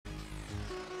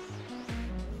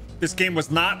This game was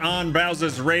not on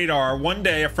Bowser's radar. One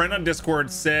day, a friend on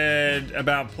Discord said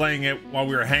about playing it while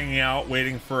we were hanging out,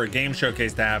 waiting for a game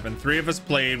showcase to happen. 3 of us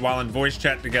played while in voice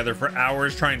chat together for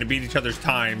hours trying to beat each other's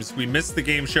times. We missed the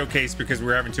game showcase because we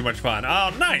were having too much fun. Oh,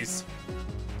 nice.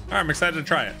 All right, I'm excited to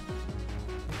try it.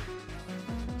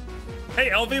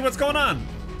 Hey, LV, what's going on?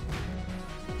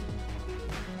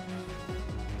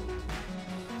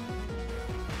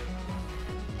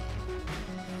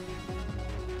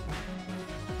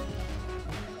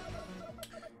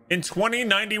 In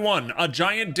 2091, a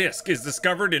giant disk is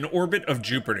discovered in orbit of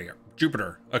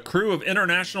Jupiter. A crew of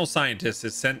international scientists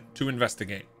is sent to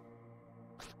investigate.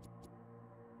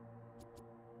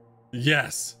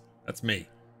 Yes, that's me.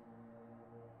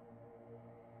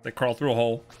 They crawl through a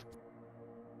hole.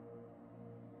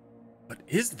 What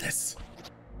is this?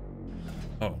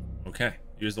 Oh, okay.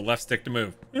 Use the left stick to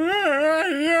move.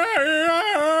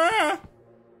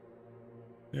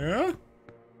 Yeah?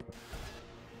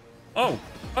 Oh,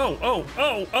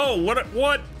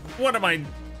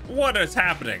 what is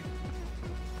happening?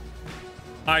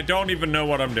 I don't even know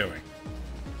what I'm doing.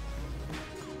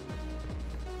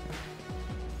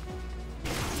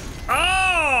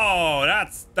 Oh,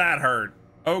 that hurt.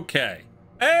 Okay.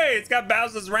 Hey, it's got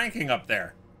Bowser's ranking up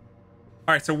there.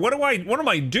 All right, so what am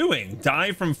I doing?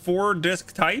 Die from 4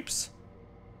 disc types?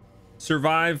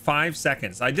 Survive 5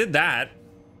 seconds. I did that.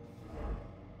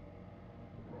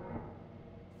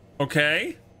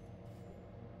 Okay.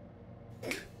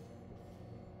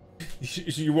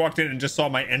 You walked in and just saw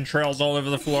my entrails all over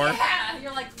the floor? Yeah,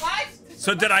 you're like 5.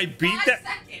 So did I beat that?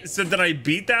 Seconds. So did I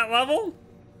beat that level?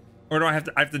 Or do I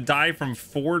have to die from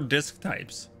 4 disc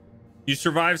types? You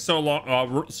survived so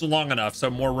long enough, so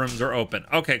more rooms are open.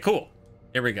 Okay, cool.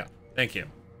 Here we go. Thank you.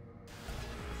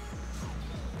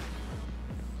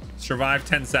 Survive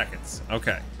 10 seconds.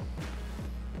 Okay.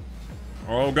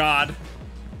 Oh God.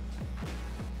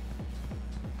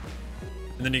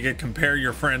 And then you can compare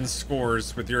your friends'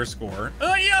 scores with your score.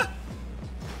 Oh yeah.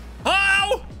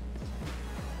 Oh.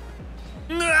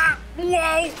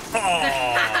 Whoa.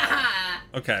 Oh.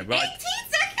 Okay. Well, 18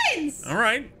 seconds. All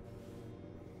right.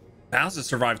 Bowser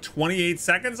survived 28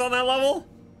 seconds on that level.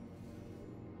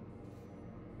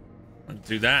 Let's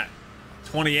do that.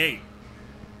 28.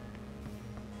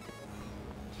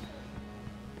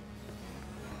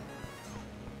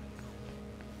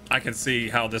 I can see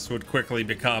how this would quickly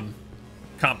become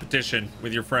competition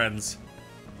with your friends.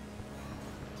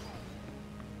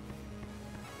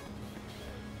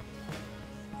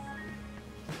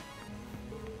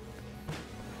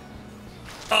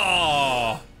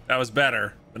 Oh, that was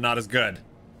better, but not as good.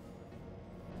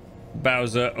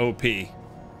 Bowser OP.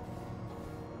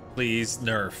 Please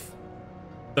nerf.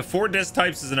 The 4 disc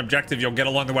types is an objective you'll get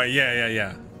along the way.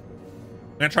 Yeah.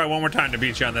 I'm gonna try one more time to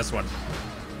beat you on this one.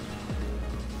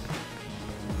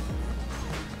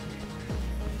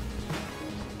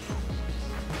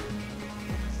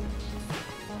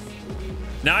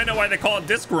 Now I know why they call it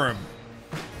disc room.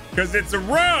 Because it's a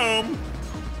room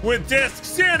with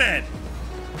discs in it.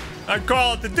 I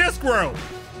call it the disc room.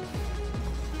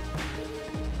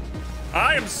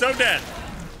 I am so dead.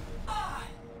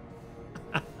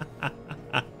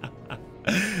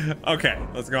 Okay,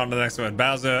 let's go on to the next one.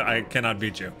 Bowser, I cannot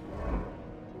beat you.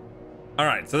 All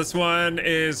right, so this one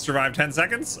is survive 10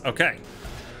 seconds. Okay.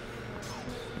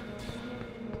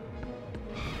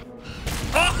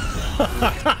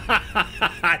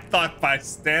 I thought by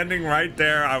standing right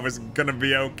there I was gonna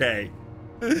be okay.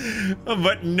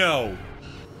 But no,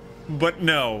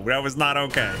 that was not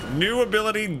okay. New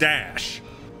ability, dash.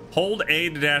 Hold A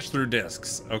to dash through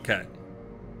discs. Okay.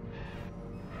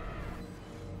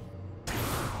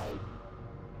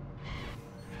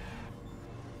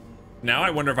 Now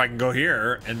I wonder if I can go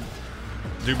here and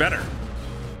do better.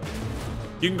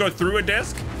 You can go through a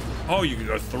disc? Oh, you can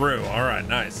go through. All right,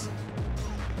 nice.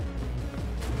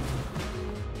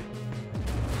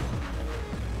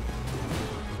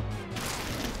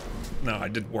 No, I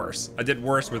did worse. I did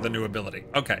worse with the new ability.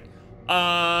 Okay.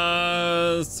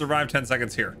 Survive 10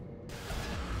 seconds here.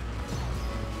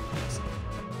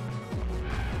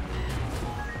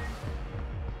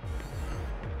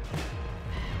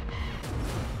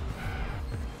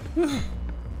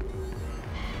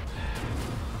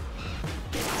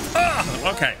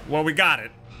 Okay, well, we got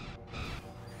it.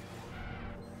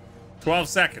 12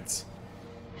 seconds.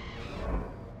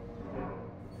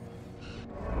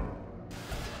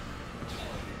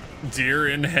 Deer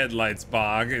in headlights,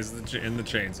 Bog is in the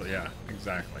chainsaw. Yeah,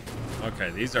 exactly. Okay,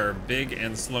 these are big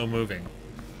and slow moving.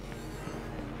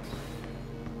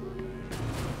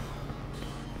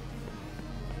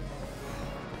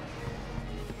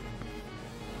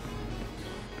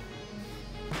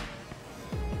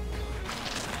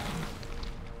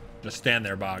 Just stand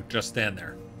there, Bog. Just stand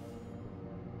there.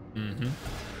 Mm-hmm.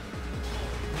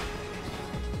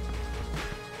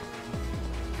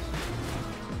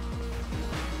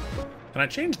 Can I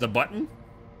change the button?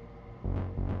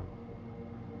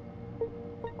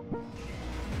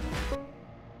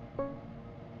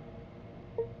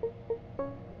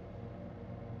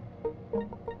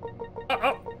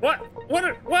 Oh, what?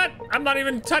 What? I'm not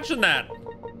even touching that.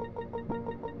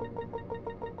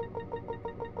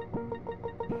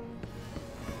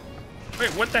 Wait,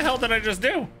 what the hell did I just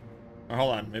do? Oh,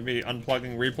 hold on, maybe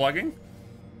unplugging, replugging?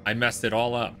 I messed it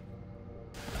all up.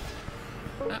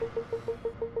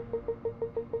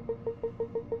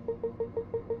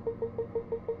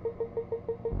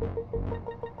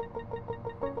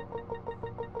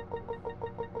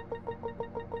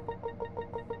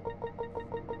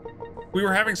 We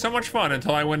were having so much fun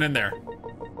until I went in there.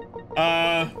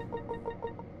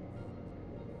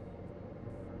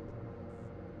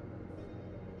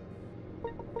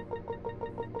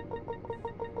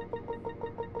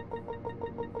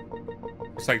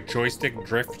 It's like joystick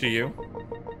drift to you.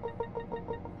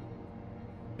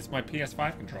 It's my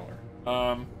PS5 controller.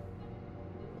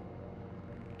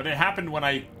 But it happened when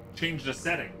I changed a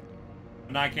setting.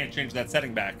 And now I can't change that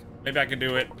setting back. Maybe I can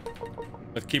do it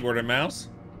with keyboard and mouse.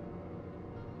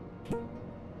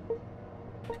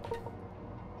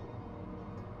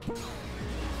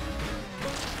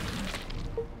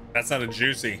 That sounded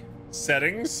juicy.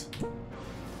 Settings.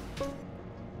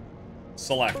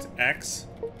 Select X.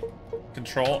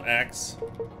 Control X.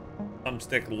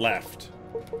 Thumbstick left.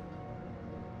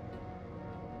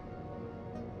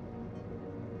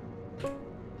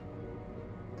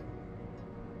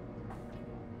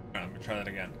 Alright, let me try that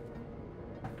again.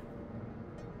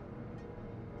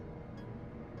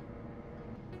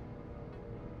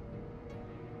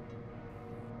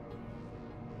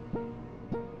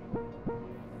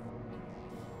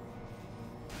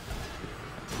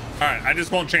 Alright, I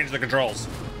just won't change the controls.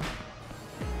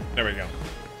 There we go.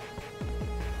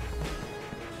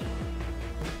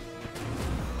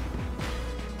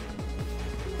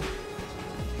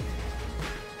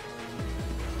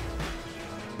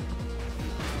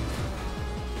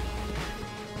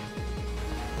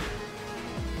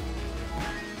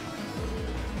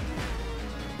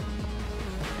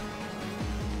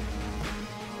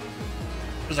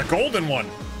 There's a golden one.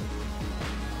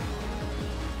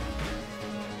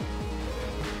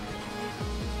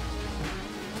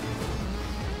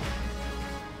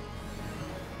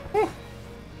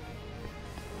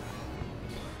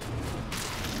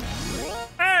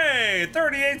 Hey,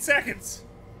 38 seconds.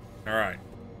 All right.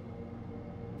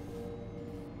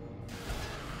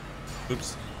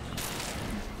 Oops.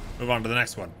 Move on to the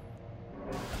next one.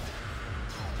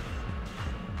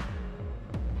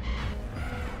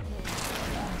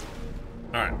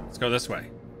 All right, let's go this way.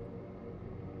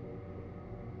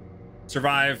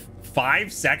 Survive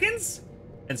 5 seconds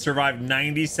and survive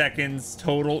 90 seconds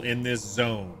total in this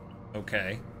zone.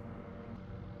 Okay.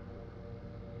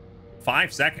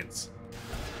 5 seconds.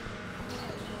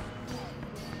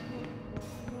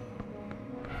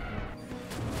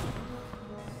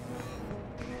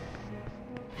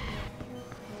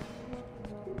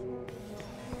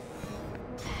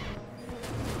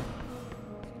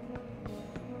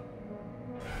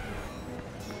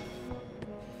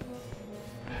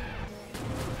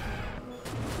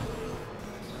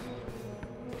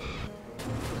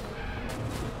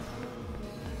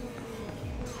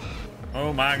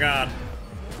 Oh my God.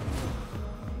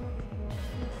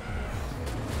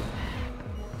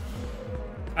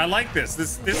 I like this.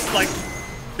 This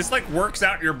like works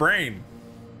out your brain.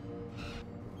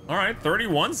 All right,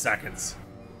 31 seconds.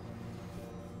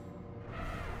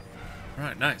 All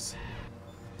right, nice.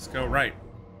 Let's go right.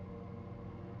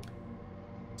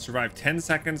 Survive 10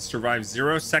 seconds, survive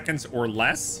 0 seconds or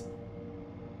less.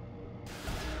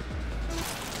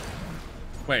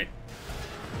 Wait.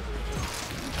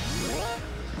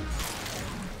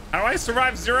 How do I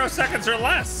survive 0 seconds or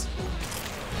less?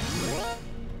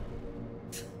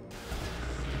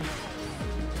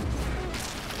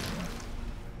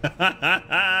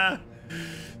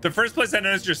 The first place I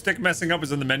noticed your stick messing up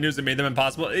was in the menus that made them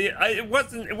impossible. It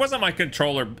wasn't my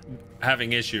controller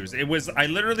having issues. It was I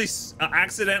literally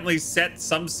accidentally set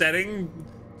some setting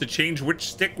to change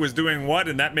which stick was doing what,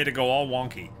 and that made it go all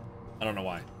wonky. I don't know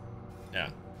why. Yeah.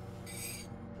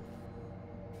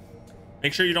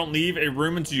 Make sure you don't leave a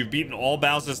room until you've beaten all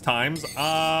Bowser's times.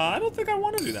 I don't think I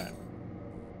want to do that.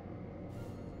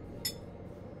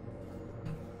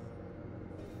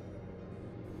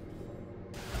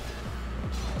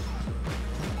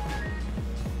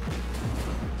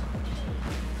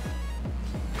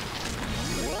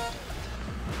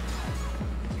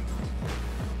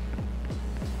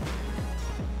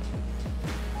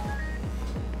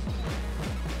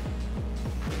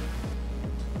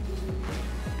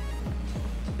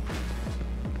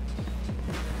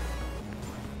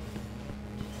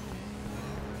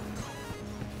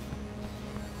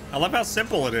 I love how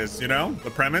simple it is, you know, the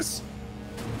premise.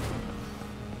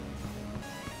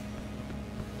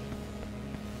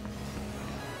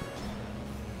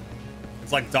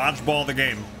 It's like dodgeball the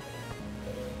game.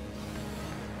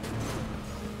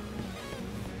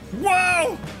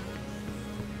 Whoa!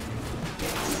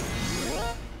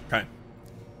 Okay.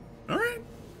 All right.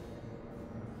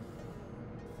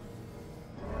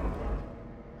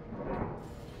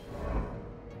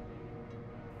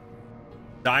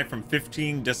 Die from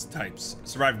 15 disc types.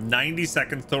 Survive 90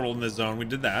 seconds total in the zone. We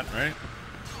did that, right?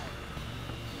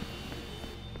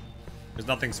 There's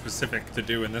nothing specific to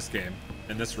do in this game,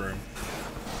 in this room.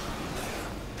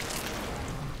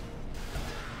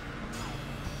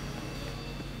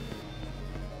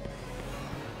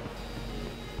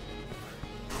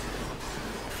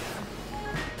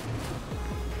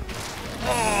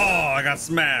 Oh, I got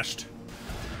smashed.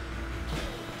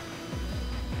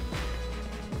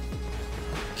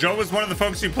 Joe was one of the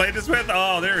folks you played this with?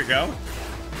 Oh, there we go.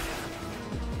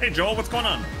 Hey, Joel, what's going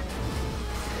on?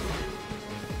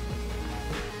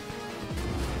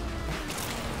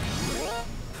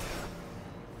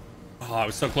 Oh, I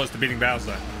was so close to beating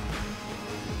Bowser.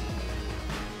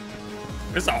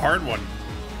 This is a hard one.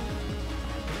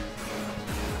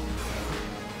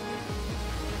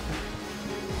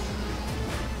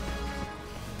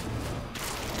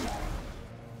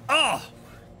 Oh!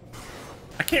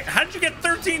 I can't. How did you get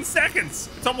 13 seconds?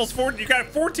 It's almost 4. You got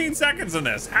 14 seconds in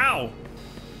this. How?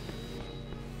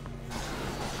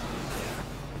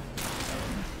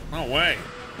 No way.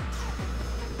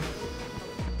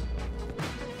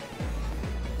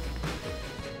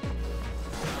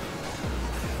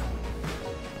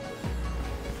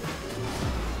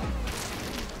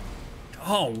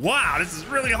 Oh, wow. This is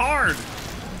really hard.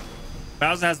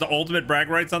 Bowser has the ultimate brag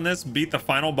rights on this. Beat the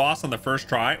final boss on the first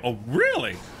try. Oh,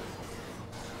 really?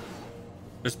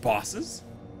 There's bosses?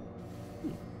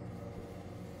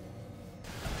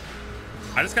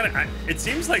 I just gotta... it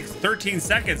seems like 13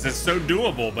 seconds is so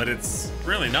doable, but it's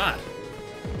really not.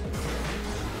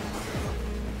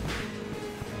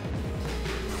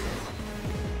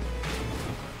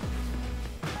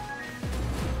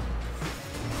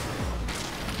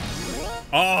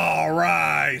 All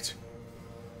right.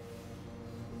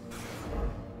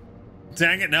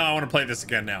 Dang it. Now I want to play this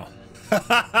again now.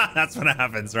 That's what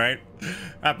happens, right?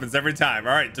 Happens every time.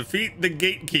 All right. Defeat the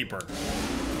gatekeeper.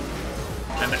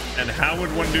 And how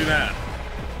would one do that?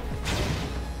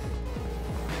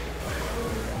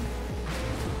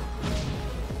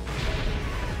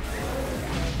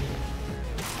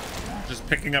 Just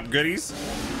picking up goodies?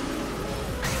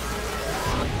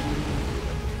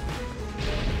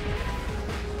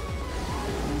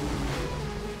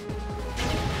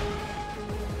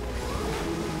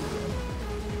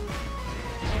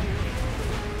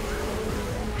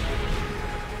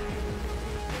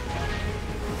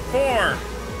 Four,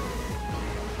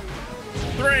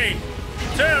 3,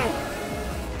 2.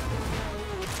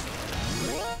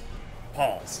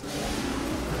 Pause.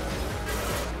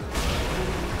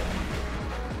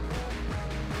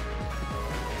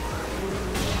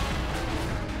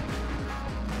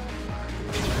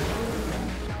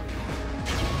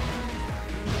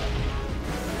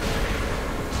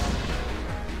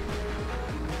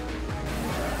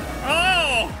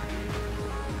 Oh!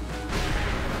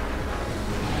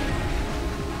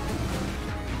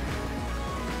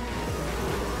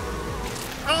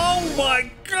 Oh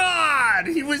my God!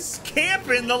 He was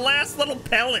camping the last little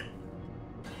pellet.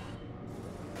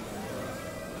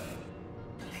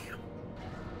 Damn.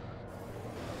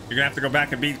 You're gonna have to go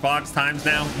back and beat Bog's times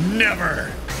now?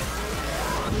 Never!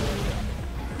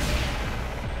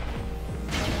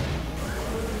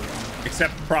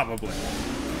 Except probably.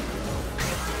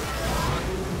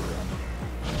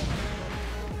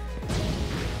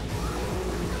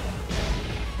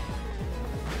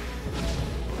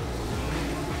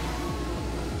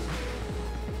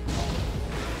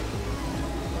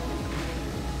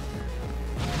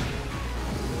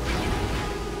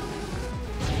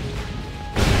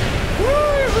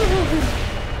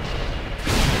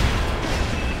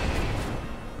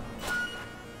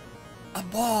 A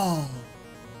ball.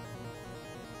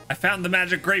 I found the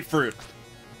magic grapefruit.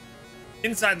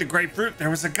 Inside the grapefruit, there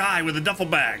was a guy with a duffel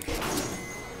bag.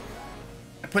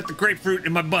 I put the grapefruit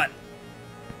in my butt.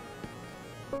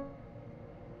 Oh,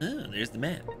 there's the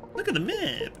map. Look at the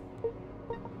map.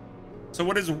 So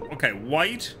what is, okay,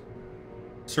 white,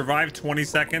 survive 20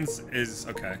 seconds is,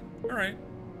 okay. All right.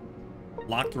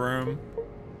 Locked room.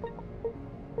 All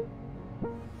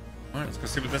right, let's go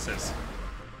see what this is.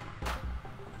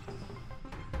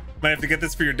 Might have to get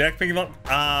this for your deck picking up.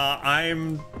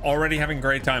 I'm already having a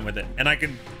great time with it. And I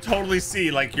can totally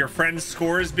see like your friend's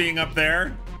scores being up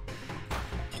there.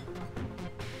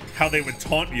 How they would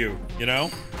taunt you, you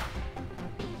know?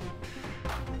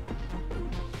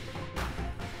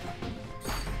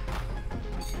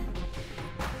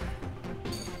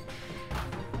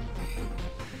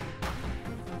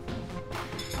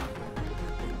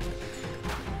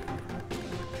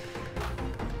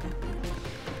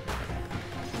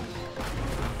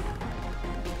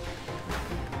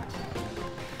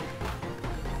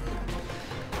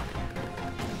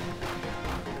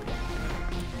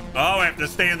 Oh, I have to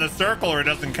stay in the circle or it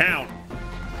doesn't count.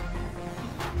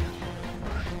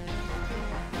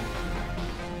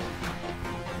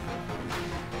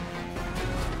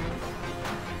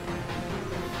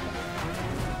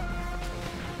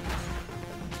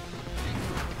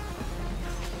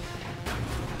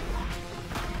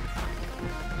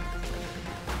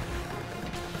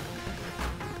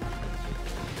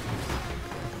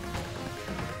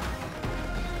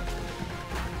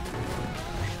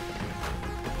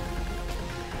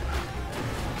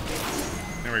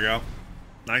 There we go.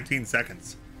 19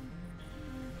 seconds.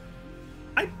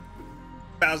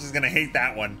 Bowser's gonna hate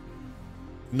that one.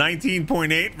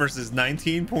 19.8 versus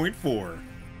 19.4. All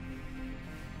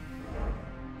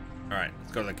right,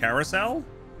 let's go to the carousel.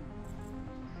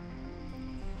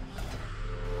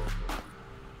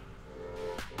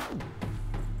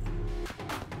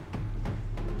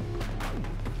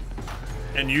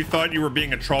 And you thought you were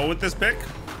being a troll with this pick?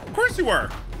 Of course you were.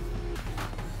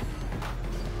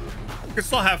 You can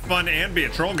still have fun and be a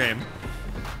troll game.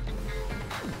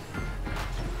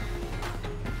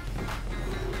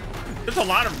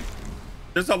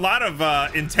 There's a lot of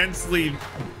intensely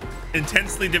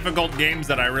difficult games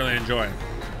that I really enjoy.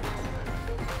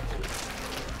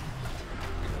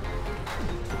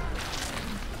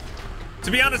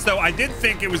 To be honest though, I did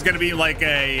think it was going to be like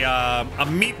a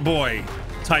Meat Boy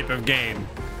type of game.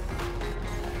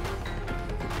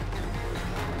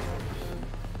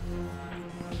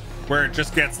 Where it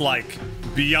just gets like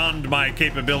beyond my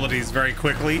capabilities very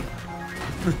quickly.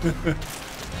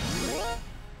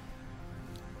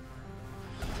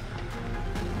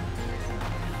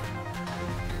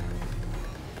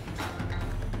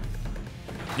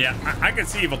 Yeah, I could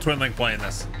see Evil Twin Link playing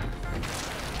this.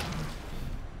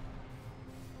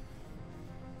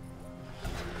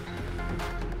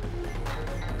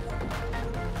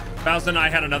 Bowser and I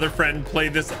had another friend play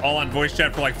this all on voice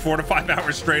chat for like 4 to 5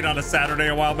 hours straight on a Saturday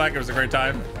a while back. It was a great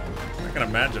time. I can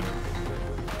imagine.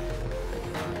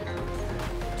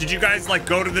 Did you guys like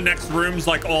go to the next rooms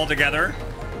like all together?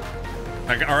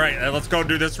 Like, all right, let's go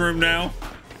do this room now.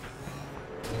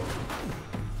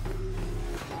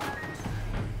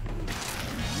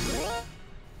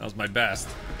 That was my best.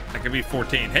 I could be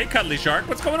 14. Hey, Cuddly Shark,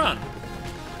 what's going on?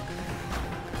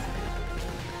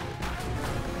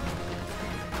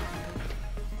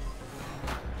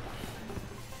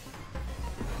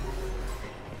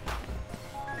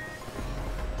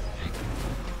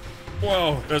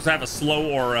 Whoa, those have a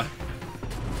slow aura.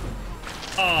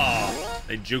 Oh,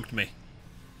 they juked me.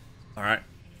 All right.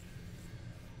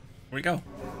 Here we go.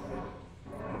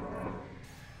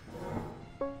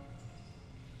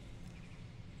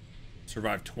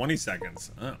 Survive 20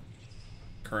 seconds. Oh.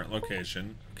 Current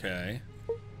location. Okay.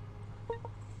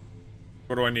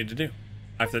 What do I need to do?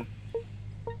 I have to...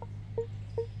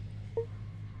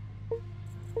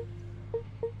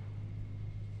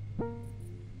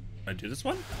 I do this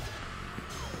one?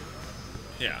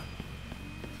 Yeah.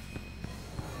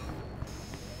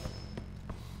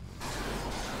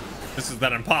 This is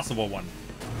that impossible one.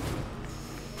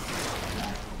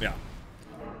 Yeah.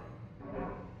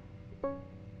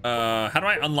 How do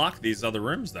I unlock these other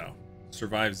rooms though?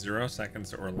 Survive 0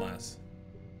 seconds or less.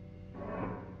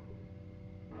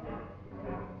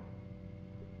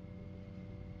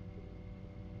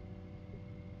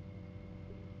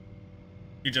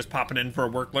 You just popping in for a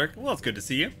work lurk? Well, it's good to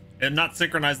see you. And not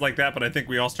synchronized like that, but I think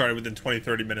we all started within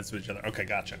 20-30 minutes of each other. Okay,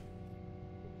 gotcha.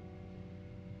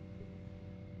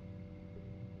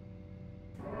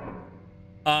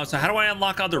 So how do I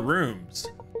unlock other rooms?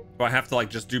 Do I have to like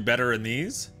just do better in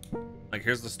these? Like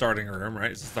here's the starting room,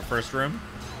 right? Is this the first room?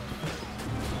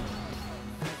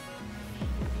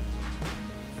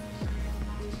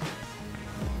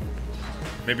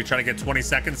 Maybe try to get 20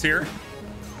 seconds here.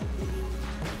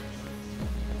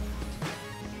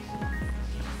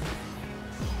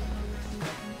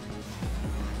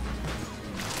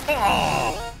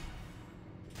 Oh!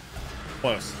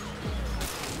 Close.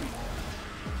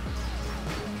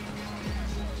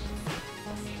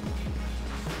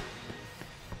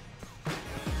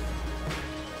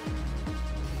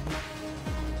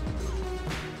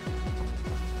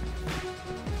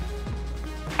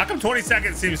 come 20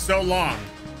 seconds seems so long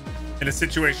in a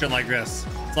situation like this?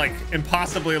 It's like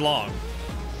impossibly long.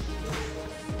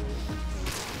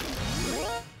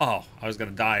 Oh, I was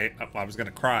gonna die. I was gonna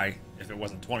cry if it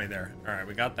wasn't 20 there. All right,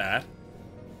 we got that.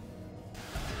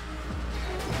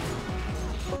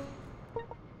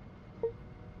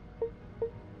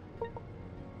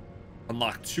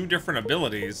 Unlock 2 different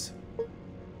abilities.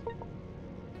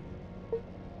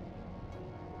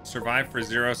 Survive for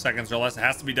 0 seconds or less. It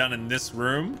has to be done in this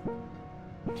room.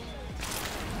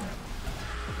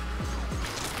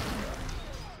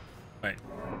 Wait.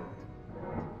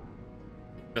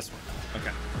 This one.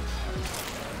 Okay.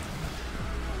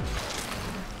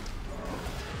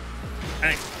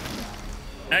 Hey.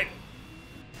 Hey.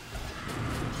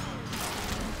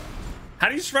 How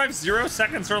do you survive 0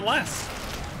 seconds or less?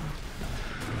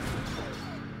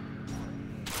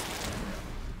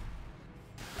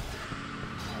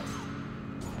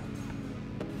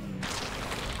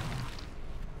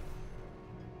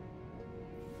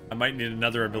 I might need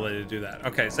another ability to do that.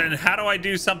 Okay, so then how do I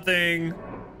do something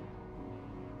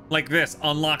like this?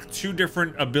 Unlock 2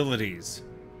 different abilities.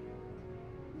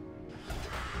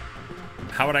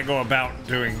 How would I go about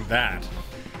doing that?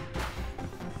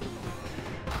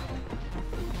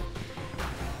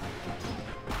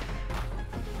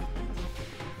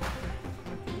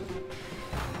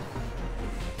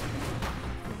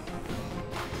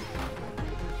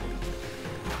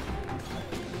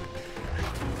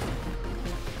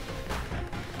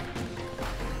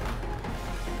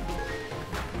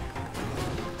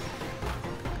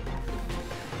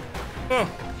 Oh.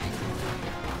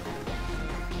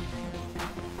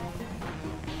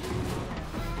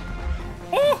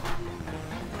 Oh.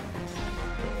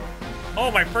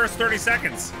 Oh, my first 30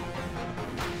 seconds.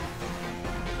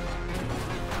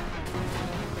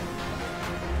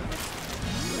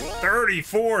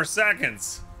 "34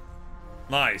 seconds.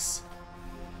 Nice.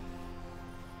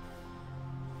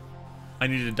 I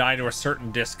need to die to a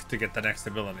certain disc to get the next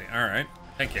ability. All right.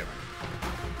 Thank you.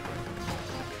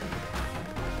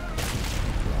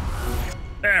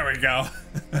 There we go.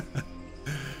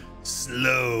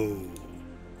 Slow.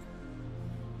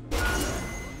 Do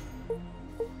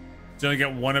you only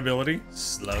get 1 ability?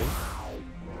 Slow.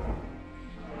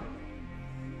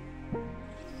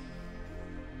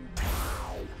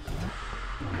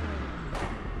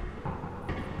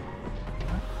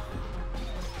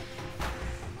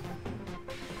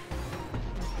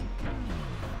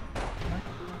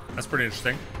 That's pretty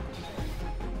interesting.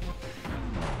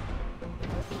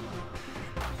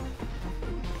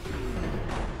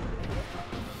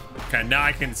 Okay, now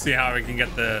I can see how we can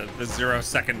get the 0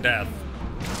 second death.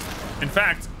 In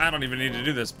fact, I don't even need to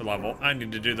do this level. I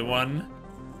need to do the one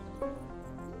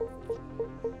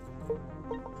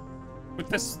with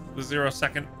this, the 0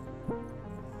 second.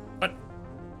 But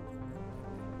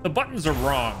the buttons are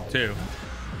wrong too.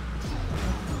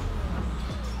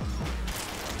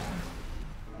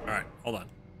 All right, hold on.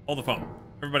 Hold the phone.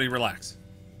 Everybody relax.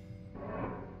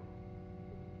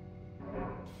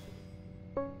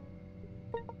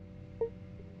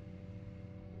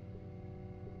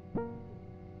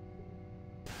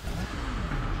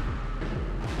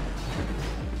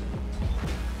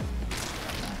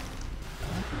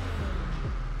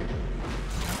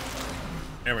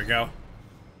 There we go.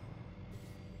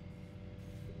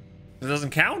 It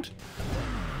doesn't count?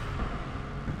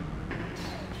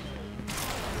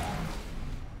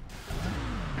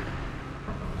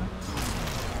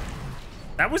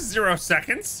 That was 0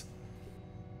 seconds.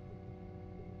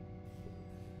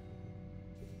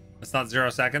 That's not 0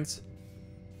 seconds.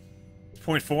 It's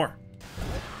 0.4.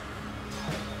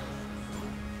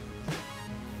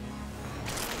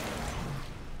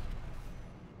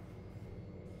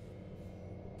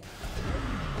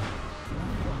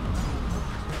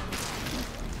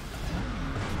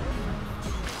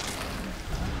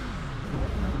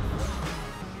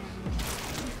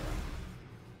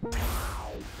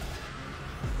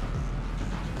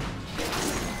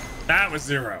 That was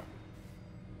 0.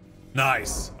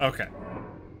 Nice. Okay.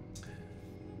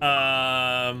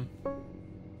 That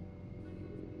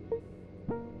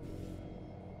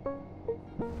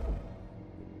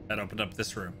opened up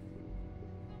this room.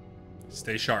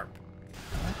 Stay sharp.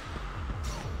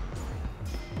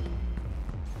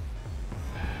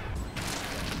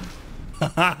 Ha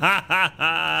ha ha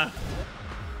ha.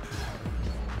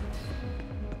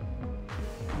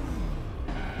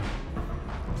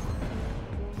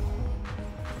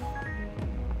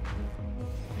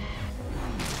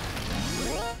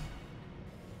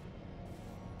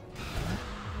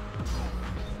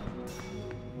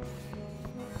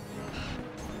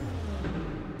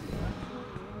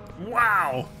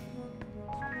 Wow.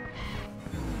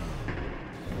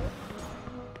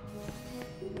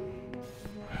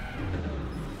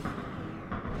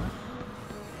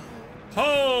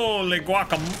 Holy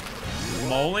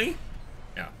guacamole.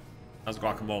 Yeah, that was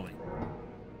guacamole.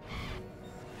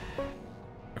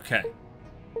 Okay.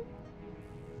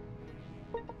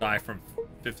 Die from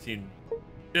 15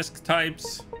 disc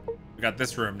types. We got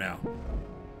this room now.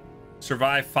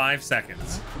 Survive 5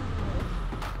 seconds.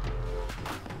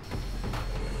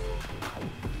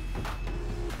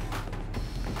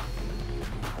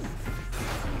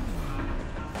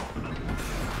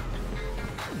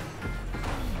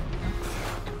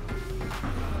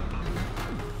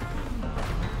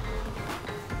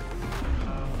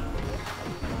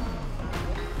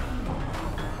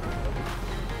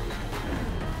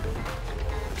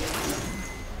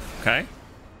 Okay.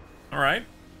 All right.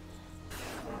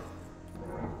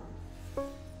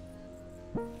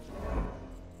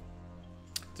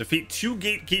 Defeat 2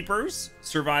 gatekeepers.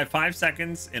 Survive 5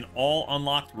 seconds in all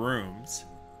unlocked rooms.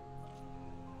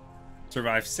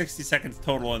 Survive 60 seconds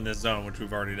total in this zone, which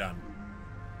we've already done.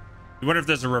 You wonder if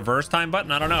there's a reverse time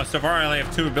button? I don't know. So far, I only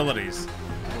have 2 abilities.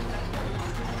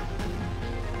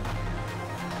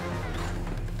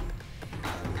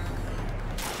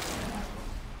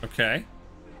 Okay.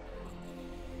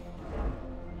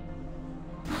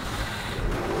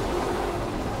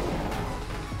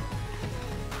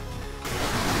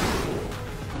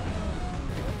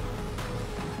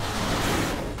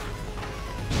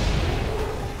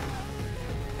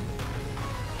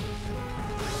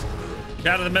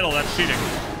 Get out of the middle, that's cheating.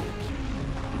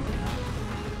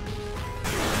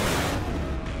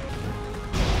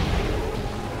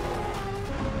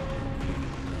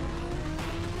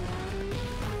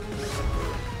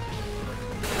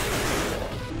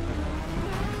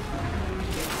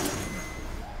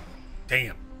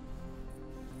 Damn.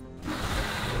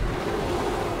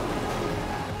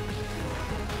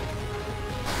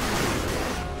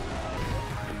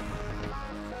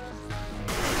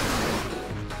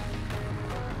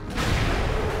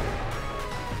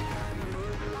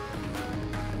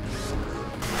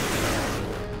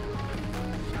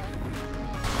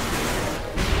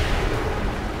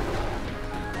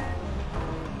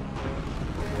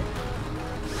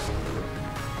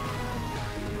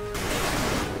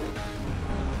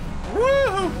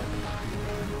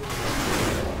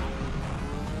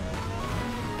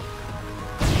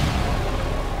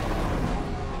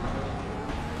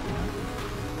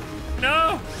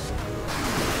 No!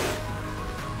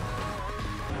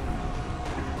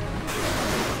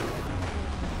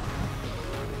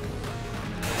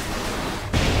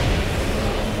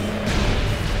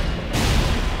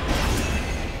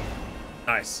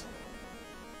 Nice.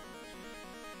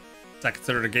 Is that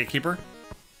considered a gatekeeper?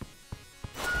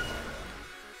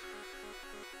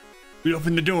 We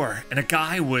opened the door, and a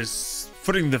guy was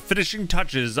putting the finishing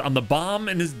touches on the bomb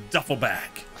in his duffel bag.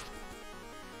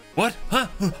 What? Huh?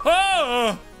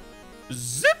 Oh!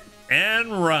 Zip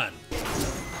and run.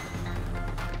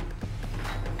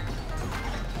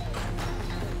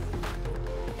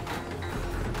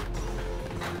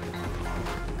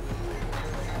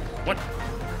 What?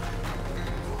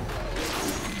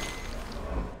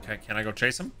 Okay, can I go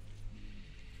chase him?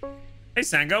 Hey,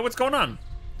 Sango, what's going on?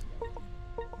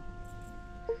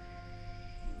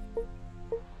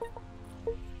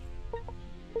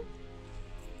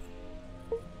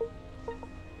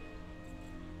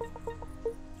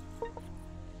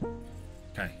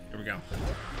 Okay, here we go.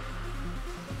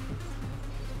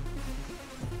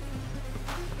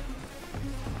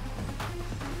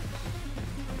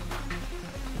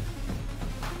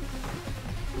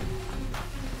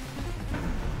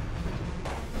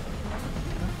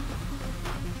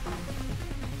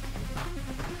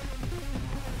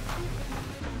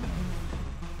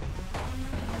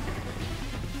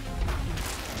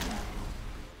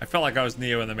 I felt like I was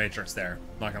Neo in the Matrix there,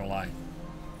 not gonna lie. Is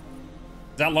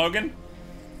that Logan?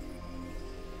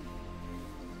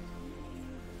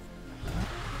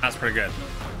 That's pretty good.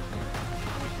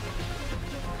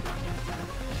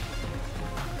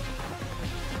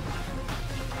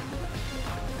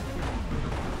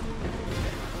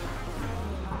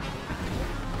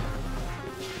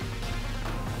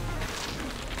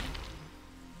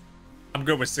 I'm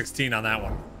good with 16 on that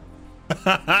one.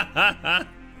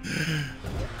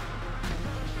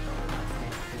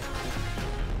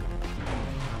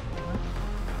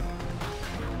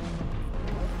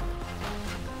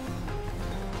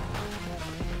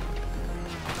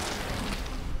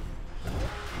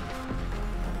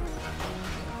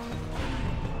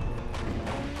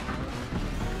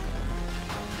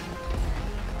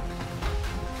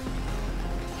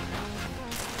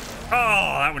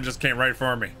 Oh, that one just came right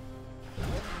for me.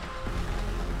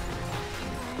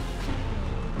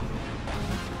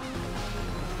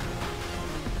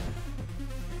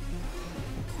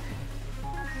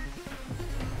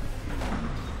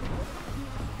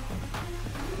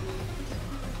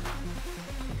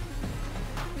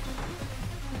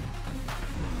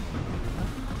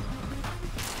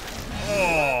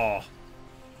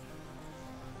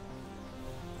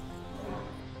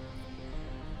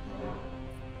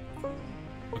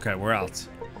 Okay, where else?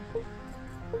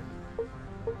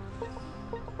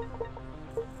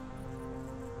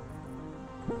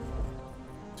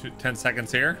 10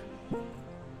 seconds here.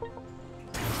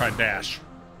 Try dash.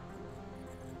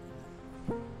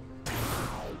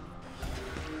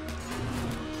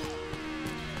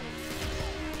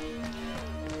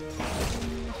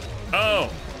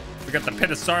 Oh, we got the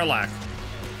pit of Sarlacc.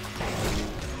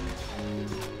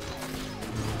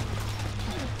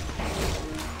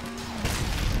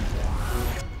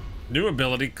 New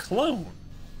ability, clone.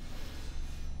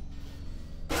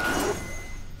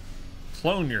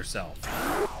 Clone yourself.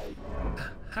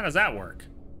 How does that work?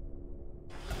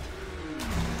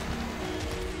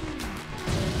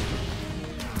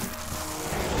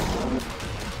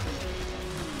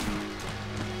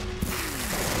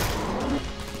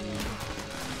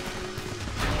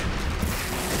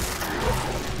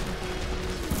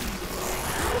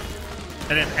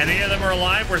 And if any of them are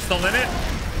alive, we're still in it?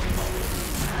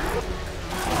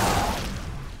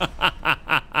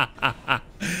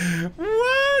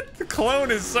 What? The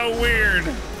clone is so weird.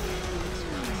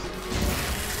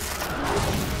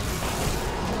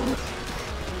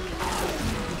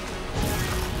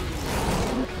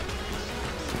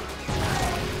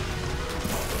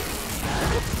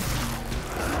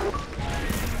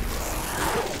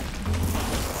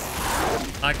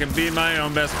 I can be my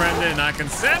own best friend and I can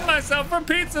send myself for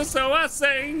pizza, so I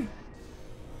say.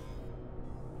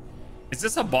 Is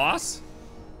this a boss?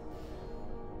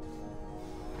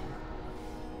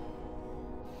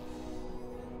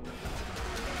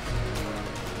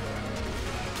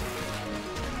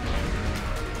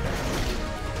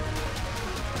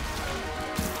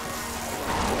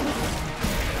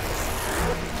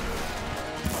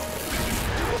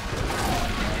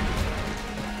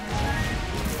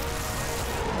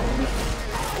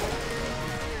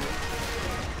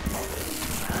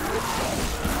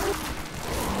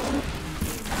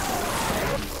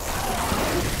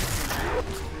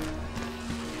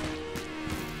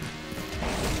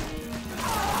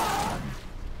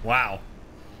 Wow.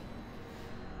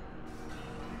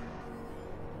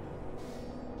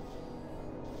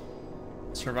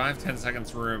 Survive 10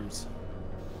 seconds rooms.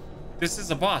 This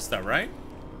is a boss though, right?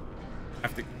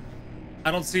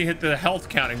 I don't see hit the health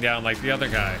counting down like the other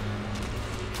guy.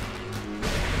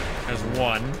 There's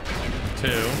 1,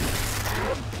 2.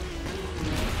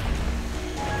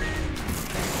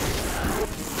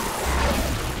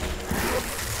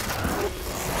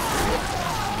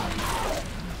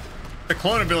 The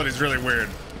clone ability is really weird.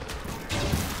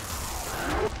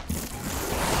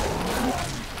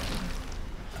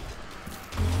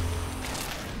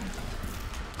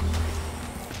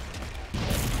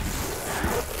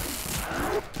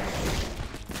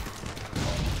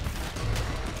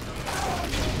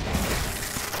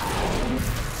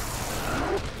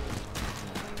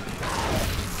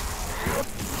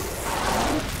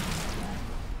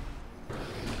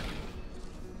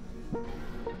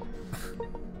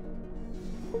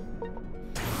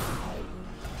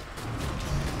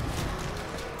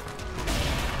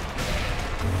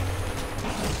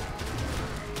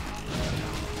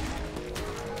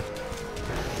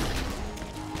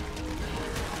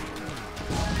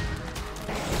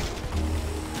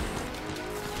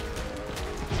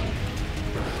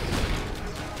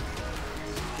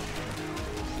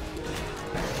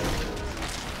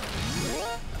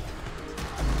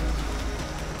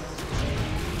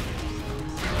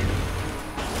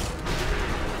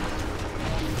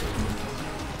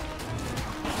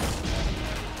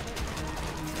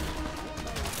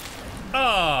 Oh,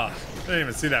 I didn't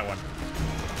even see that one.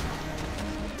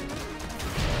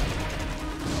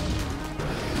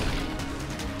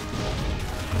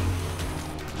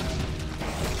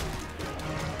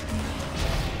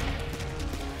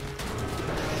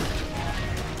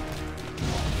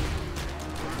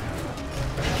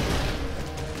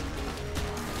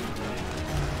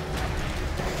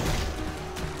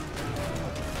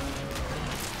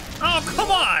 Oh, come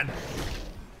on!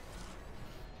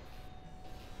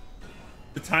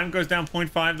 The time goes down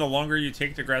 0.5 the longer you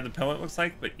take to grab the pellet, looks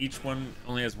like, but each one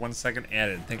only has 1 second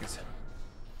added. I think it's...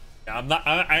 I'm not...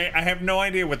 I have no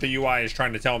idea what the UI is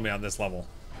trying to tell me on this level.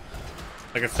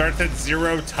 Like, it starts at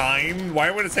 0 time?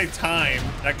 Why would it say time?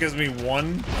 That gives me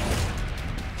 1.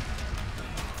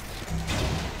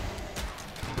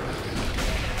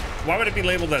 Why would it be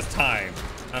labeled as time?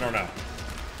 I don't know.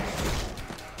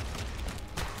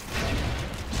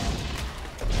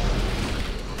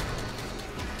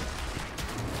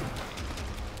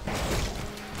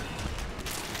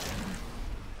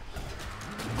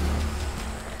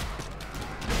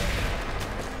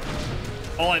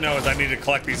 All I know is I need to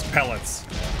collect these pellets.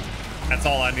 That's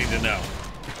all I need to know.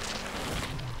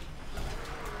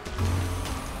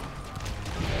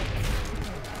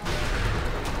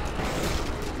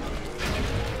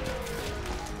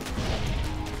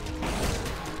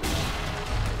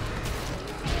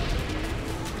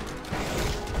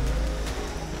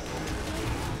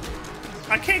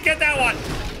 I can't get that one.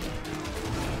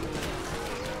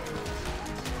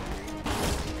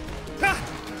 Ah,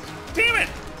 damn it.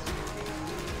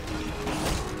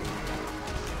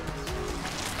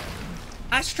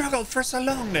 I struggled for so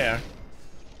long there.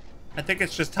 I think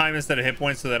it's just time instead of hit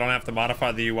points so they don't have to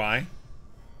modify the UI. Yeah,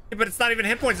 but it's not even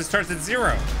hit points. It starts at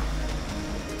 0.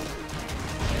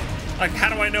 Like, how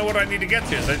do I know what I need to get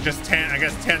to? Is it just 10? I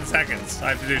guess 10 seconds. I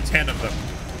have to do 10 of them.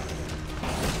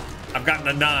 I've gotten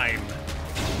a 9.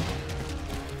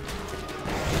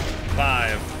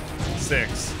 5,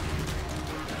 6,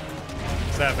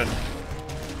 7,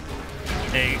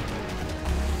 8.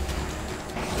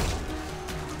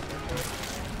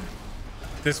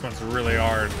 This one's really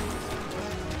hard. 2,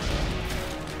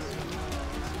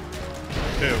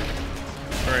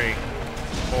 3,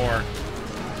 4,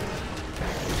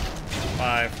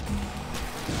 5,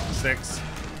 6,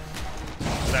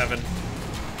 7.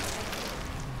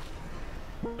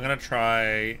 I'm gonna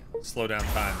try slow down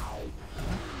time.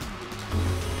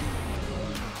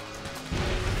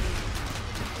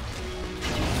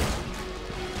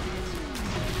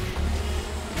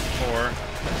 4,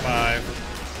 5,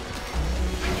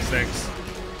 6.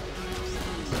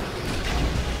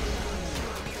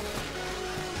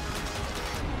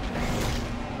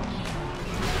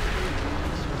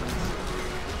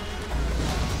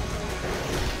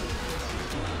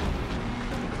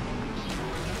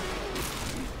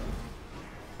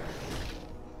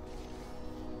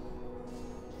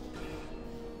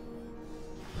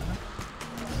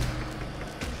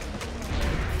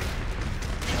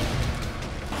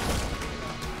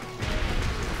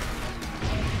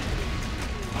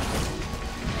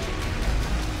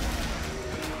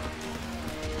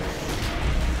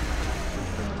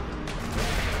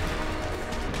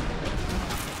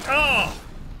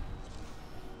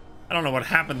 I don't know what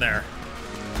happened there.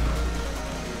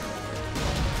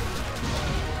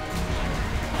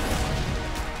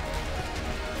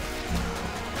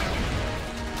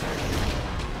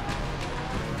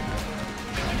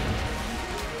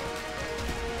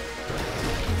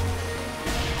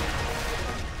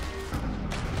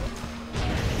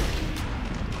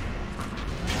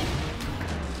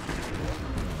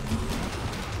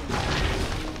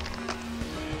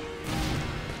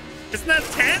 Isn't that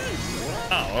 10?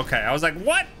 Oh, okay. I was like,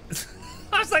 what?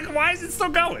 I was like, why is it still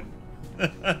going?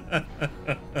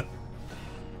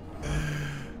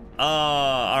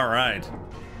 All right.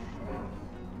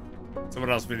 So what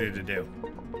else we need to do?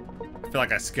 I feel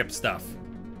like I skipped stuff.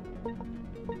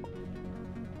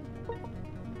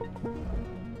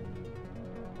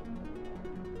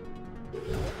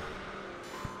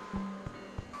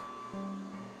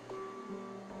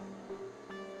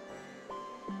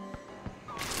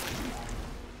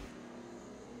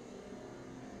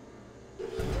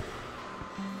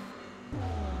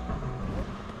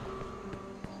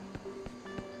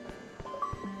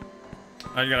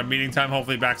 You got a meeting time,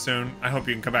 hopefully back soon. I hope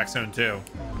you can come back soon too.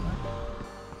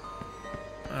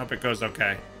 I hope it goes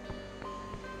okay.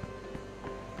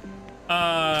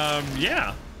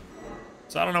 Yeah.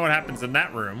 So I don't know what happens in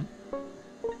that room.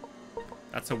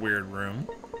 That's a weird room.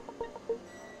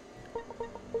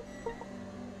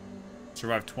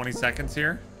 Survive 20 seconds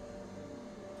here.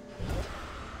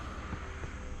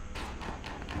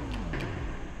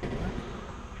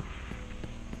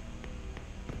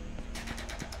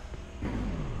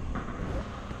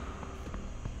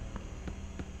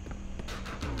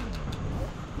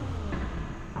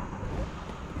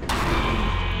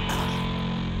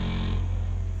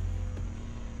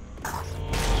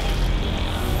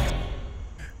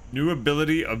 New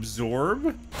ability,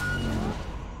 absorb.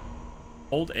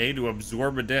 Hold A to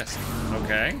absorb a disc.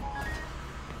 Okay.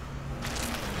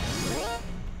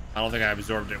 I don't think I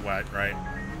absorbed it right.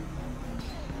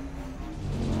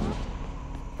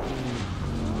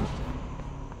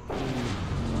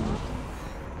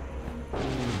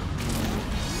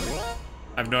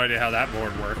 I have no idea how that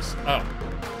board works. Oh.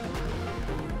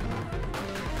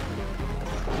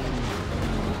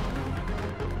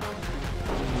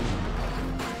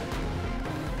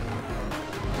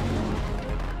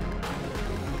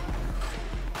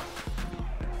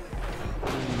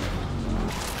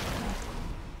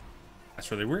 That's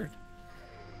really weird.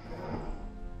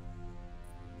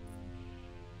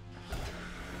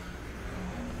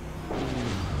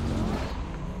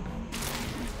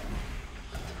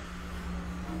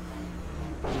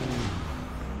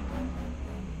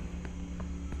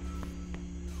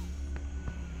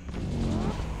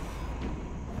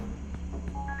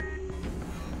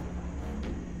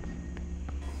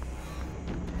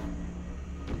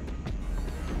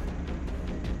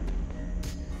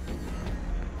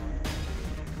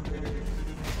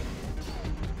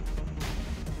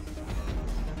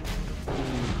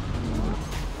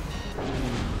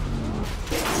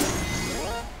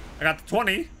 I got the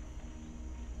 20.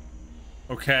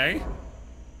 Okay.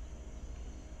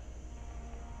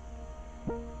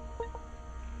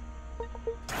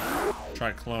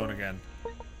 Try clone again.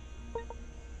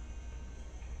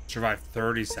 Survive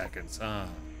 30 seconds. That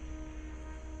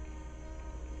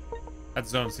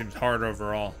zone seems hard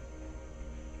overall.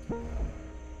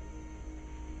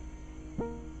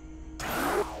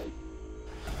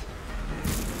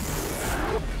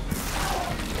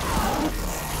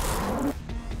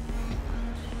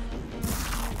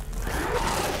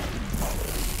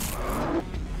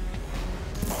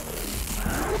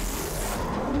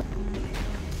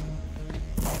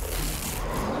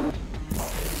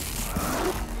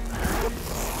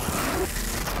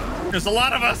 There's a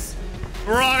lot of us.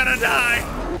 We're all gonna die.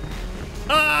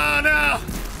 Oh no!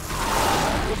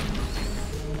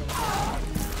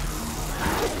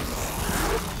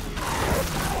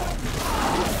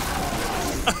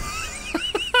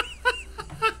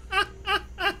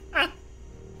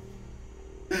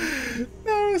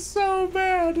 That was so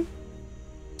bad.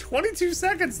 22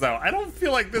 seconds though. I don't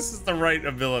feel like this is the right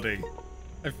ability.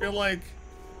 I feel like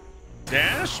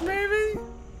dash maybe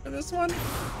for this one.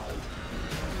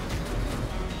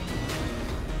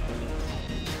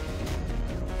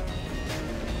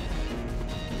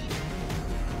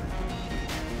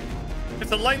 If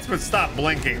the lights would stop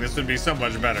blinking, this would be so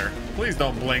much better. Please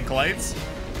don't blink, lights.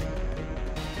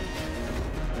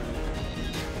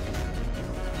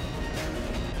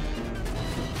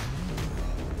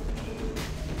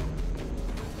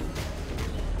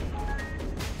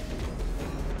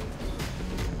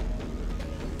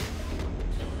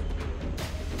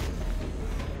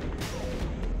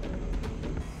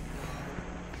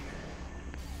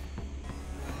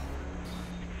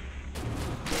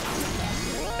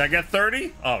 Did I get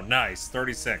 30? Oh, nice.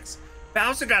 36.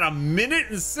 Bowser got 1 minute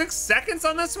and 6 seconds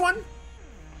on this one?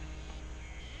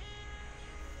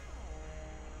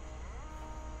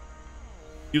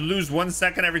 You lose 1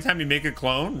 second every time you make a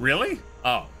clone? Really?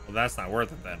 Oh, well, that's not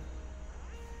worth it then.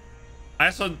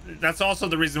 That's also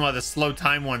the reason why the slow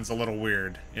time one's a little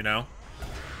weird, you know?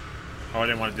 Oh, I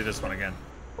didn't want to do this one again.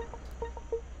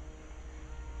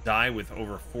 Die with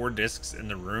over 4 discs in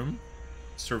the room.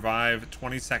 Survive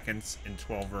 20 seconds in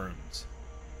 12 rooms.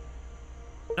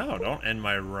 No, don't end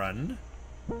my run.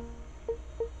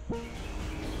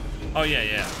 Oh,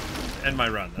 yeah. End my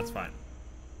run. That's fine.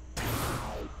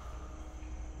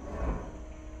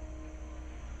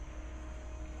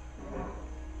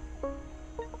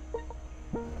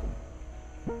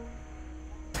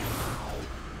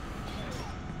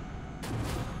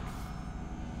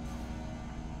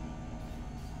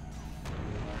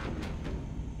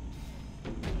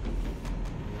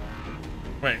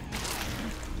 Wait.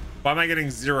 Why am I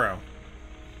getting 0?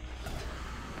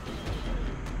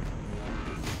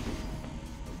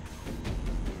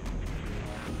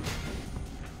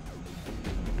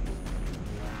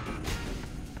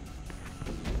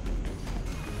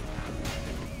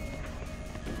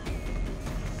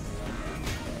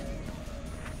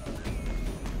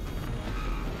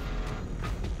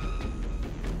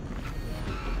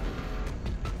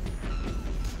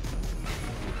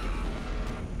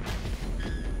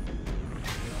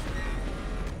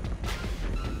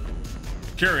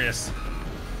 Curious.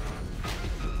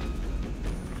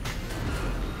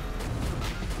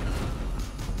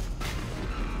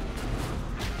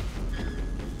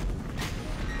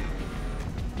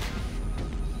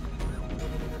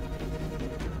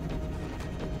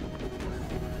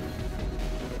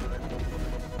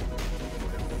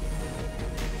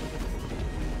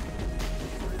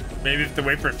 Maybe you have to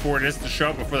wait for 4 discs to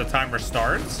show up before the timer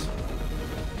starts.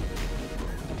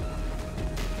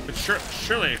 But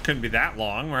surely it couldn't be that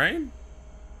long, right?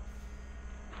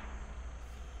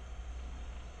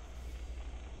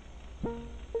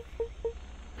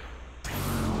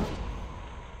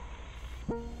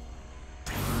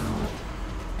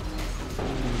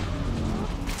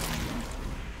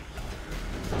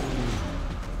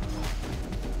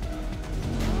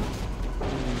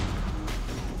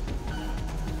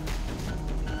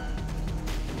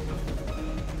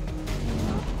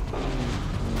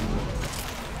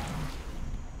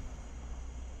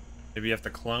 Maybe you have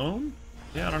to clone?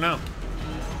 Yeah, I don't know.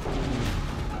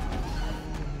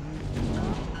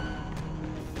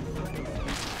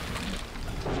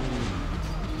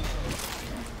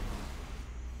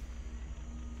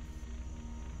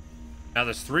 Now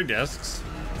there's 3 discs.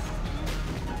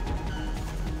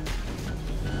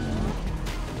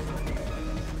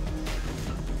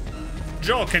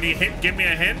 Joel, can you give me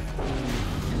a hint?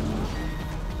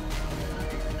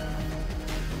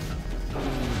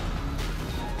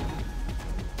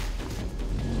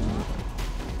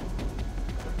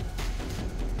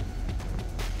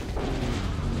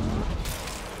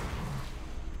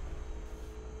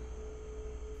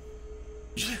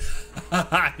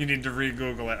 You need to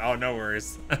re-Google it. Oh, no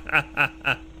worries.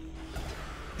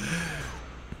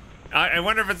 I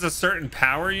wonder if it's a certain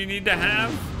power you need to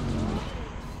have.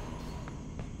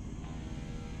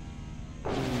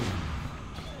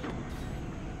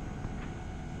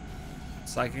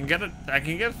 So I can get it. I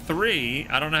can get 3.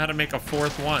 I don't know how to make a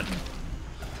 4th one.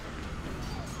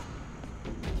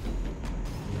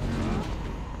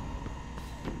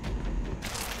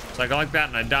 So I go like that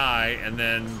and I die, and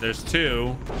then there's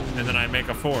 2, and then I make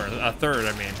a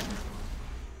 3rd, I mean.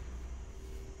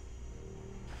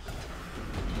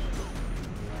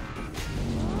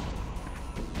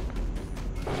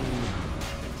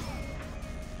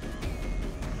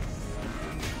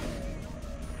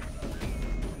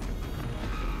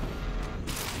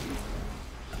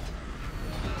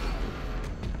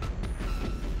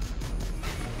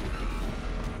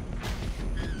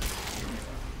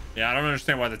 Yeah, I don't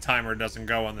understand why the timer doesn't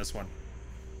go on this one.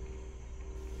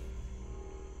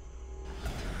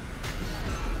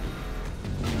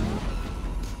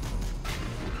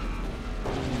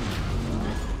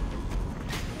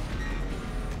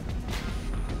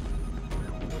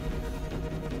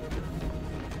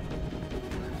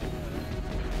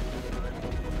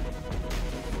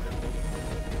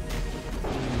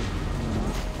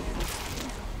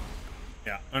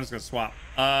 Yeah, I'm just gonna swap.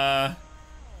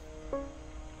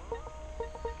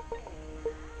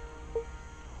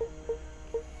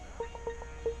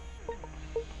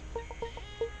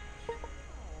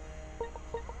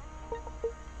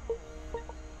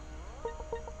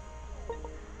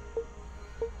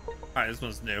 All right, this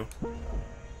one's new.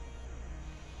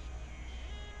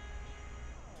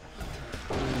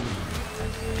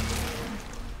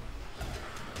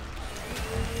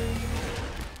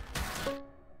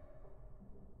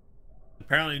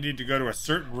 Apparently you need to go to a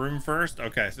certain room first.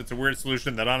 Okay, so it's a weird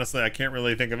solution that honestly I can't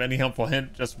really think of any helpful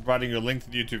hint, just providing you a link to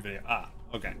the YouTube video. Ah,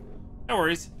 okay. No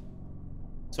worries.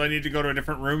 So I need to go to a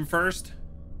different room first?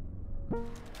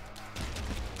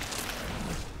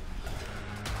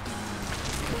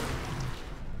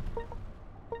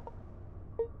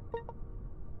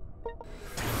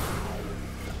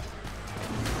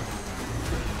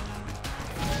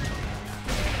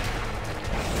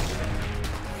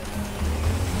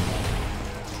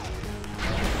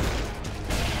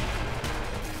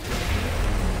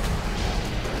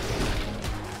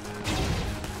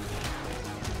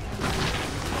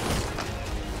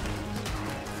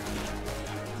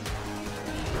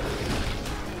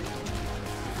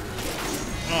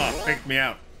 Faked me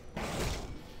out.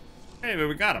 Hey, but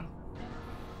we got him.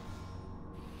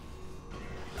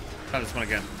 Try this one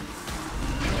again.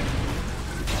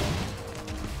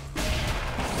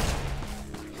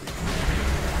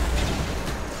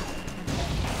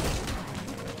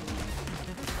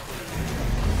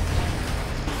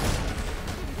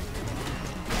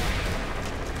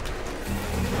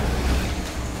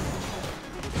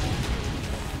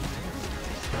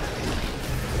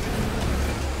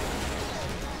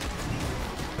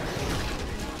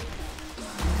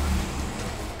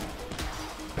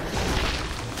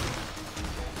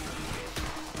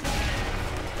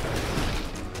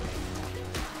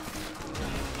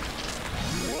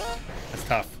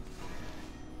 Tough.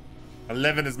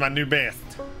 11 is my new best.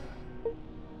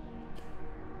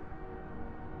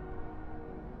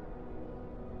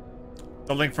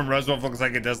 The link from Roosevelt looks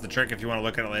like it does the trick if you want to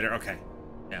look at it later. Okay.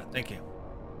 Yeah, thank you.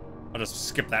 I'll just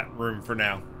skip that room for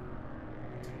now.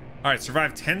 All right,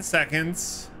 survive 10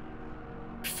 seconds.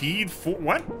 Feed for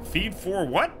what? Feed for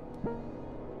what?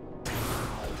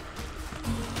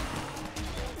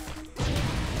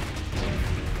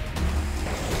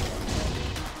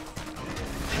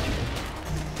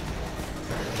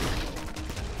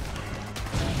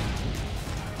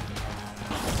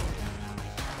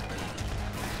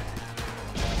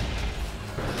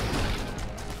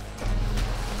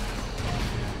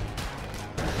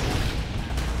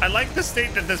 I like the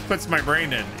state that this puts my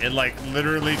brain in like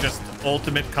literally just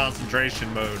ultimate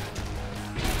concentration mode.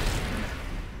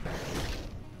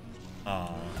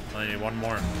 Oh, I need one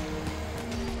more.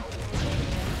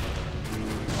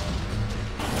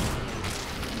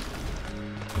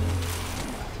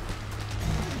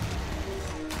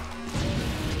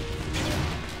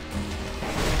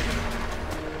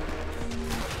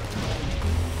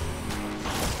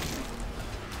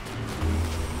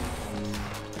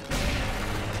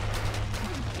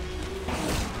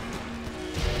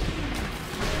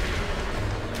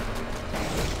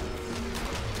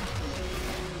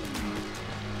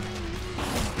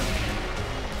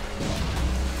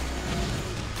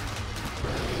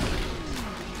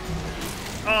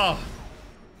 Oh,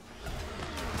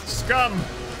 scum.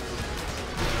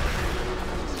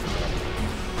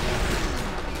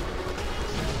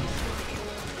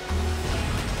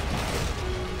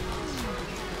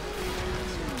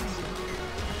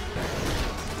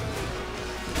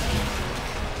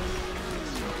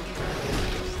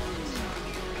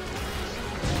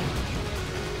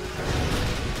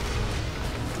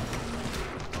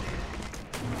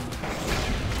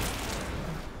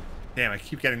 Damn, I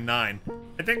keep getting 9.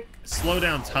 I think slow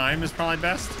down time is probably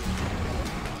best.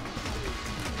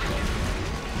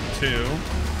 2, 3.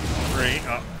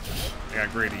 Oh, I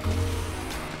got greedy.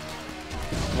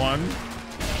 1,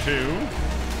 2,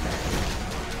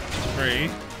 3,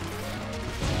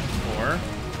 4.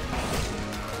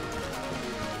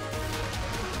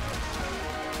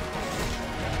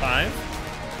 5,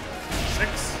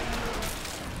 6.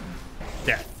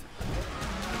 Death.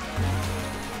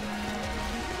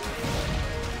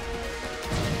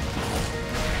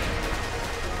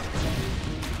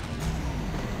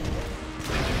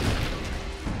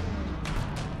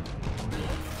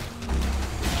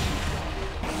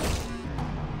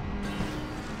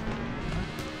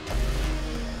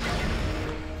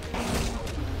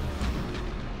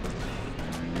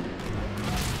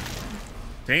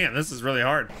 Damn, this is really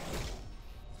hard.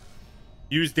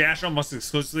 Use dash almost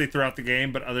exclusively throughout the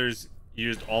game, but others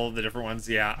used all of the different ones.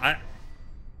 Yeah,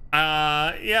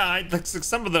 I like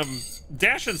some of them.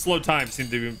 Dash and slow time seem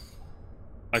to be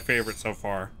my favorite so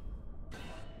far.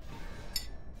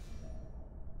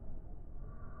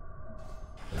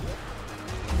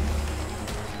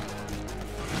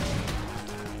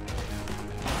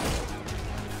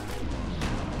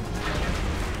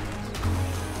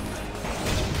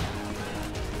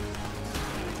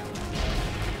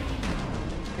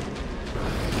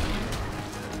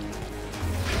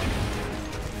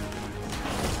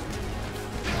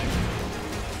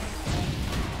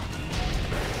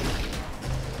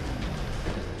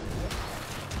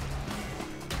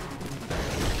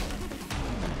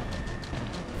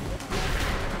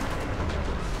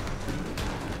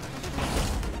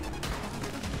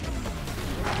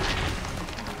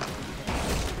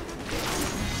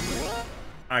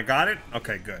 I got it?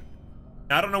 Okay, good.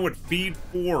 Now, I don't know what feed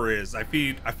 4 is. I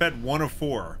fed 1 of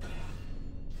 4.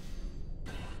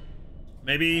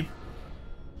 Maybe...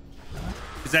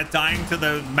 Is that dying to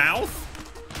the mouth?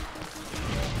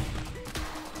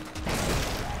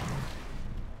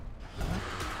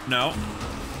 No.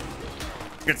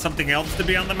 Get something else to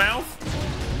be on the mouth?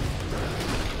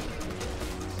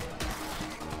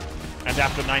 And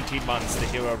after 19 months, the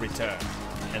hero returned,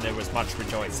 and there was much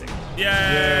rejoicing.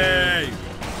 Yay!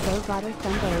 Bog Otter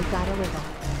from Bog Otter River.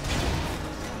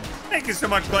 Thank you so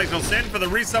much, Glacial Sin, for the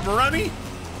resubberoni.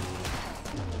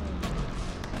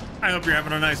 I hope you're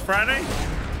having a nice Friday,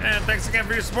 and thanks again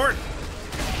for your support.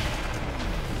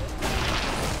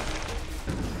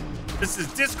 This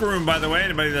is Disc Room, by the way,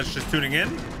 anybody that's just tuning in.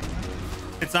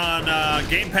 It's on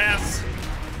Game Pass.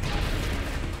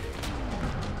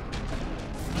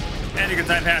 And you can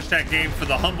type hashtag game for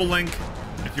the humble link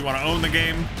if you want to own the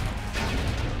game.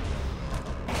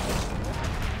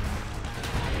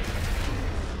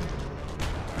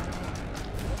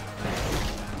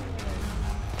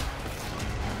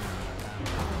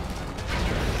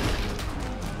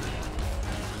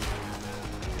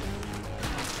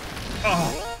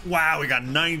 Oh, wow, we got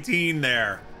 19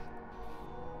 there.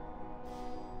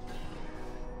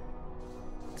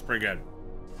 It's pretty good.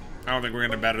 I don't think we're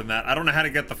gonna better than that. I don't know how to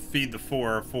get the feed the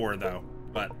 4 though,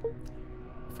 but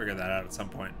I'll figure that out at some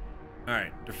point. All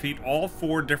right, defeat all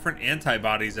 4 different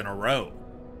antibodies in a row.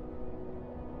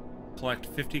 Collect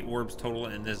 50 orbs total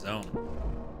in this zone.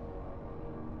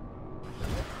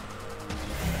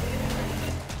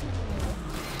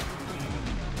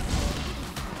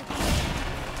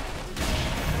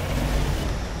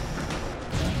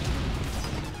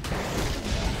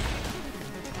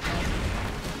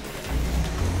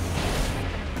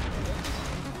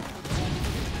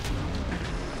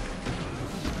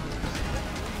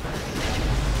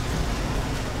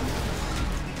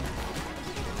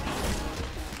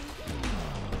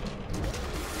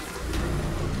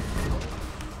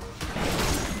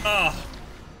 Oh,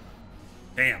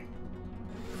 damn.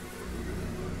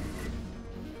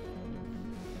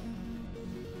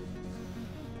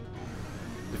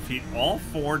 Defeat all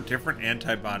 4 different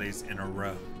antibodies in a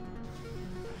row.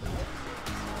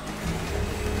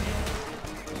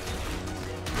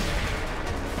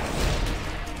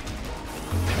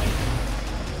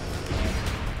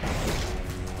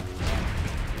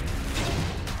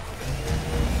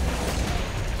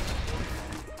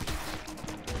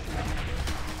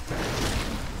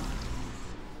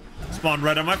 Spawned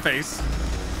right on my face.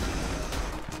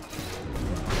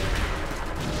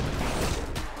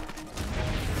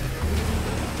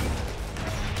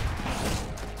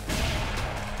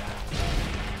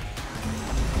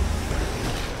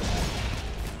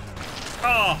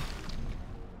 Oh.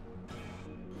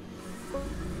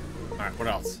 All right, what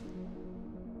else?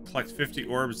 Collect 50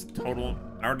 orbs total.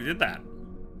 I already did that.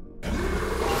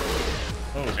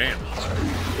 Oh, damn.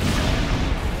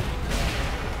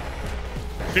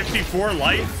 54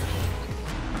 life?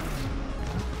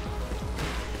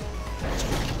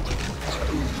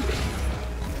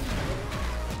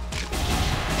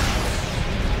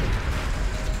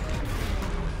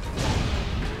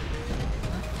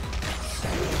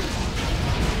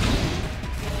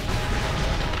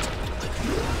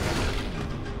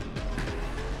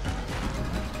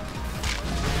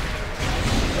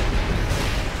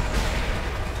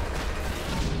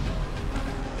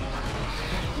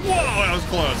 Whoa, that was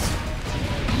close.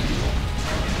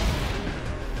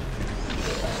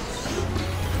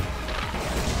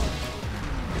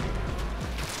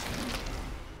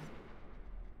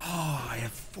 Oh, I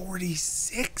have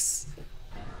 46.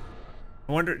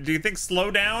 I wonder, do you think slow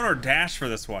down or dash for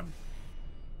this one?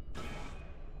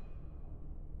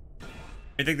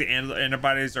 I think the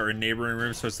antibodies are in neighboring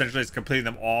rooms, so essentially it's completing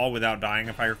them all without dying,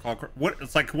 if I recall. What,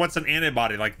 it's like, what's an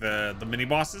antibody? Like the mini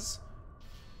bosses?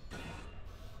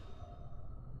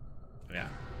 Yeah.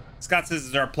 Scott says,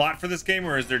 is there a plot for this game,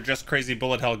 or is there just crazy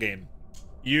bullet hell game?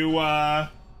 You,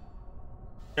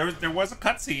 there was a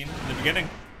cutscene in the beginning.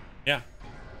 Yeah.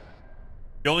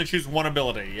 You only choose one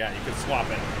ability. Yeah, you can swap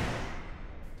it.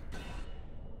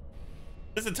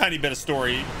 There's a tiny bit of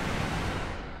story,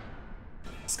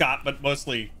 Scott, but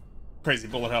mostly crazy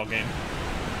bullet hell game.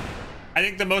 I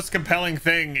think the most compelling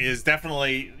thing is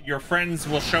definitely your friends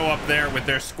will show up there with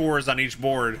their scores on each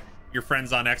board. Your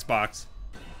friends on Xbox.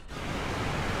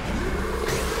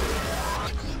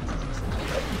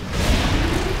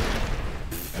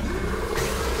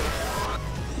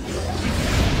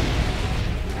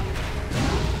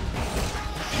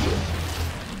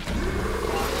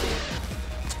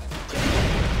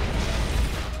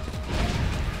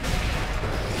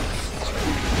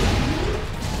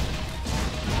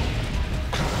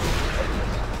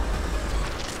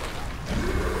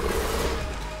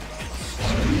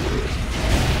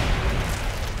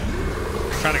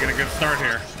 Trying to get a good start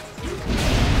here.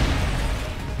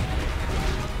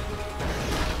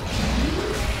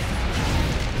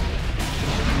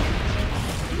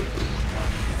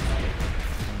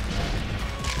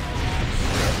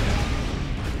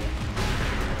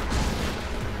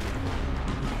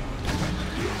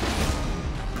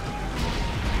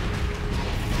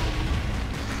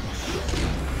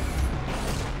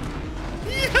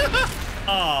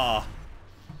 Ah.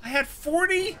 I had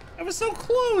 40. I was so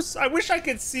close. I wish I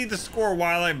could see the score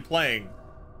while I'm playing.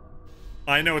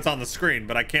 I know it's on the screen,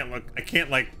 but I can't look. I can't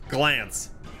like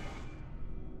glance.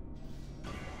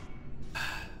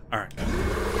 All right.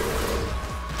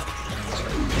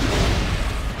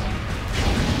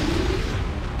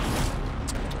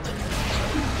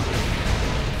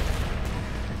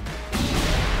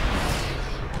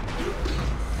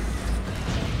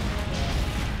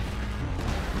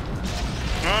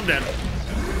 Oh, I'm dead.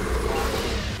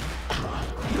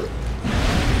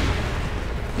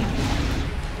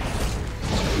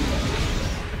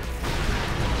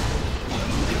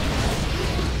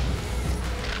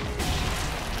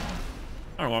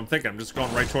 I don't know what I'm thinking. I'm just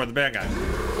going right toward the bad guy.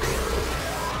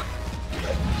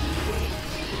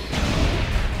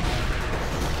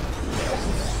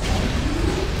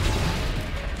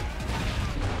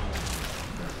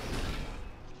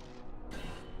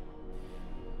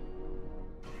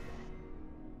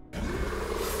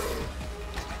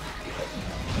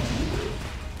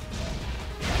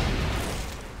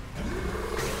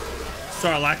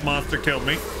 Sarlacc monster killed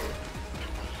me.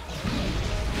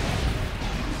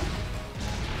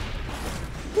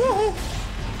 Woohoo!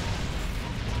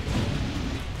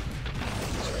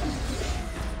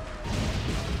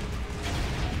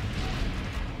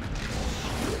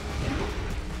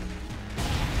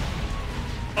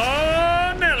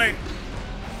 Oh, Nelly!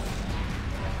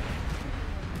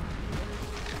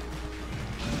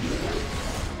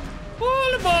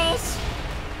 All the balls!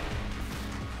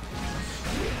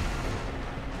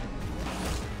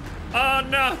 Oh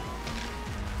no!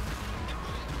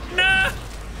 No!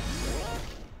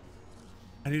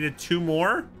 I needed 2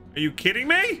 more? Are you kidding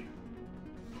me?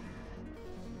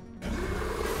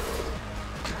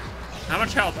 How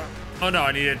much health? Oh no,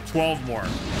 I needed 12 more.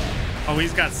 Oh,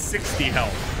 he's got 60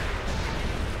 health.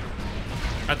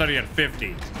 I thought he had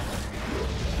 50.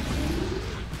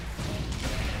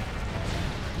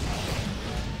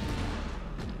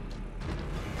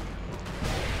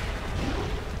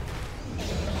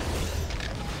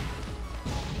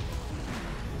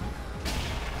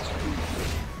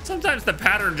 Sometimes the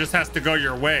pattern just has to go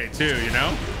your way too, you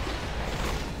know?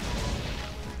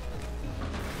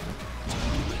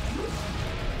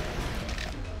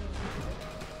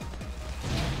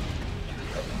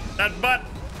 That butt.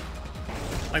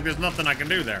 Like there's nothing I can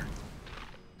do there.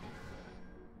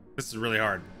 This is really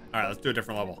hard. All right, let's do a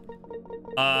different level.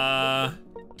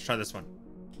 Let's try this one.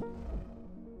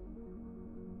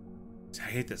 I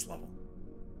hate this level.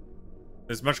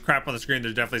 There's much crap on the screen.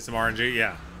 There's definitely some RNG.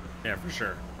 Yeah. Yeah, for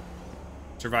sure.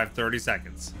 Survive 30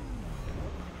 seconds.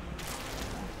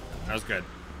 That was good.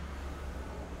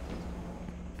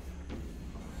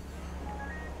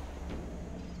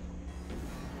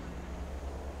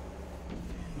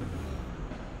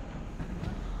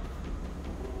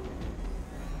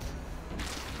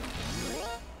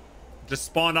 Just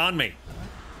spawned on me.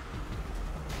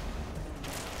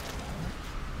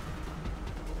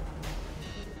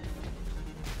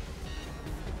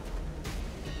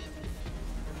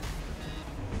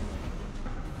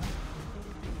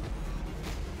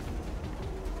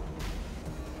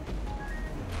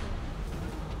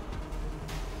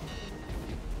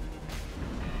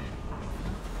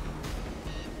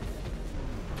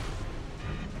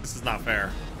 This is not fair.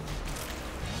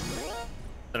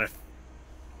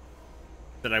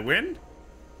 Did I win?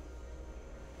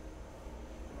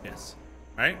 Yes.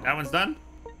 All right, that one's done.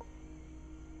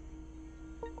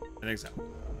 I think so.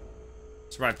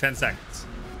 Survive 10 seconds.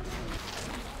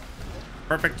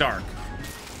 Perfect dark.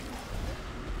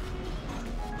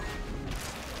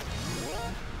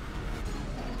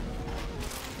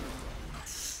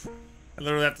 I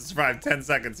literally have to survive 10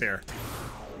 seconds here.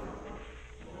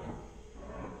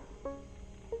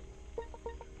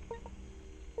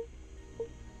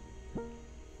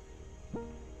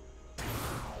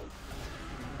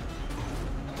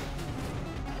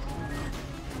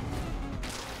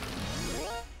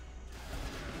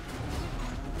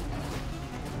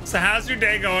 So how's your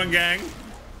day going, gang?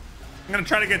 I'm gonna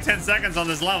try to get 10 seconds on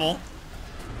this level.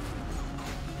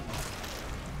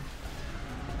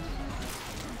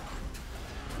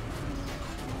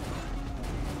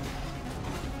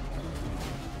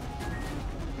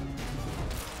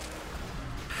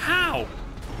 How?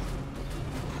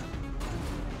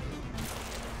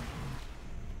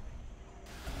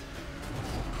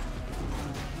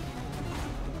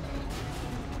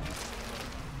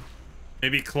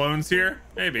 Maybe clones here?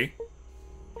 Maybe.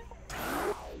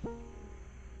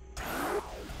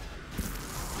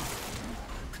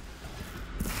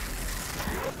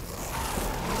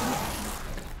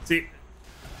 See,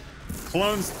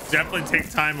 clones definitely take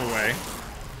time away.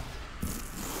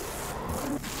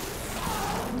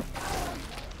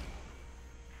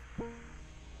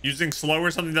 Using slow or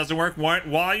something doesn't work.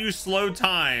 While you slow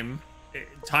time,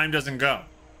 time doesn't go.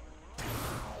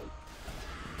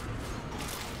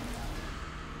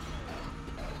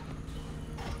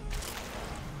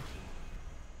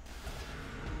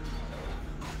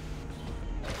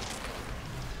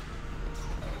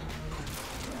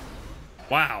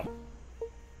 Wow.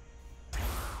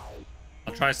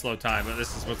 I'll try slow time, but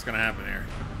this is what's gonna happen here.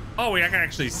 Oh, wait, I can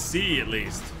actually see at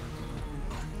least.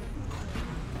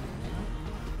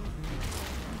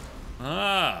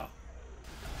 Oh.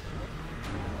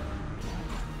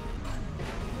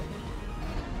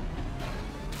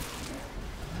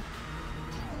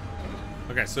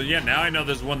 Okay, so yeah, now I know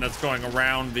there's one that's going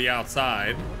around the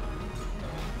outside.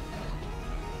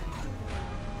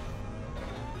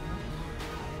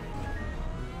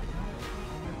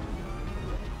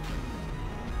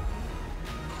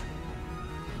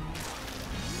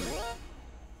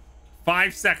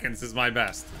 Five seconds is my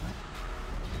best.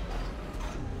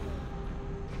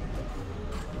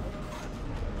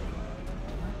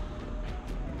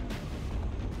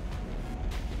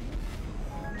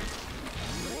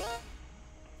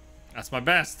 That's my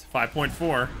best.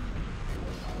 5.4.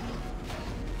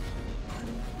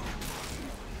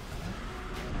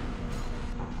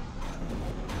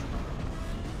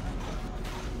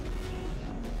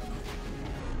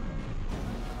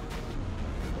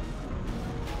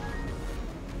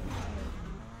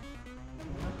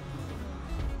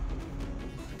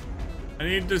 I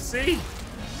need to see.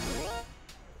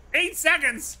 8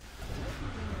 seconds.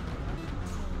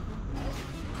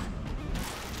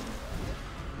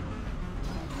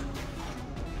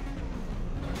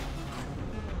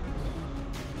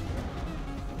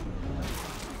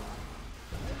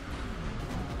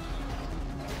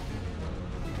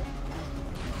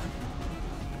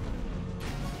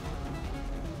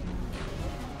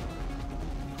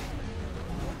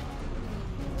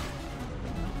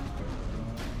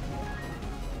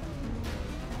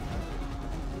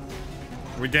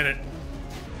 We did it.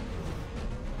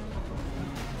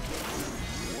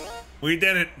 We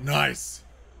did it. Nice.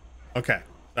 Okay.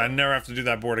 I never have to do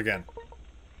that board again.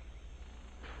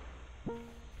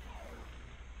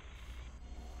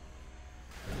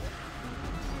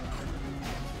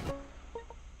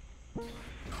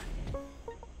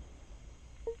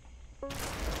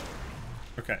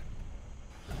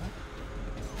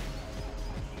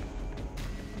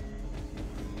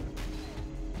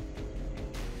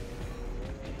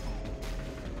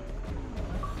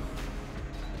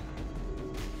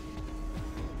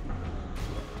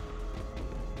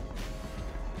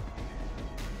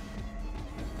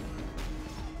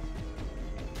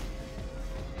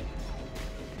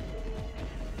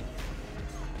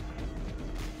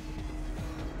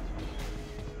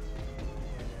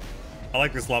 I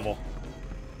like this level.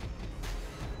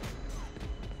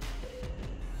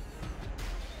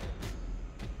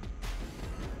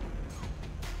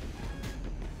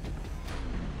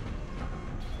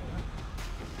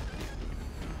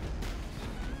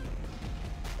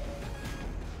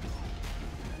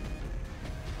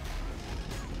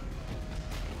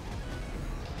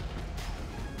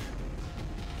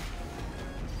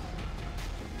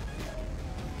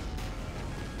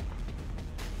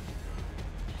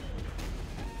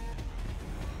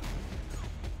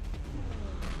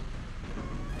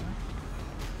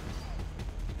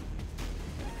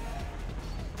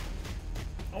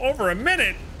 Over a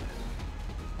minute.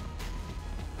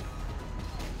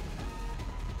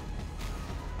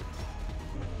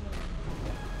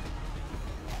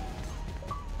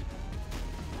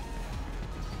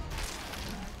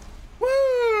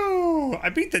 Woo! I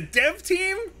beat the dev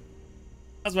team?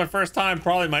 That's my first time,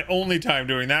 probably my only time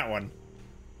doing that one.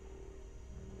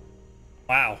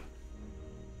 Wow.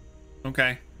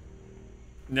 Okay.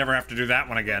 Never have to do that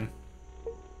one again.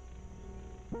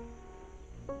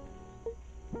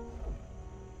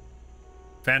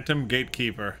 Phantom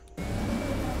Gatekeeper.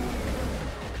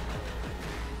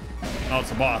 Oh,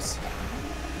 it's a boss.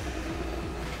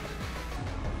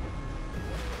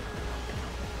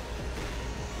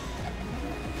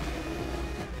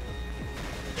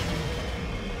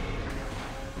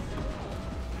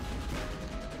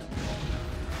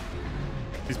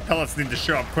 These pellets need to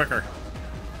show up quicker.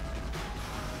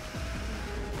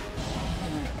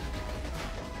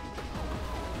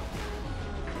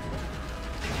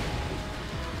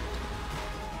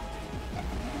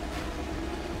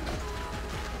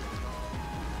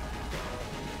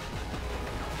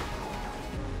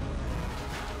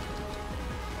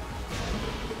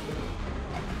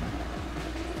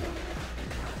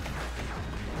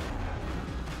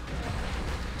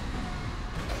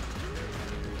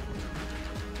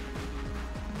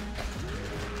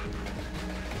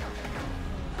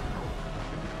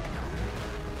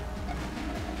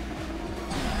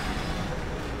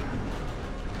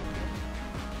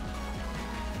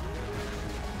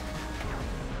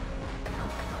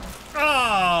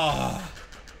 Oh!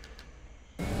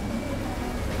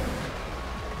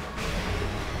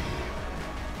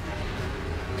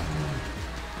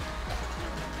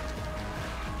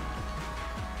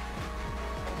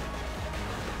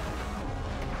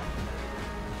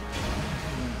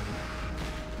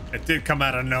 It did come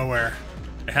out of nowhere.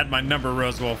 It had my number,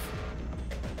 Rosewolf.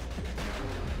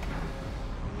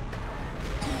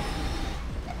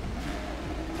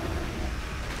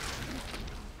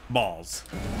 Balls.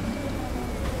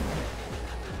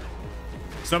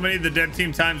 So many of the dev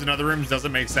team times in other rooms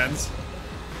doesn't make sense.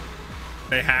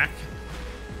 They hack.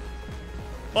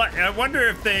 Well, I wonder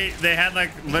if they had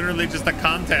like literally just a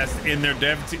contest in their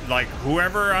dev team, like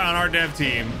whoever on our dev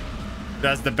team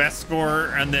does the best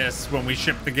score on this when we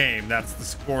ship the game, that's the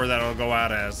score that'll go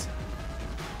out as.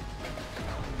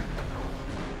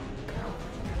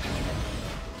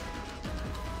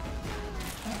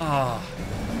 Oh.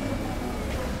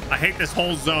 I hate this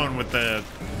whole zone with the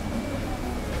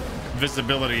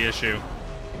visibility issue.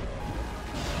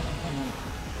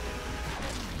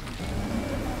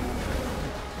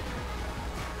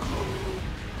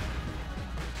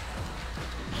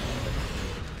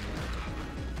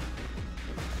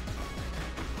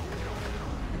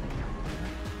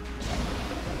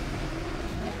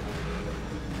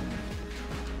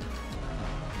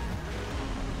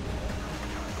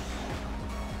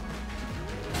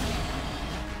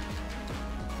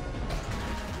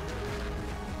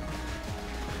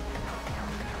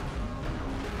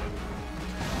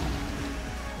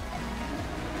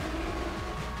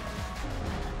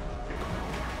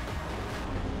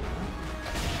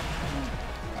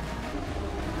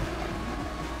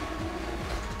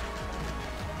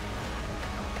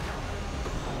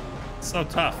 So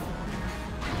tough.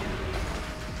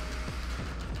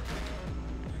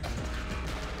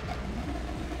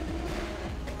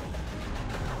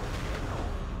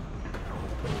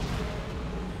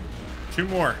 Two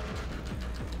more.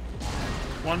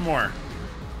 One more.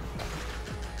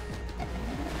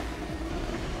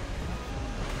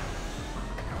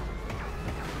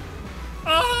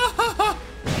 Ah!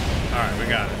 All right, we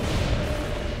got it.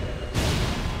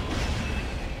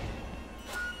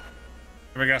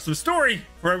 We got some story.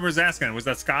 Whoever was asking, was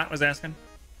that Scott was asking?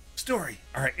 Story.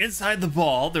 All right, inside the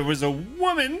ball, there was a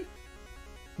woman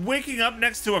waking up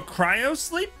next to a cryo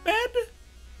sleep bed.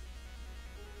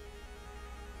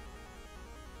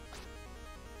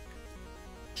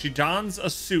 She dons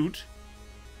a suit.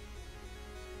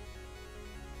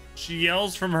 She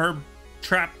yells from her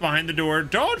trapped behind the door.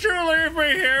 Don't you leave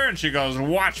me here. And she goes,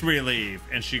 watch me leave.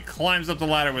 And she climbs up the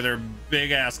ladder with her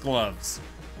big ass gloves.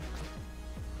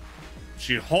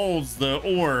 She holds the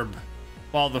orb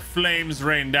while the flames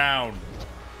rain down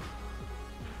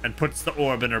and puts the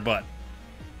orb in her butt.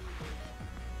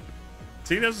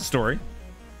 See, there's a story.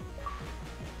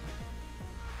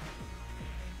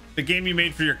 The game you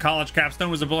made for your college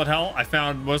capstone was a bullet hell. I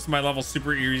found most of my levels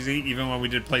super easy. Even when we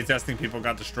did playtesting, people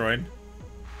got destroyed.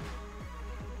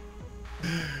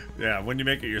 Yeah, when you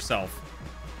make it yourself,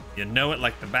 you know it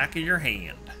like the back of your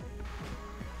hand.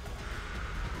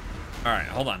 All right,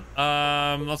 hold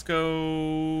on. Let's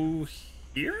go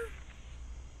here.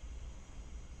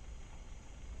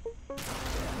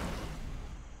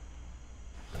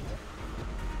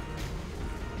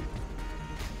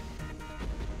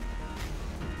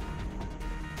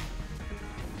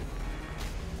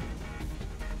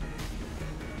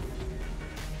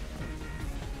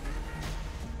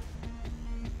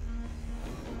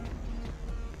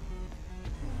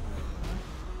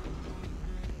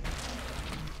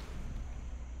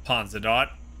 Ponzadot.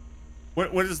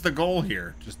 What is the goal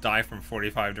here? Just die from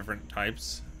 45 different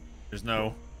types? There's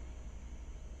no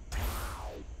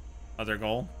other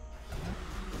goal?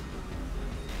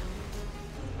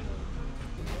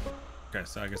 Okay,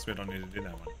 so I guess we don't need to do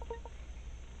that one.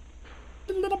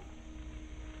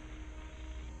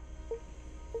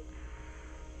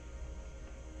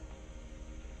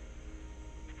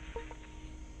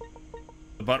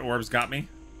 The butt orbs got me.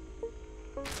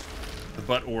 The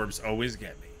butt orbs always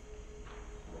get me.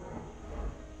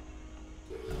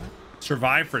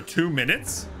 Survive for 2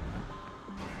 minutes?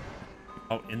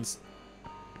 Oh,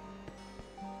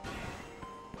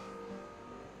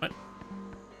 what?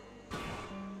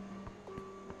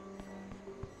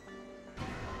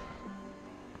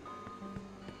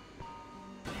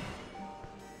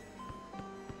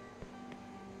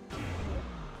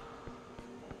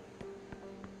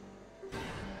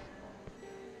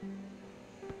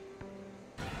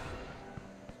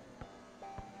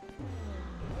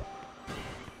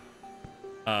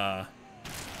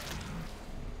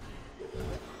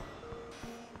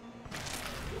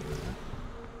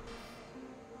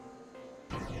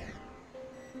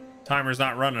 Timer's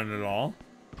not running at all.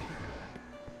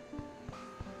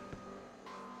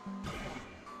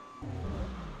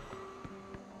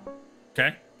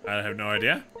 Okay, I have no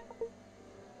idea.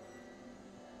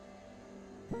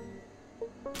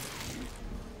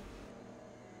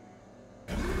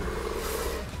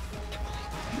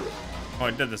 Oh,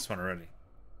 I did this one already.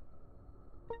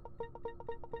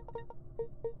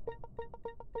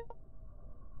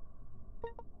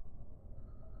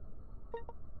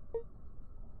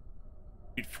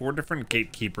 Beat 4 different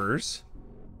gatekeepers.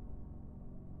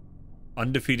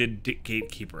 Undefeated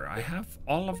gatekeeper. I have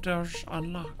all of those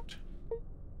unlocked.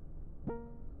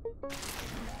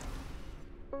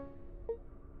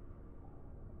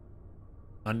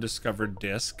 Undiscovered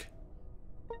disc.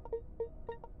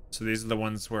 So these are the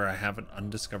ones where I have an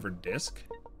undiscovered disc.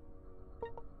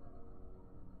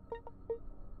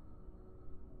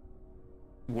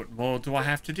 What more do I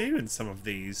have to do in some of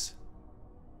these?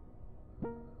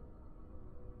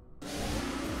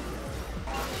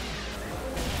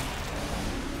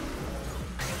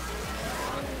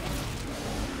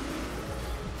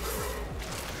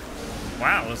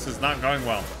 Wow, this is not going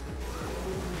well.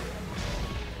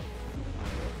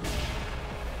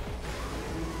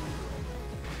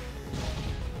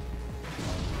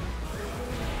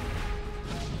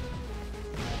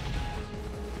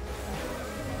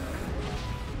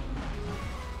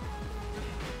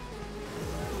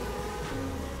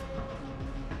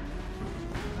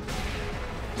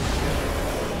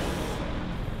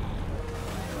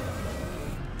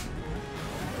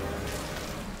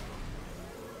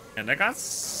 And I got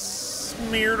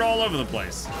smeared all over the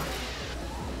place.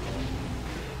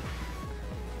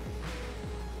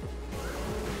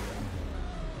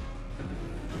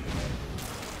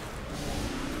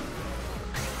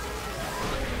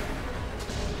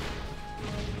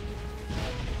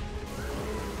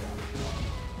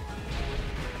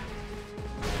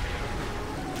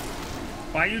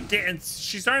 Why you dance?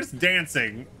 She starts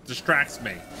dancing, distracts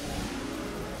me.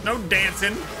 No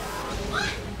dancing.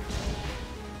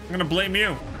 I'm gonna blame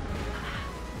you.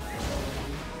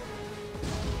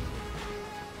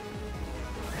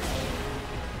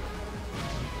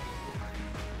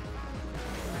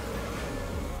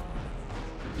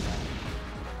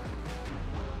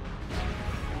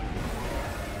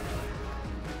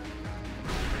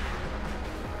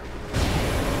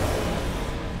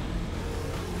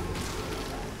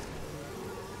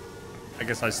 I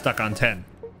guess I stuck on 10.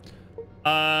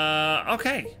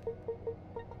 Okay.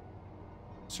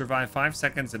 Survive 5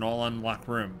 seconds in all unlocked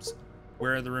rooms.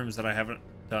 Where are the rooms that I haven't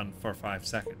done for 5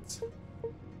 seconds?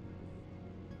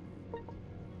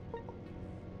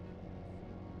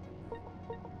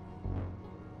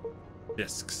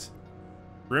 Discs.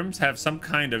 Rooms have some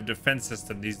kind of defense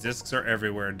system. These discs are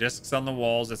everywhere. Discs on the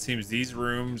walls. It seems these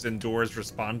rooms and doors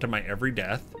respond to my every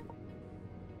death.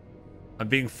 I'm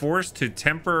being forced to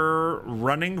temper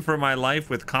running for my life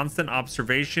with constant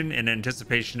observation and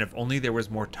anticipation. If only there was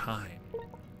more time.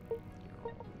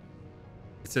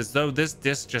 It's as though this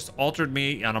disc just altered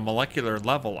me on a molecular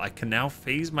level. I can now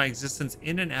phase my existence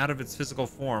in and out of its physical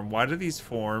form. Why do these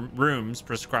rooms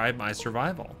prescribe my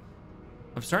survival?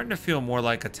 I'm starting to feel more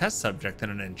like a test subject than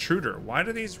an intruder. Why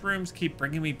do these rooms keep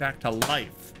bringing me back to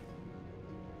life?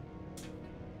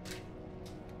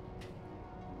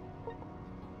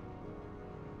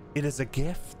 It is a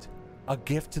gift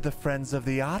to the friends of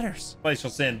the Otters. Glacial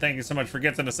Sin, thank you so much for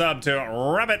gifting a sub to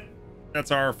Rabbit. That's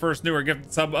our first newer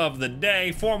gifted sub of the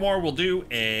day. 4 more, we'll do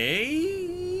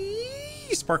a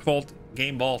Spark Vault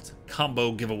Game Vault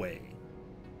combo giveaway.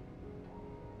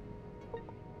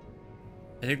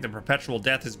 I think the perpetual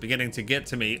death is beginning to get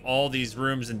to me. All these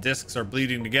rooms and discs are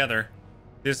bleeding together.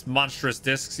 This monstrous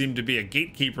disc seemed to be a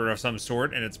gatekeeper of some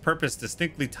sort, and its purpose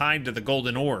distinctly tied to the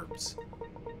golden orbs.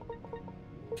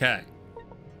 Okay.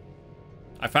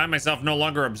 I find myself no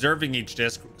longer observing each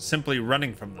disc, simply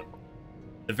running from them.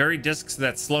 The very discs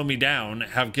that slow me down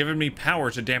have given me power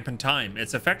to dampen time.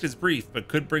 Its effect is brief, but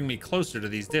could bring me closer to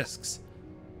these discs.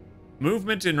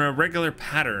 Movement in irregular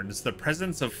patterns. The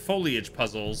presence of foliage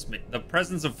puzzles me.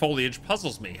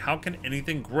 How can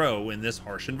anything grow in this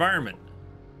harsh environment?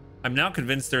 I'm now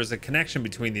convinced there is a connection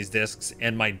between these discs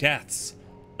and my deaths.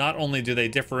 Not only do they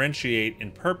differentiate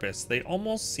in purpose, they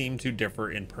almost seem to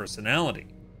differ in personality.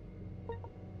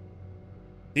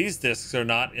 These discs are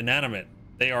not inanimate.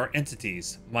 They are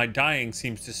entities. My dying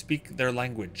seems to speak their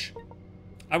language.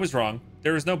 I was wrong.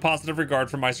 There is no positive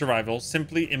regard for my survival,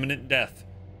 simply imminent death.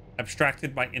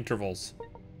 Abstracted by intervals.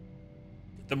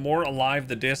 The more alive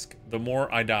the disc, the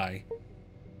more I die.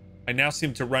 I now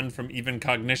seem to run from even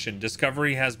cognition.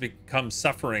 Discovery has become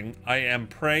suffering. I am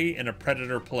prey in a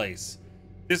predator place.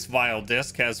 This vile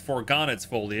disc has foregone its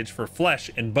foliage for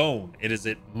flesh and bone. Is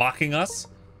it mocking us?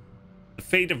 The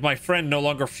fate of my friend no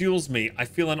longer fuels me. I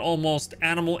feel an almost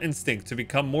animal instinct to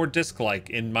become more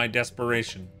disc-like in my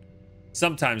desperation.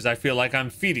 Sometimes I feel like I'm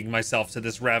feeding myself to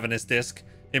this ravenous disc.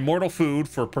 Immortal food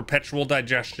for perpetual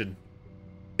digestion.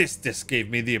 This disc gave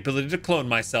me the ability to clone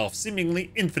myself, seemingly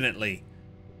infinitely.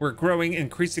 We're growing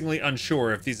increasingly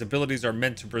unsure if these abilities are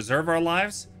meant to preserve our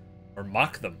lives or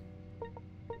mock them.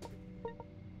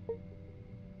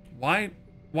 Why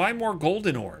more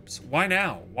golden orbs? Why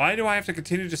now? Why do I have to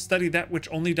continue to study that which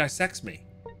only dissects me?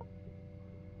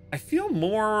 I feel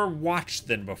more watched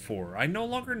than before. I no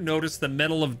longer notice the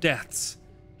metal of deaths.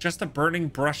 Just a burning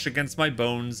brush against my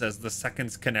bones as the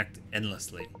seconds connect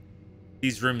endlessly.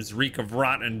 These rooms reek of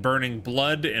rot and burning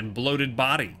blood and bloated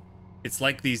body. It's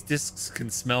like these discs can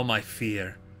smell my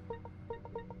fear.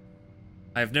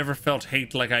 I have never felt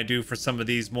hate like I do for some of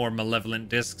these more malevolent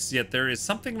discs, yet there is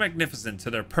something magnificent to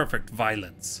their perfect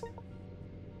violence.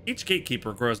 Each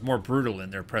gatekeeper grows more brutal in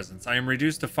their presence. I am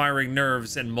reduced to firing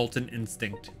nerves and molten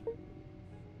instinct.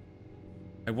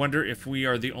 I wonder if we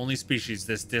are the only species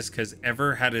this disc has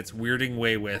ever had its weirding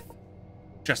way with.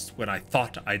 Just when I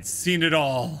thought I'd seen it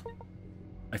all.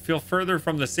 I feel further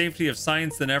from the safety of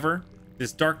science than ever.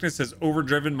 This darkness has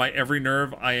overdriven my every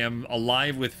nerve. I am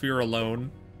alive with fear alone.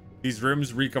 These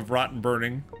rooms reek of rot and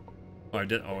burning. Oh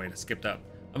wait, I skipped up.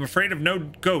 I'm afraid of no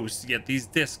ghosts, yet these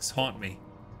discs haunt me.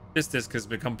 This disc has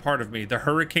become part of me. The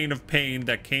hurricane of pain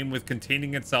that came with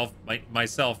containing itself,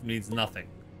 myself, means nothing.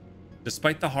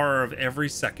 Despite the horror of every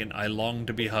second, I long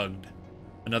to be hugged.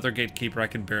 Another gatekeeper I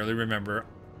can barely remember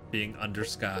being under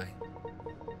sky.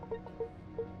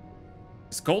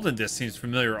 This golden disc seems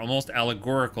familiar, almost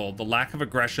allegorical. The lack of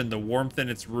aggression, the warmth in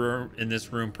this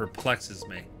room perplexes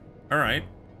me. All right.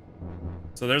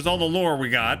 So there's all the lore we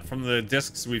got from the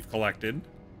discs we've collected.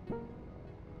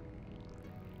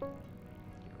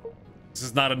 This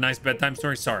is not a nice bedtime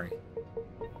story. Sorry.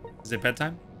 Is it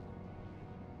bedtime?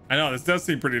 I know, this does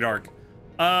seem pretty dark.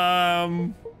 I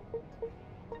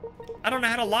don't know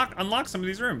how to unlock some of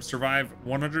these rooms. Survive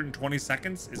 120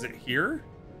 seconds. Is it here?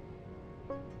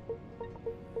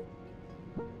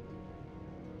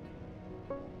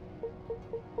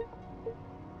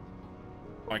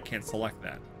 Oh, I can't select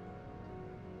that.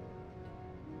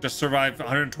 Just survive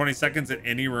 120 seconds in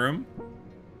any room?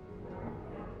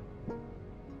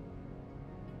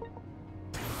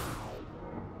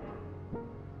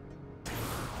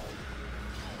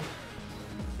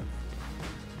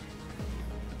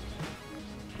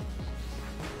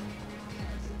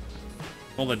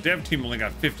 Well, the dev team only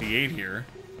got 58 here.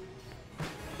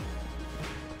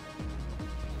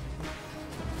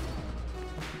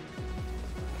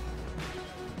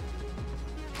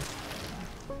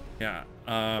 Yeah,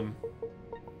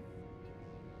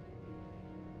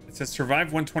 it says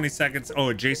survive 120 seconds. Oh,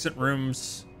 adjacent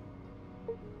rooms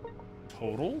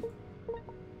total?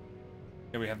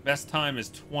 Yeah, we have best time is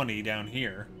 20 down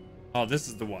here. Oh, this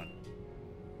is the one.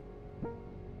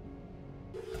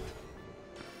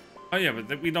 Oh yeah,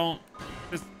 but we don't,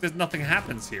 there's nothing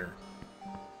happens here.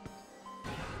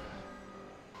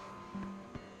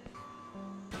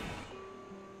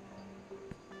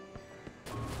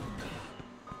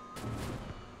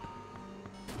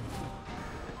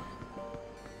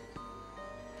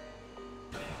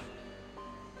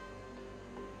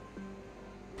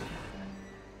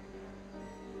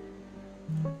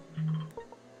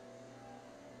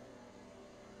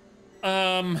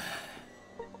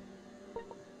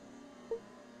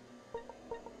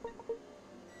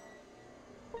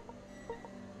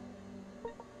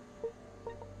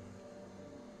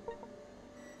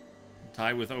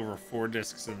 Die with over 4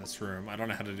 discs in this room. I don't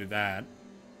know how to do that.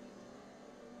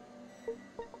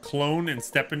 Clone and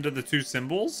step into the 2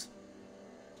 symbols?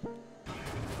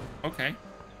 Okay.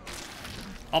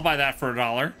 I'll buy that for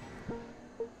 $1.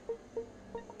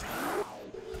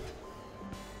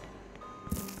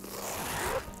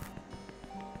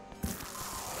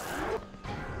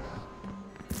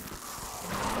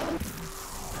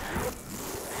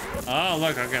 Oh,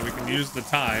 look, okay, we can use the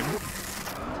time.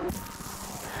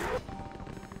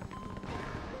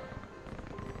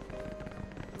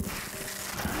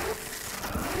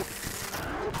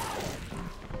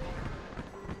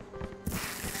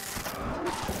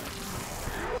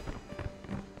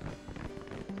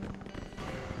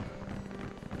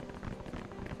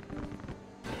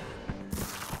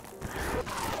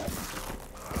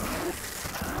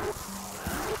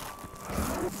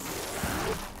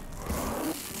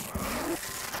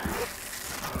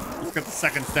 Let's get the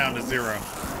seconds down to 0.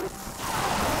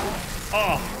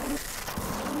 Oh!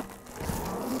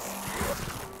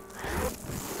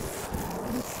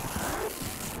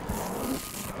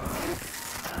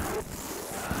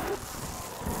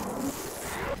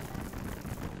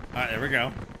 Alright, there we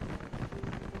go.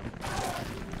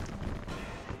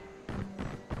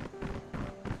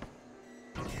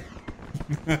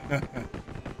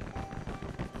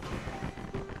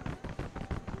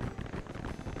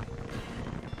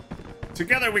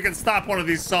 Together we can stop one of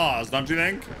these saws, don't you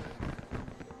think?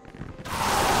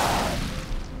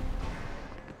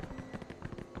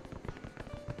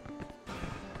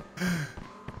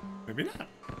 Maybe not.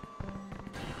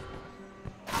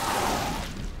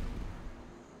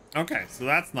 Okay, so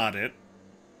that's not it.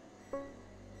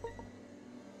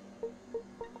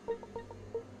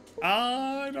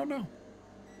 I don't know.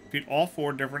 Defeat all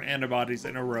 4 different antibodies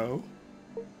in a row.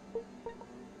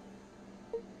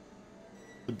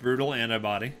 The brutal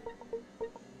antibody.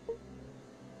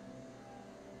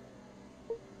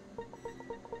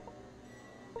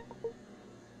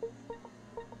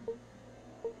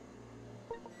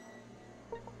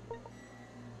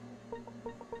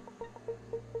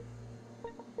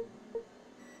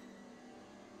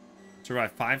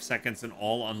 Survive 5 seconds in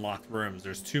all unlocked rooms.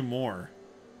 There's 2 more.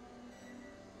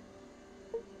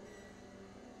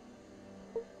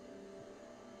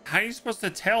 How are you supposed to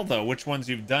tell, though, which ones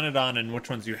you've done it on and which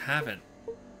ones you haven't?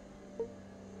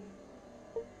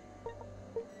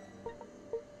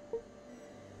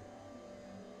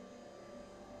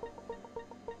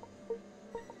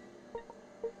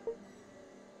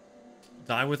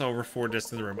 Die with over 4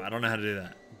 discs in the room. I don't know how to do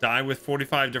that. Die with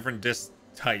 45 different disc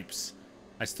types.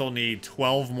 I still need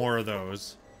 12 more of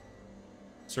those.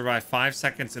 Survive 5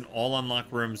 seconds in all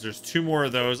unlocked rooms. There's 2 more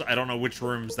of those. I don't know which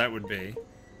rooms that would be.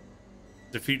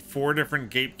 Defeat 4 different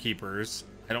gatekeepers.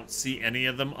 I don't see any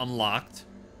of them unlocked.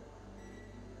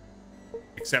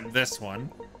 Except this one.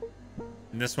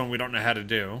 And this one we don't know how to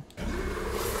do.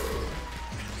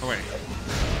 Oh, wait.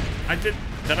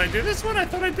 Did I do this one? I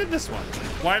thought I did this one.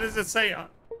 Why does it say...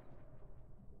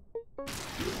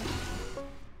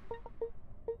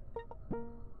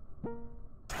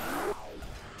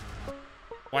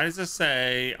 Why does it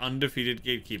say undefeated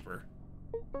gatekeeper?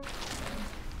 I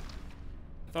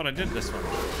thought I did this one.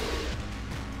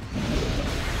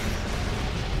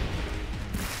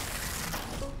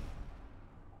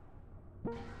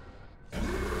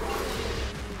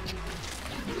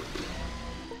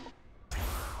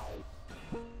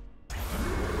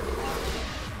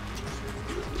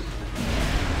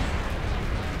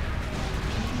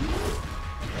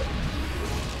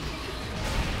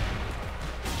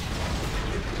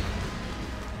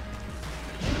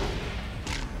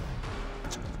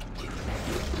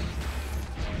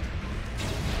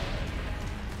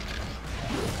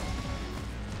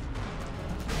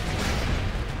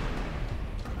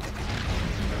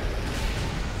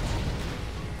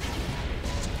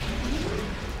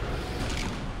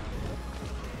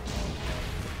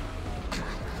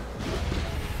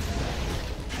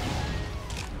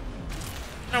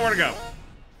 Nowhere to go.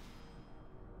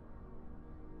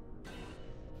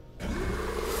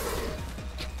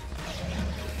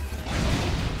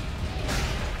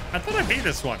 I thought I beat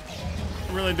this one.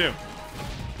 I really do.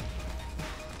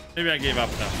 Maybe I gave up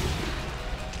though.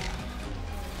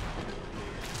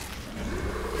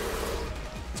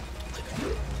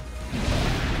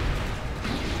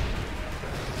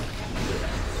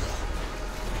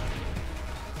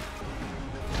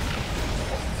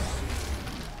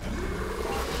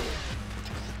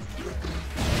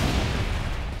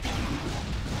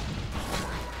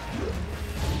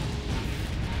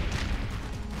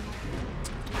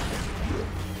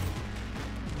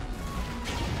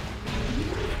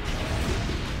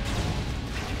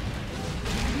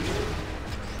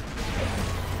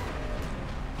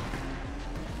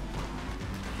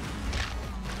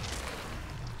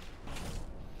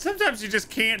 Sometimes you just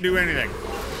can't do anything.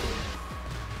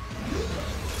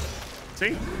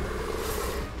 See?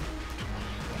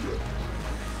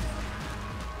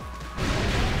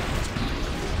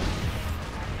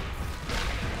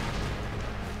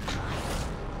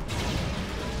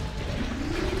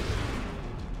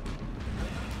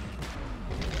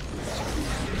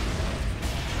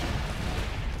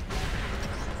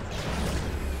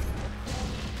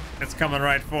 It's coming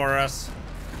right for us.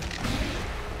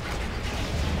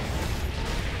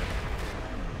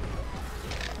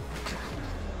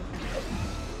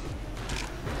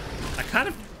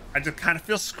 I just kind of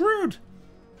feel screwed.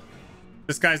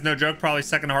 This guy's no joke. Probably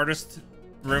second hardest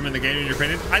room in the game in your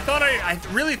opinion. I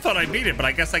really thought I beat it, but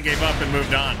I guess I gave up and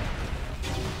moved on.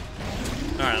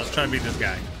 All right, let's try to beat this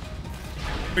guy.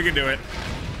 We can do it.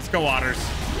 Let's go, Otters.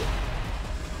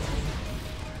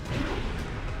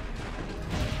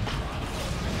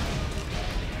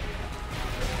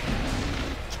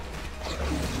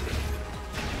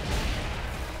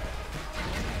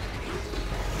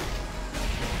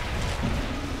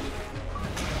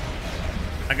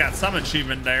 I got some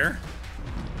achievement there.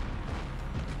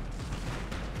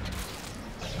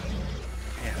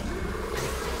 Yeah.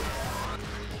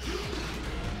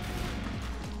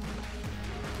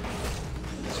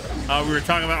 We were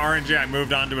talking about RNG. I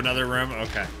moved on to another room.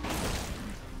 Okay.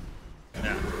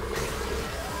 Yeah.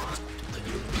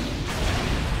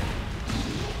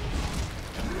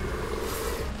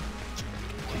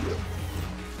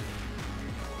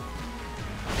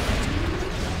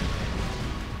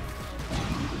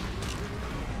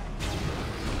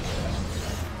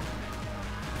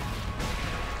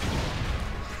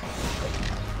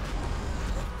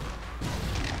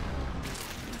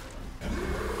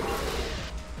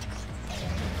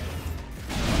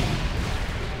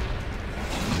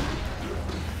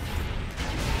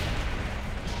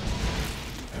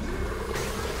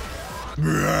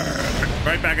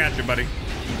 Right back at you, buddy.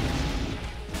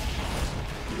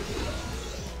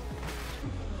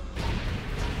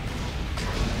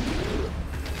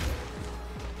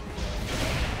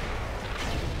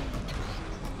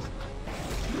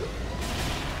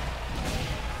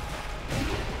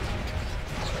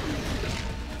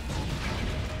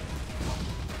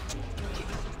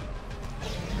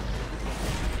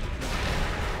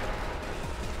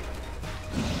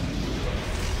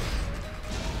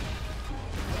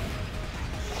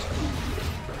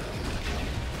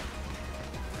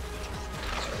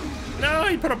 No,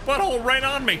 he put a butthole right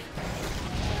on me.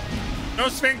 No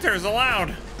sphincters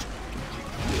allowed.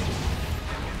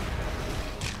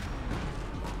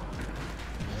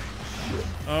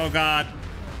 Oh, God.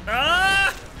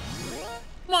 Ah!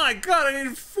 My God, I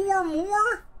need 4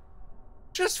 more?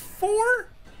 Just 4?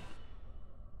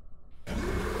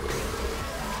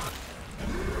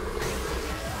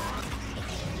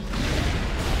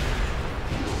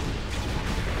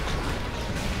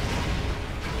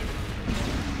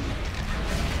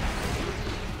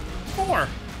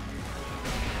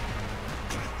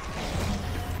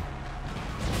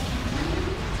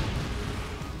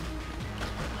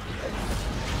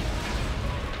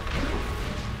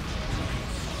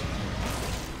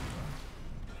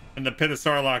 And the pit of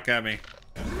Sarlacc at me.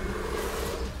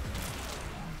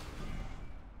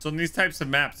 So in these types of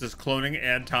maps, does cloning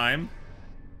add time?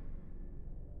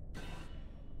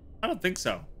 I don't think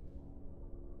so.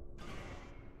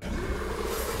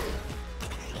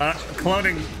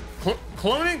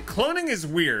 Cloning is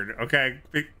weird, okay?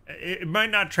 It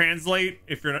might not translate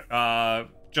if you're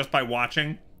just by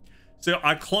watching. So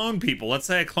I clone people. Let's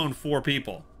say I clone 4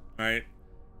 people, right?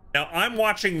 Now I'm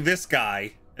watching this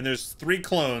guy, and there's 3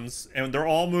 clones, and they're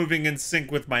all moving in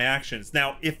sync with my actions.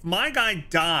 Now, if my guy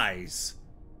dies,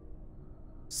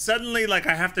 suddenly, like,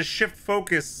 I have to shift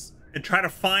focus and try to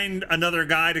find another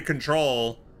guy to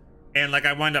control, and, like,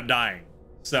 I wind up dying.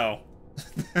 So,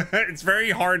 It's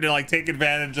very hard to like take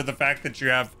advantage of the fact that you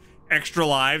have extra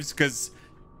lives, because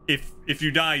if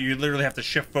you die, you literally have to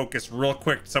shift focus real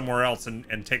quick somewhere else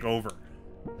and take over.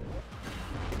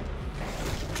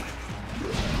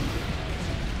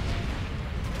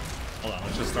 Hold on,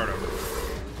 let's just start over.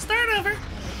 Start over.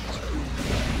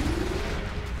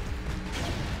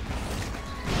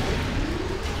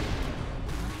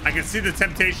 I can see the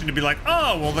temptation to be like,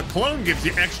 oh, well, the clone gives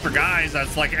you extra guys.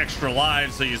 That's like extra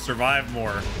lives, so you survive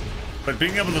more. But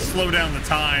being able to slow down the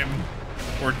time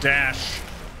or dash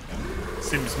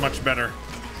seems much better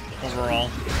overall.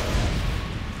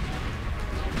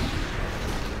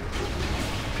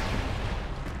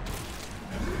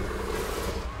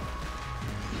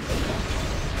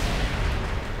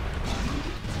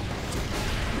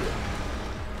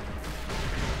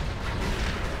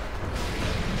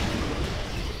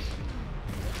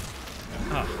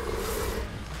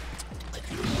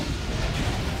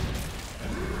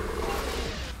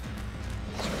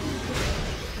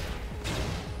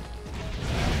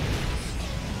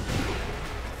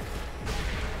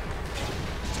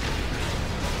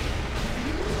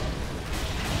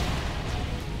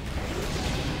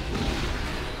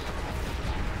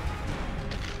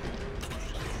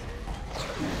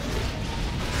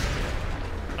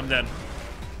 I'm dead.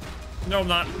 No, I'm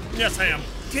not. Yes, I am.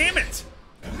 Damn it!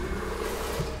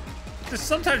 There's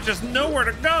sometimes just nowhere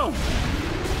to go.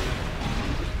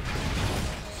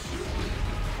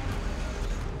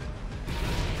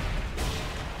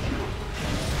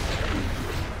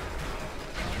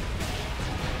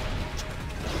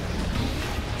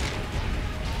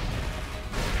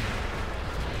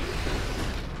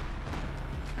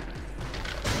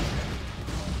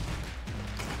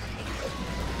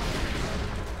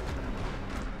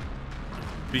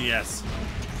 BS.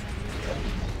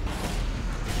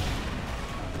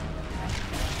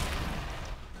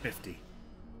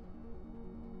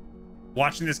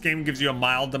 Watching this game gives you a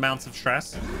mild amounts of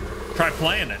stress. Try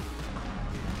playing it.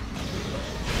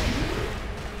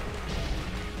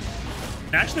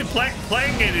 Actually,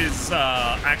 playing it is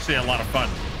actually a lot of fun.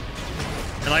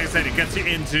 And like I said, it gets you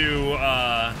into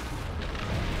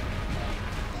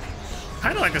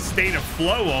kind of like a state of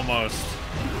flow almost.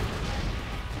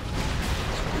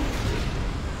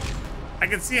 I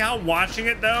can see how watching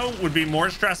it though would be more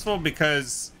stressful,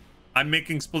 because I'm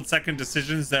making split-second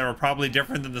decisions that are probably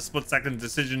different than the split-second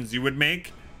decisions you would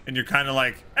make, and you're kind of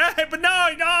like, hey, but no,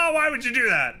 why would you do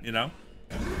that? You know?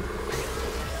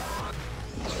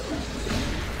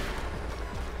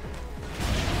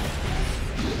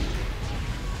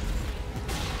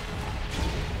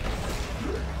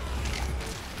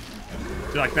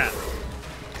 Do like that.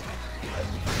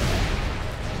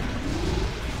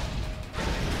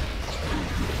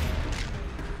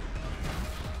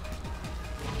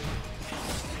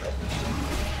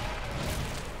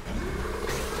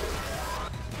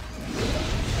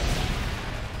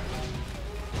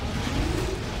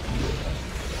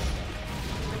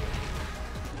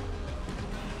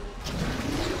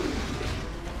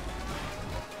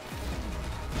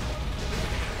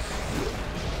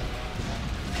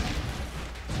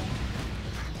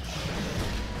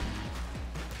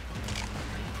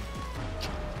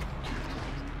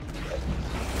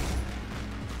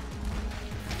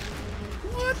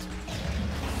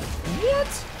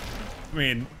 I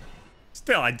mean,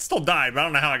 I'd still die, but I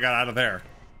don't know how I got out of there.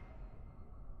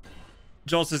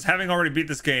 Joel says, having already beat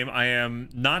this game, I am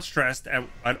not stressed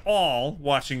at all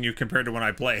watching you compared to when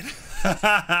I played.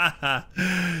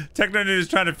 Techno News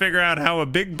trying to figure out how a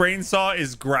big brain saw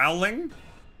is growling.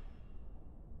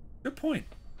 Good point.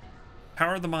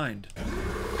 Power of the mind.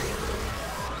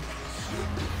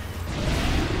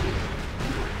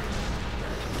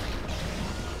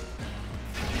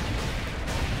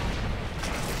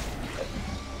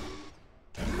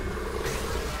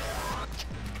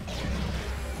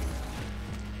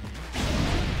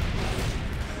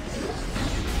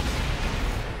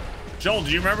 Joel,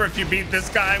 do you remember if you beat this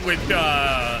guy with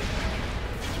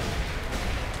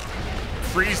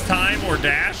freeze time or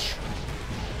dash?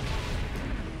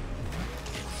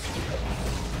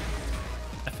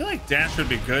 I feel like dash would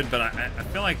be good, but I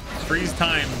feel like freeze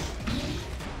time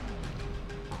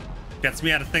gets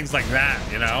me out of things like that,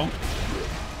 you know?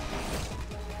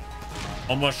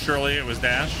 Almost surely it was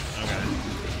dash. Okay.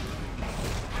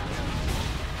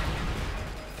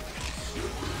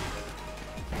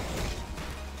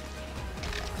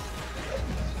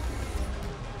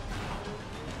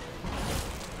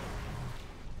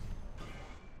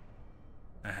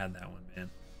 I had that one, man.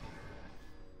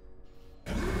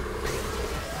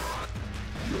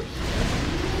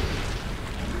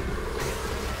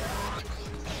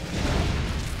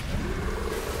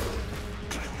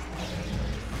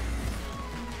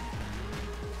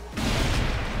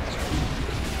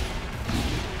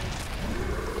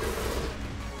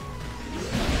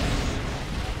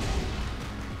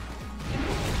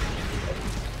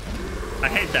 I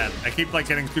hate that. I keep like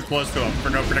getting too close to him for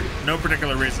no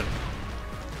particular reason.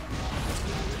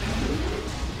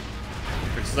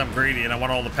 Because I'm greedy and I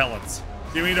want all the pellets.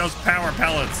 Give me those power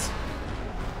pellets.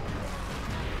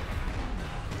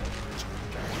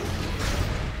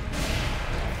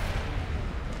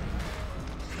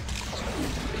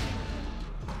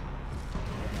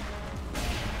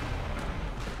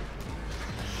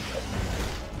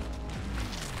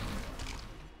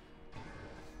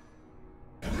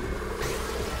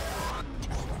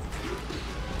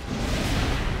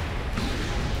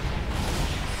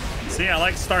 See, I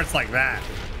like starts like that.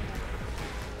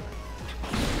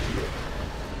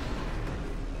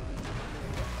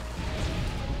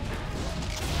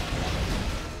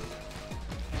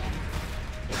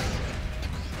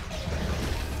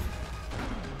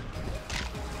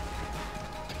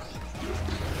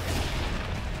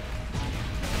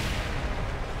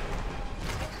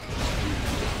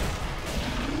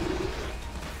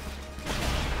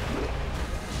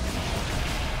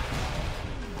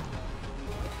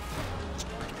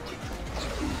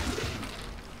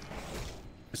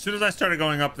 As soon as I started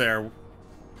going up there,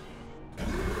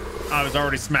 I was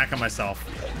already smacking myself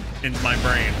in my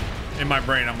brain. In my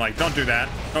brain, I'm like, don't do that.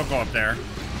 Don't go up there.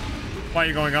 Why are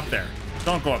you going up there?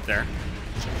 Don't go up there.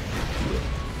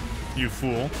 You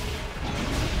fool.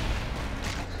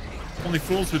 Only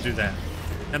fools would do that.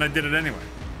 And I did it anyway.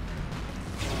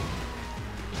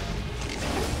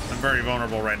 I'm very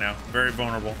vulnerable right now. Very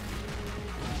vulnerable.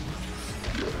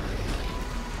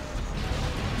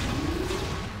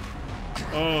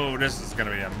 Oh, this is gonna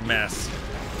be a mess.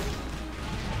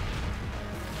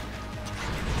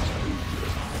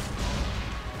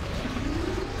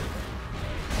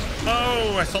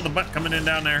 Oh, I saw the butt coming in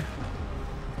down there.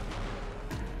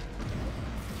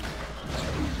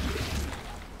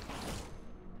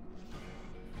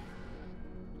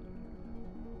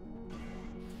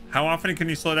 How often can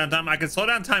you slow down time? I can slow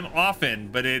down time often,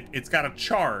 but it's got a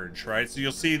charge, right? So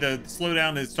you'll see the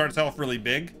slowdown, it starts off really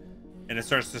big. And it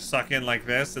starts to suck in like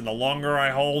this, and the longer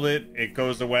I hold it, it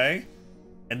goes away,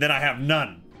 and then I have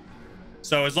none.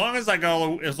 So as long as I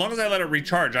let it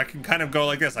recharge, I can kind of go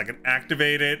like this. I can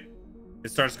activate it,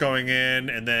 it starts going in,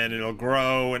 and then it'll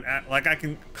grow, and like I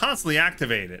can constantly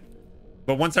activate it.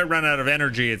 But once I run out of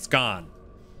energy, it's gone,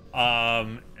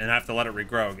 and I have to let it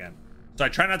regrow again. So I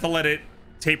try not to let it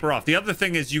taper off. The other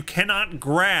thing is you cannot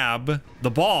grab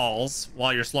the balls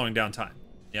while you're slowing down time.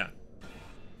 Yeah.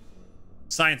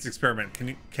 Science experiment.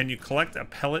 Can you collect a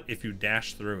pellet if you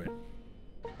dash through it?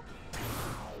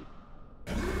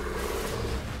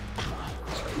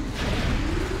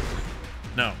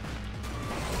 No.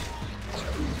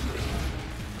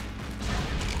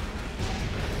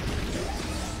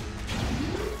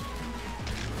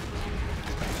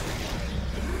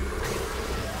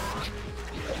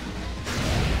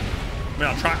 I mean,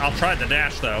 I'll try the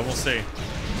dash though. We'll see.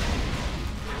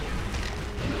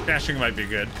 Dashing might be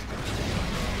good.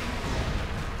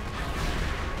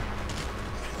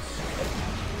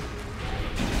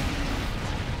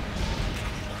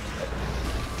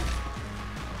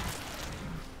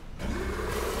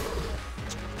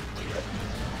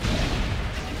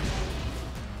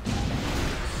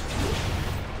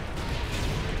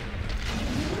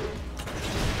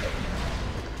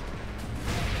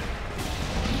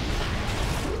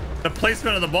 The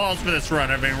placement of the balls for this run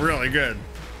have been really good.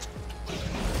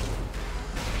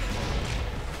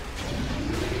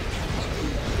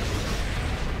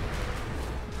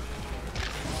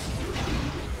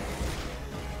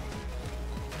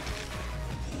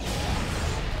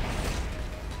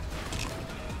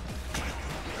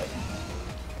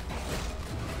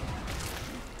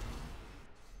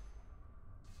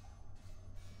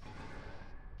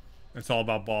 It's all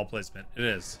about ball placement. It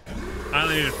is. I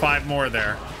only needed 5 more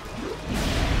there.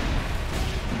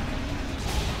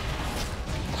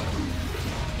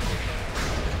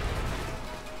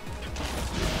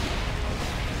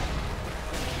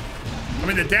 I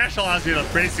mean, the dash allows you to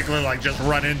basically like just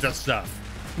run into stuff.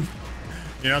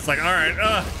 You know, it's like, all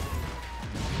right,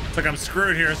 it's like I'm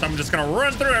screwed here, so I'm just gonna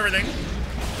run through everything.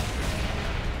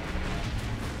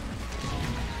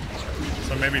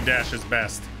 So maybe dash is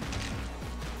best.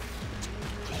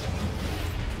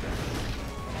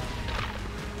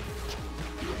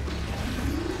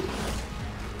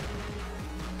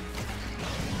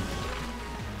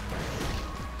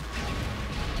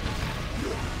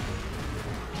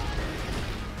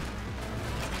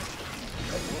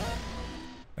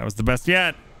 That was the best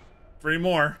yet. 3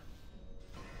 more.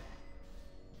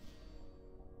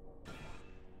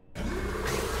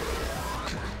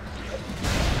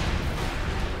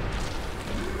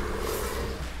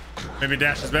 Maybe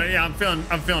Dash is better. Yeah, I'm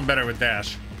feeling better with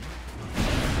Dash.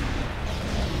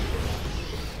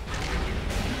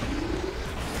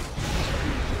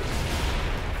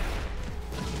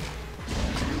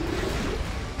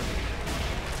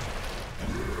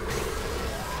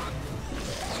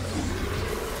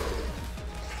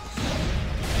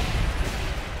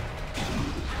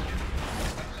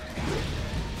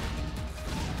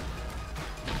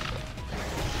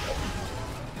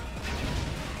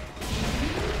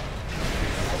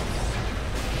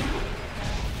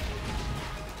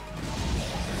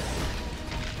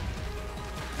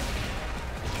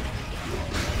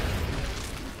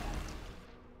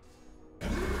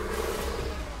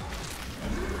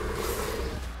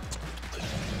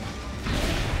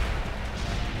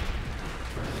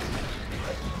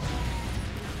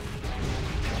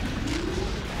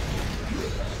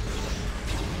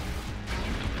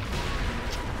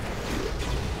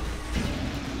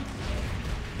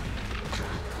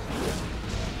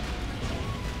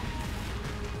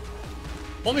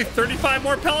 Only 35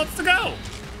 more pellets to go.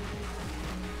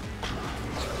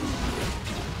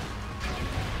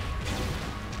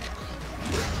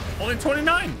 Only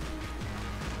 29.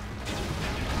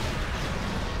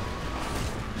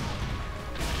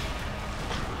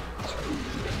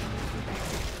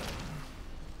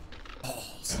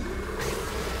 Balls.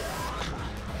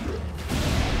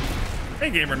 Hey,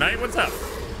 Gamer Knight, what's up?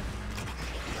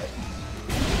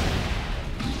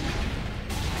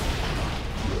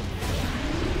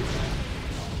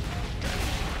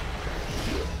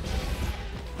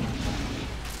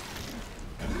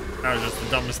 That was just a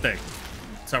dumb mistake.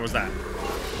 So was that.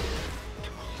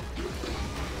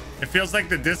 It feels like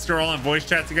the discs are all on voice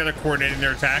chat together, coordinating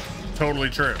their attack. Totally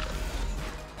true.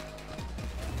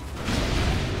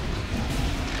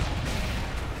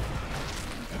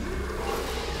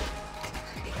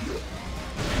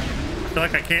 I feel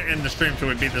like I can't end the stream till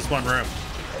we beat this one room.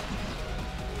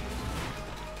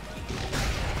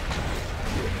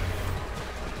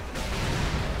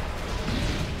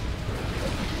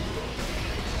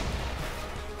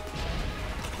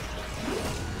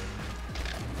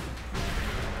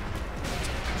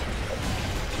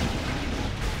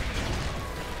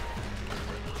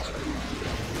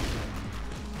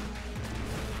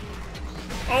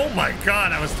 Oh my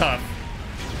god, that was tough.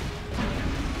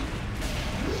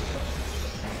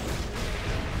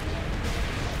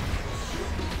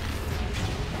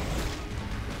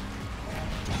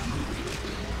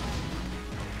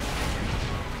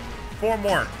 Four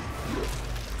more.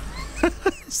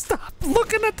 Stop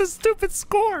looking at the stupid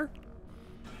score.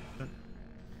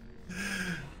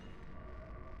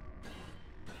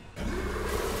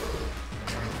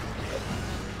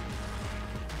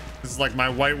 This is like my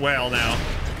white whale now.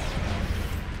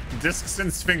 Discs and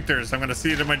sphincters. I'm gonna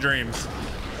see it in my dreams.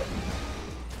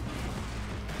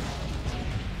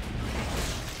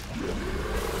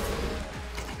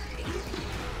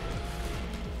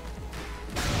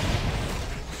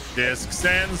 Discs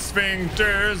and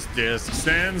sphincters, discs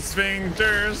and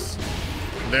sphincters.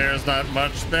 There's not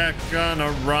much that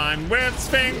gonna rhyme with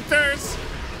sphincters.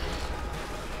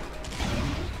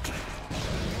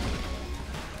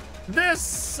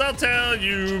 This I'll tell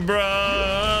you,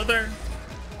 brother.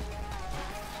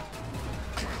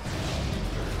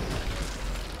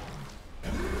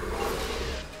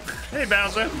 Hey,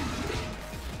 Bowser.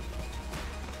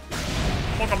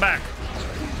 Welcome back.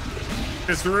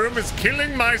 This room is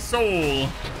killing my soul.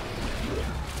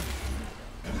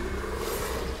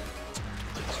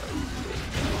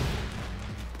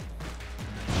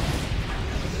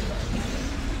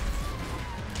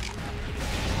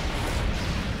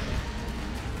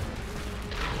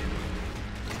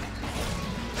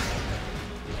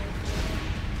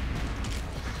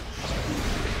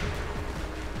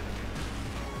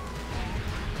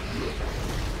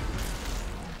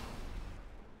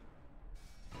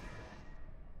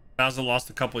 Bowser lost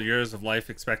a couple years of life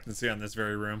expectancy on this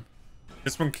very room.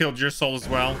 This one killed your soul as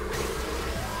well.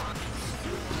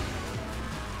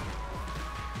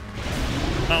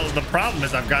 Well, the problem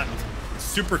is I've gotten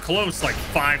super close like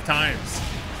 5 times.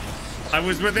 I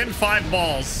was within 5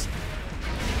 balls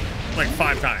like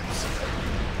 5 times.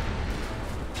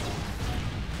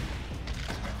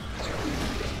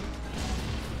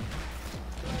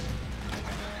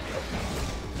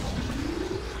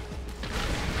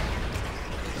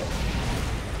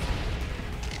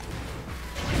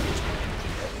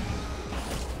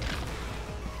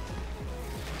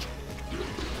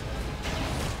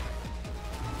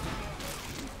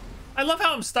 I love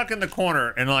how I'm stuck in the corner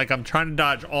and like I'm trying to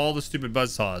dodge all the stupid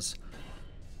buzzsaws.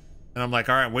 And I'm like,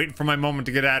 all right, waiting for my moment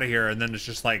to get out of here. And then it's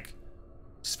just like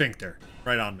sphincter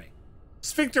right on me.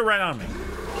 Sphincter right on me.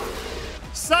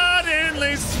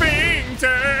 Suddenly sphincter.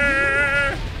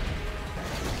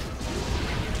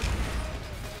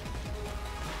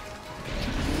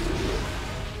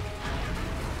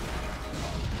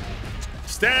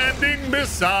 Standing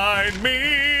beside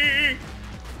me.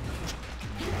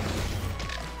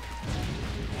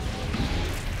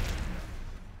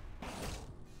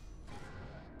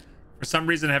 For some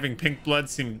reason, having pink blood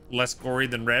seemed less gory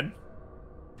than red.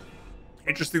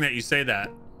 Interesting that you say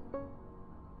that.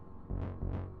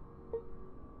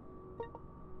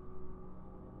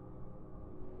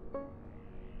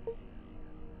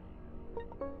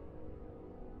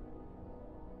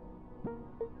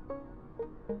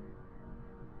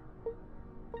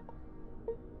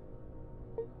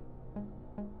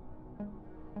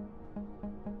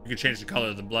 You can change the color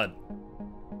of the blood.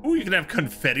 Ooh, you can have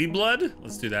confetti blood?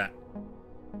 Let's do that.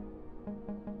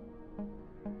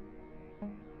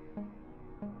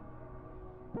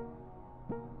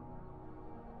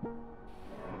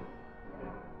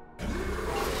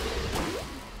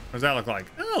 What does that look like?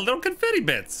 Oh, little confetti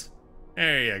bits.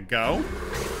 There you go.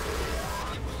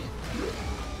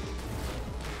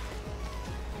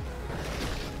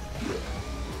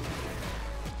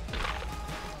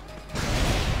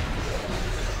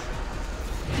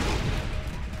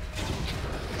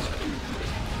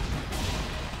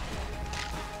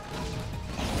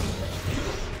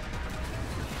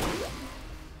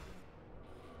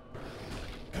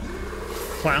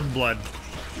 Clown blood,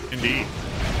 indeed.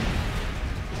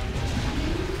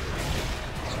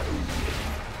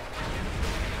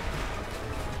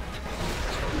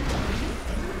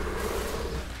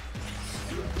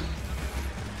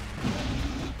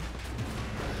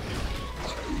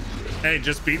 Hey,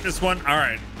 just beat this one? All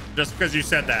right, just because you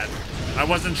said that. I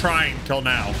wasn't trying till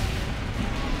now.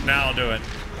 Now I'll do it.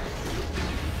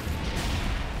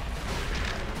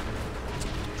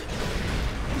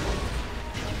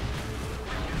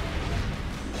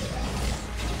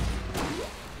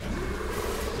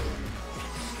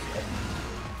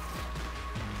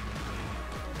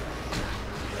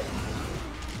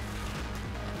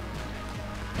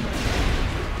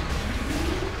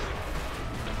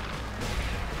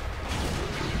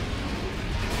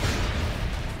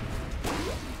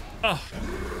 Oh.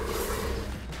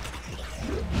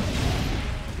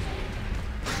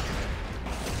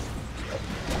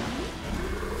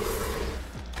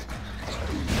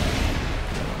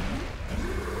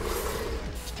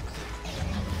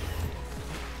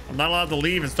 I'm not allowed to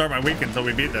leave and start my week until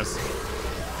we beat this.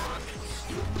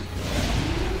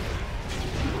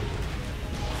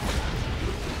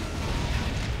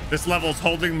 This level's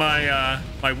holding my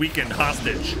my weekend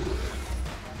hostage.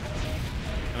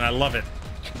 And I love it.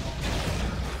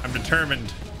 I'm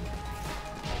determined.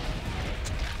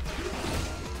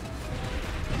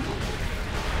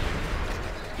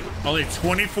 Only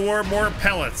 24 more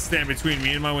pellets stand between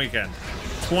me and my weekend.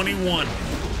 21.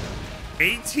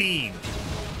 18.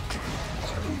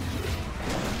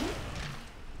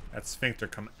 That sphincter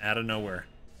come out of nowhere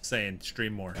saying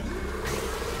stream more.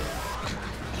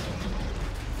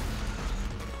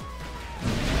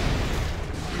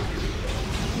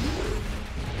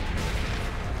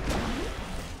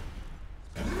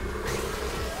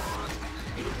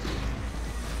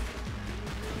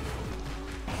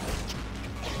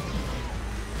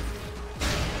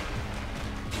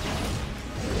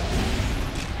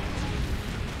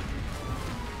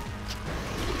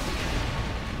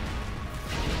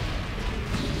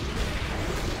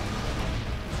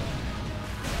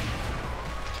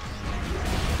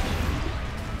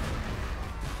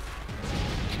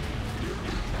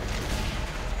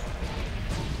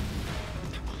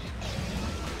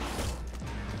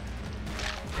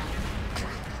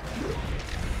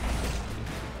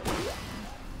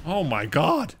 Oh my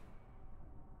god.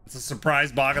 It's a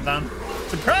surprise Bogathon.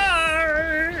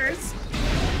 Surprise!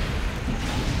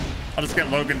 I'll just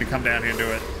get Logan to come down here and do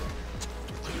it.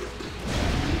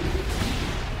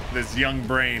 This young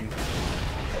brain.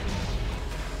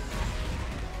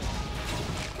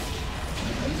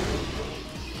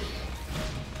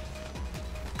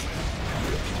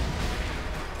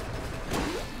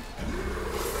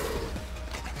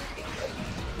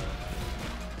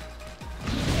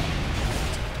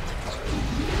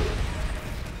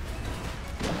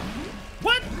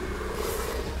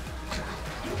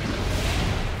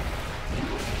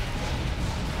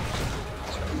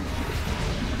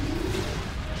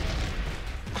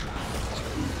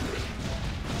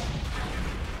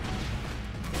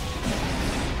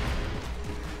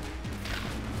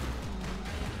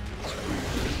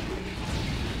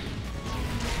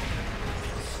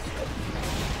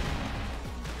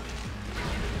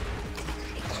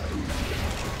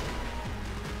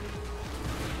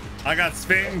 I got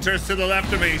sphincters to the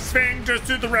left of me, sphincters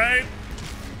to the right.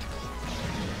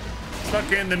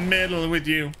 Stuck in the middle with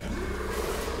you.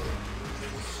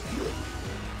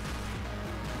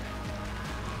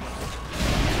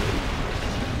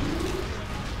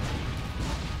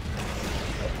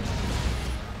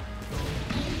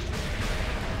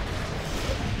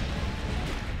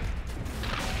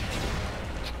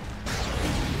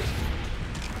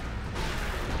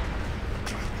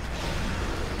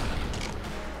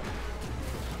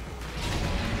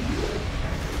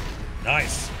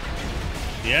 Nice.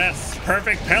 Yes,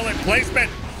 perfect pellet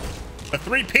placement. The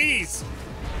 3 Ps.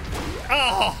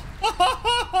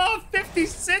 Oh,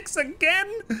 56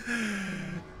 again?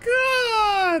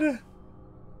 God.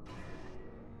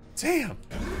 Damn.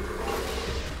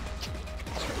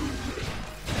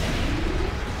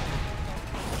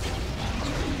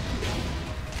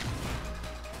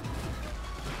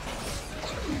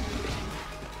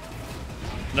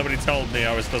 Nobody told me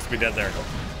I was supposed to be dead there.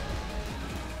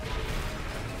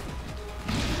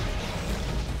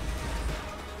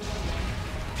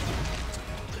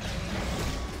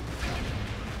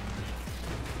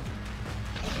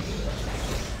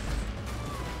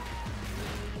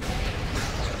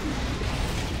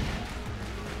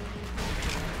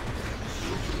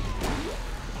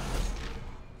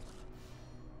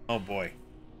 Oh boy.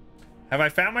 Have I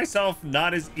found myself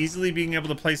not as easily being able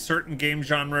to play certain game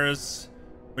genres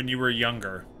when you were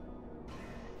younger?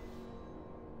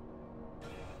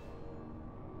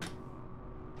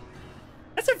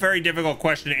 That's a very difficult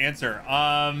question to answer.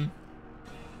 I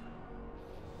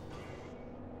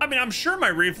mean, I'm sure my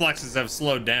reflexes have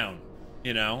slowed down,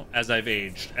 you know, as I've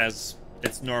aged, as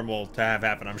it's normal to have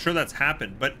happen. I'm sure that's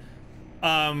happened, but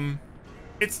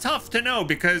it's tough to know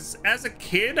because as a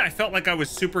kid, I felt like I was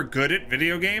super good at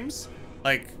video games.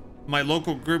 Like my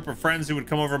local group of friends who would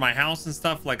come over my house and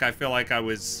stuff, like I feel like I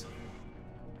was,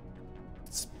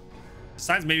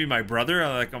 besides maybe my brother,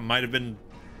 like I might have been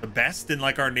the best in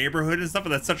like our neighborhood and stuff,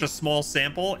 but that's such a small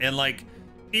sample. And like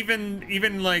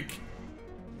even like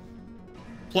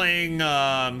playing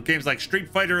games like Street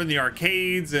Fighter in the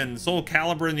arcades and Soul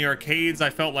Calibur in the arcades, I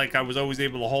felt like I was always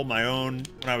able to hold my own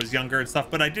when I was younger and stuff,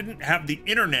 but I didn't have the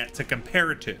internet to compare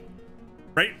it to.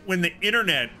 Right when the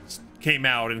internet came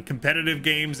out and competitive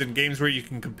games and games where you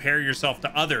can compare yourself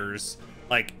to others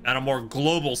like on a more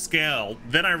global scale,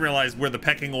 then I realized where the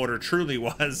pecking order truly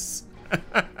was.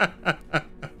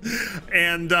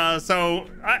 And so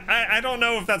I don't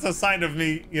know if that's a sign of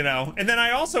me, you know. And then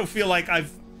I also feel like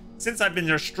since I've been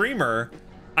a streamer,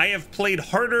 I have played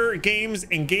harder games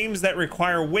and games that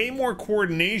require way more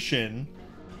coordination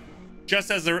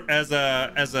just as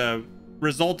a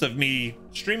result of me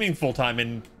streaming full time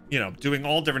and, you know, doing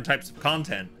all different types of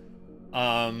content.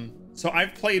 So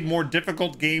I've played more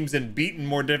difficult games and beaten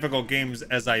more difficult games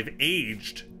as I've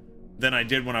aged than I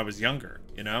did when I was younger,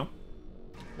 you know?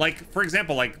 Like, for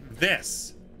example, like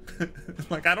this.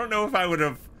 Like, I don't know if I would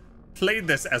have played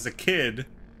this as a kid,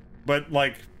 but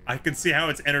like, I can see how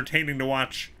it's entertaining to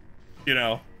watch, you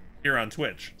know, here on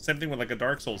Twitch. Same thing with like a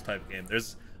Dark Souls type game.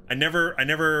 I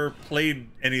never played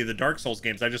any of the Dark Souls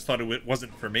games. I just thought it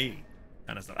wasn't for me,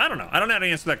 kind of stuff. I don't know. I don't know how to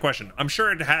answer that question. I'm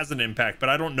sure it has an impact, but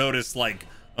I don't notice like,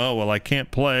 oh, well, I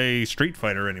can't play Street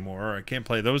Fighter anymore, or I can't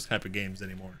play those type of games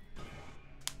anymore.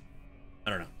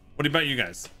 I don't know. What about you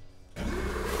guys?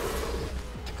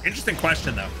 Interesting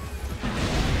question, though.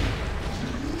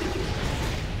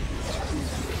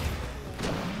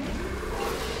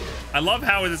 I love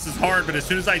how this is hard, but as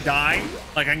soon as I die,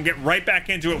 like I can get right back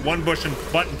into it, one bush and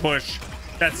button push.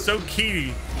 That's so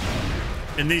key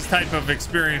in these type of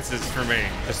experiences for me.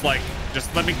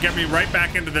 Just get me right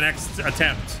back into the next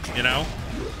attempt, you know?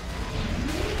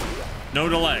 No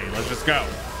delay. Let's just go.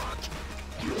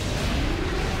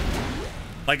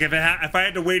 Like if I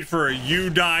had to wait for a "you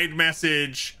died"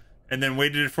 message and then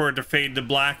waited for it to fade to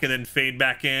black and then fade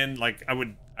back in, like I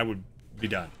would be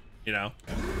done, you know?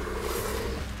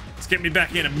 Let's get me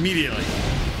back in immediately.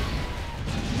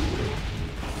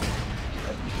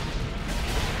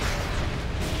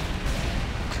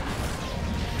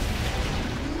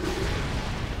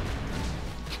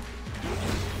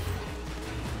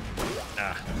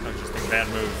 Ah, that was just a bad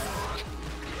move.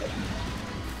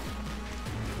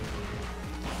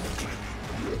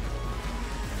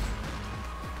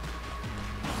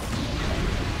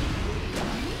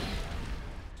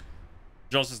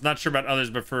 Joel says, not sure about others,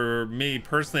 but for me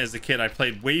personally as a kid, I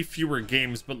played way fewer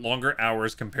games but longer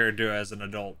hours compared to as an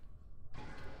adult.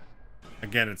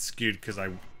 Again, it's skewed because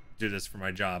I do this for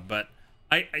my job, but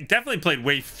I definitely played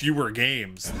way fewer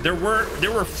games. There were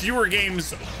fewer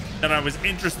games that I was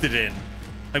interested in.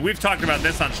 Like we've talked about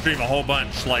this on stream a whole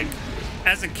bunch. Like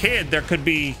as a kid, there could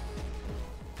be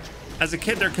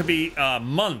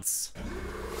months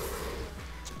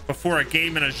before a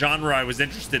game in a genre I was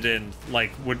interested in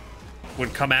like would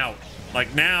come out.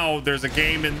 Like now there's a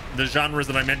game in the genres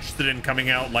that I'm interested in coming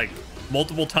out like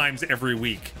multiple times every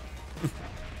week.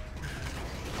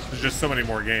 There's just so many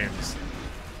more games.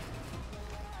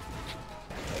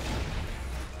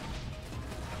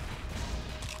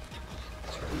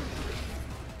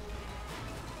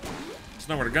 There's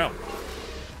nowhere to go.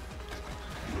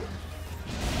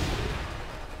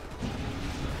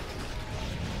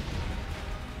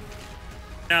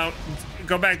 Now,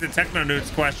 go back to Techno Nude's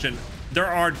question. There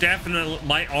are definitely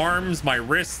my arms, my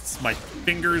wrists, my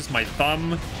fingers, my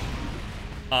thumb,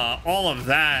 all of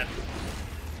that.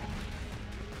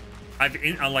 I've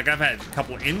had a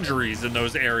couple injuries in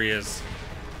those areas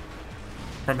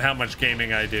from how much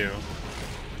gaming I do,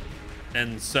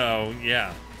 and so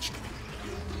yeah,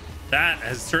 that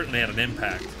has certainly had an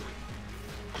impact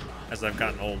as I've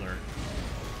gotten older.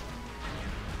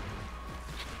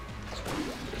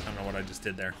 I don't know what I just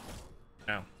did there.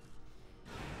 No.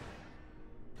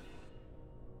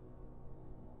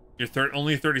 You're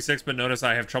only 36, but notice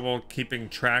I have trouble keeping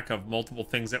track of multiple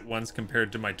things at once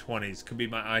compared to my 20s. Could be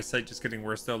my eyesight just getting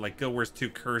worse though. Like Guild Wars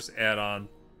 2 Curse add-on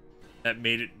that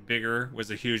made it bigger was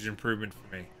a huge improvement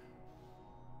for me.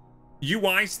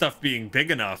 UI stuff being big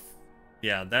enough,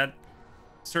 yeah, that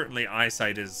certainly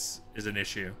eyesight is an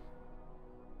issue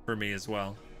for me as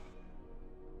well.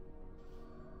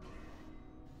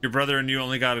 Your brother and you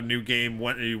only got a new game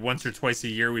once or twice a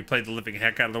year. We played the living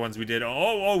heck out of the ones we did.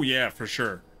 Oh yeah, for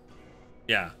sure.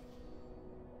 Yeah.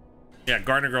 Yeah,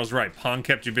 Gardner Girl's right. Pong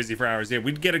kept you busy for hours. Yeah,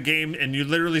 we'd get a game and you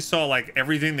literally saw like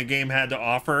everything the game had to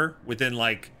offer within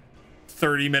like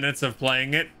 30 minutes of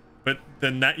playing it. But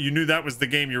then that you knew that was the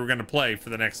game you were going to play for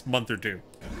the next month or two.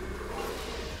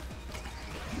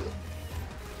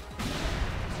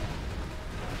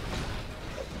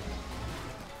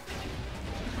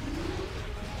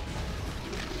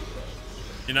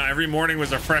 You know, every morning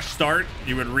was a fresh start.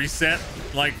 You would reset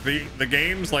like the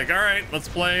games, like, all right, let's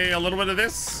play a little bit of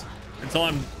this until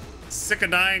I'm sick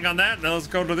of dying on that. Now let's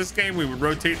go to this game. We would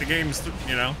rotate the games,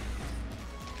 you know,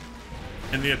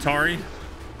 in the Atari.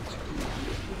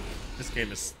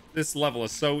 This level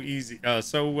is so easy,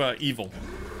 evil.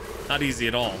 Not easy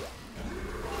at all.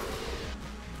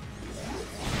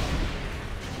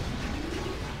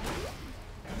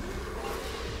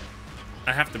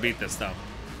 I have to beat this though.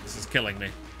 This is killing me.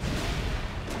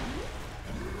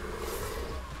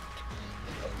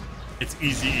 It's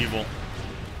easy evil.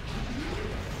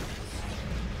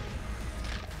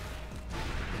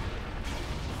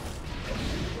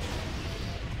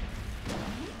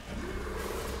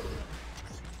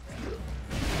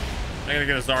 I gotta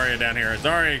get a Zarya down here.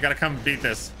 Zarya, you gotta come beat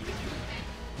this.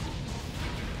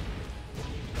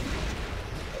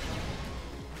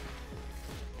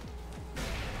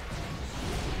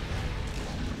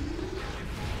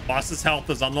 Boss's health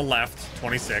is on the left,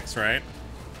 26, right?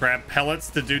 Grab pellets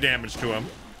to do damage to him.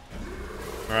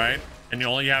 All right, and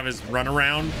all you have is run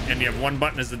around, and you have one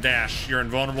button as the dash. You're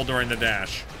invulnerable during the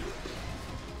dash.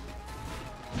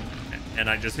 And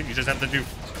you just have to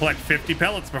collect 50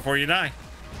 pellets before you die.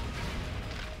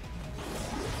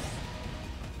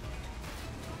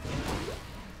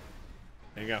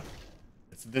 There you go.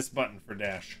 It's this button for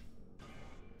dash.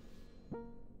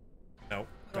 No,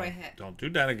 don't do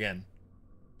that again.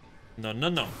 No, no,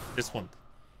 no. This one.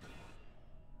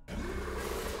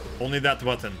 Only that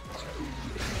button.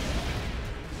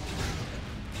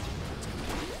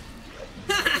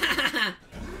 You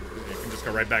can just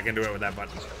go right back into it with that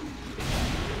button.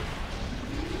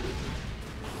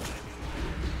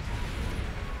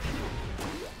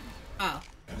 Oh.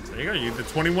 So there you go. You did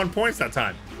 21 points that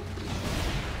time.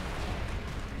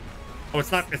 Oh,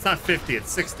 it's not 50, it's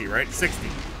 60, right? 60.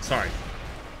 Sorry.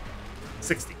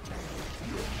 60.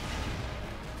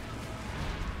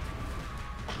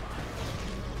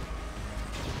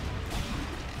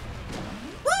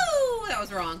 That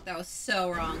was wrong. That was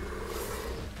so wrong.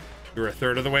 You're a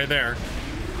third of the way there.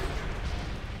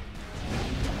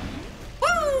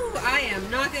 Woo! I am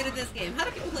not good at this game. How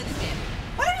do people play this game?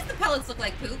 Why does the pellets look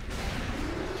like poop?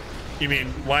 You mean,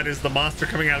 why does the monster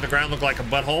coming out of the ground look like a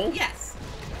butthole? Yes.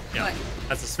 Yeah, What?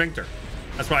 that's a sphincter.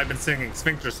 That's why I've been singing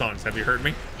sphincter songs. Have you heard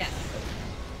me? Yes.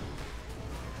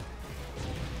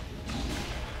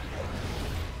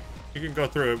 You can go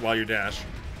through it while you dash.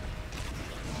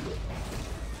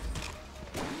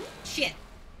 Shit.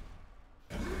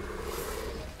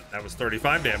 That was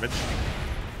 35 damage.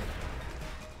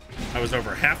 I was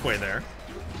over halfway there.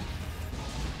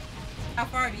 How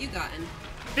far have you gotten?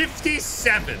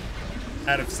 57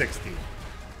 out of 60.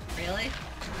 Really?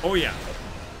 Oh yeah.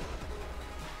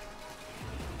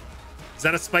 Is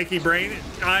that a spiky brain?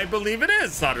 I believe it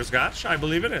is, Solderscotch. I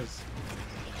believe it is.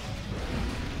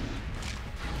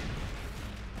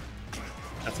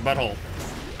 That's a butthole.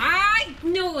 I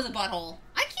knew it was a butthole.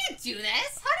 I can't do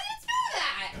this. How do you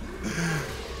do that?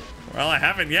 Well, I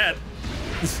haven't yet.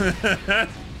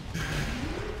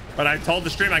 But I told the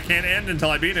stream I can't end until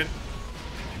I beat it.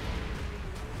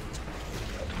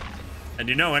 And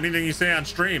you know, anything you say on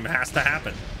stream has to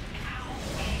happen.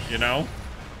 You know?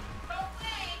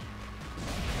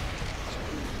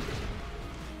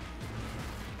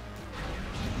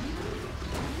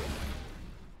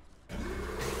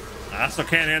 I also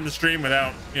can't end the stream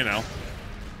without, you know,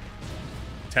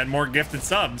 10 more gifted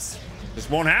subs. This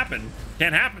won't happen.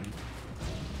 Can't happen.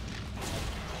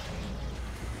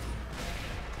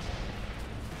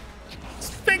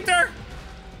 Sphincter!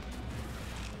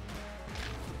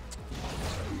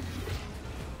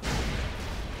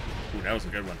 Ooh, that was a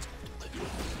good one.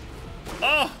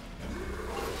 Oh!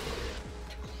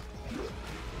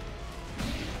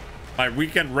 My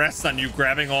weekend rests on you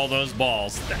grabbing all those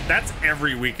balls. That's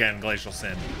every weekend, Glacial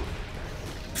Sin.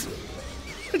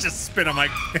 I just spit on my...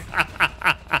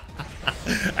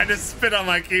 I just spit on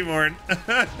my keyboard.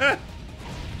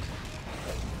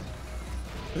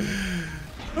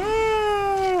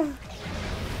 Oh.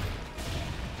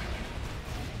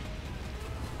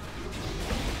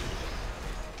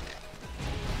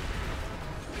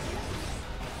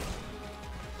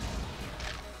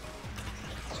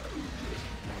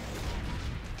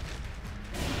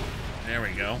 There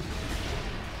we go.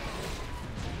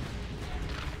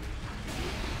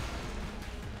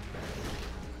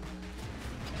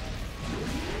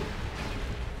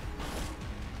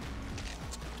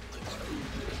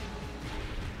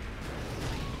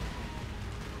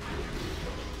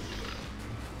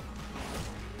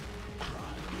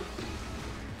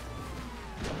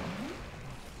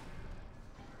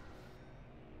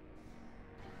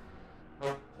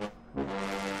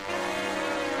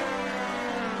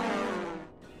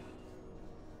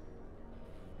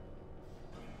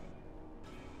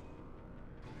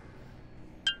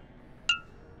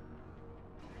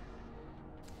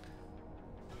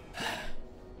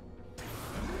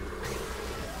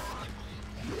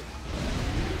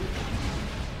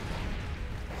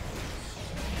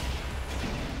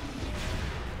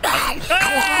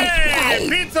 Hey!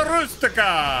 Pizza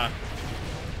Rustica!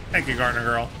 Thank you, Gardener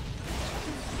Girl.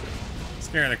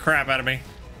 Scaring the crap out of me.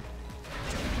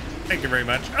 Thank you very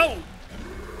much. Oh!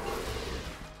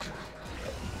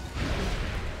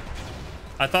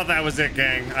 I thought that was it,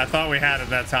 gang. I thought we had it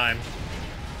that time.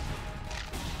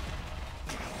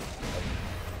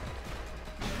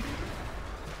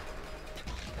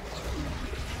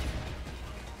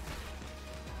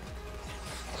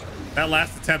 That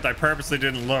last attempt, I purposely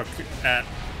didn't look at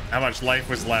how much life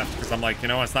was left because I'm like, you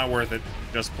know, it's not worth it.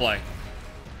 Just play.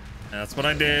 And that's what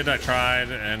I did. I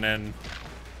tried and then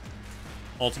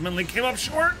ultimately came up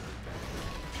short.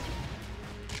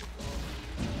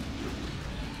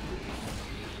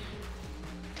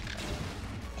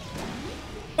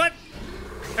 What?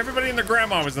 Everybody and their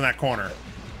grandma was in that corner.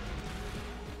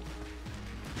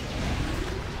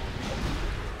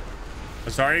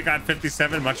 Sorry, it got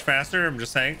 57 much faster. I'm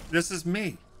just saying, this is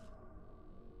me.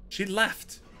 She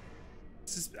left.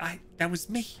 That was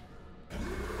me.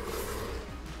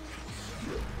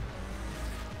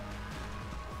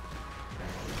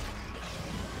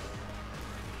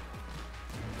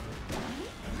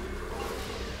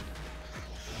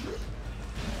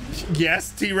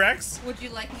 Yes, T-Rex. Would you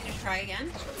like me to try again?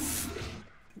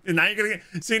 And now you're gonna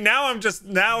get, see, now I'm just,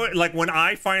 now, like, when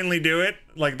I finally do it,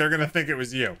 like, they're gonna think it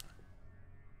was you.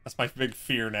 That's my big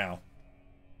fear now.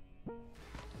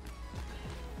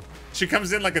 She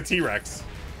comes in like a T-Rex.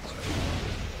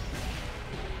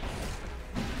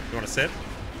 You want to sit?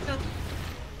 No.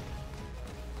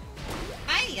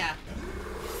 Hiya.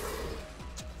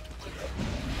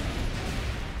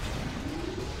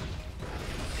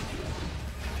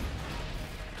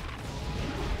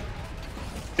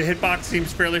 The hitbox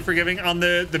seems fairly forgiving on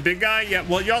the big guy. Yeah.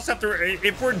 Well, you also have to,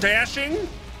 if we're dashing,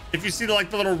 if you see the, like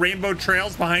the little rainbow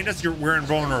trails behind us, we're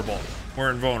invulnerable.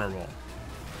 We're invulnerable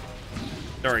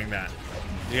during that.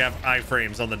 You have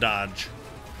iframes on the dodge.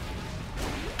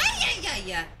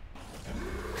 Yeah.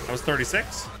 I was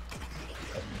 36.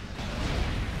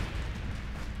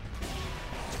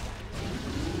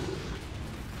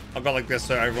 I'll go like this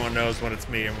so everyone knows when it's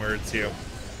me and where it's you.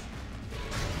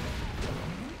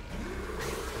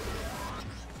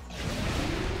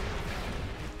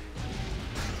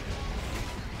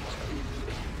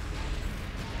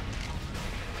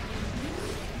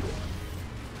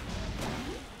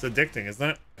 It's addicting, isn't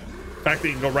it? The fact that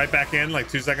you can go right back in like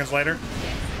 2 seconds later.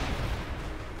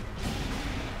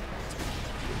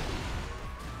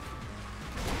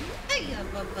 Hey,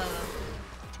 Bubba.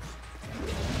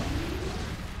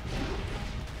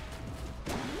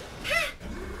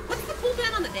 What's the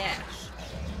cooldown on the dash?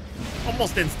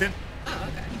 Almost instant. Oh,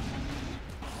 okay.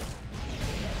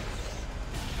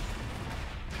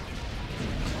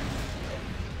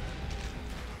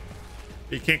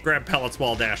 You can't grab pellets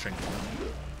while dashing.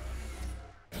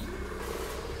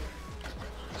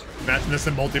 Imagine this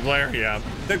in multiplayer. Yeah.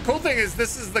 The cool thing is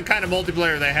this is the kind of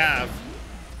multiplayer they have.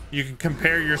 You can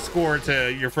compare your score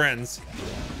to your friends.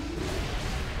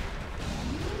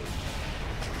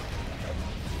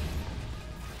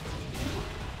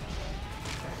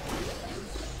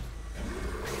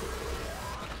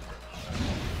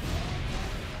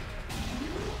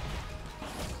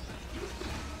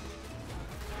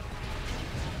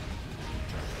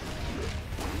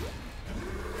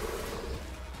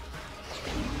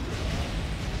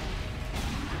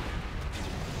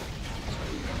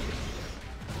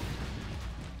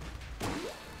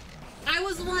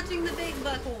 Watching the big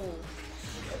butthole.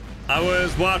 I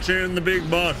was watching the big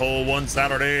butthole one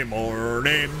Saturday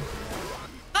morning.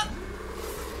 Oh!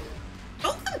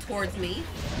 Don't come towards me.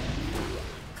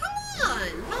 Come on!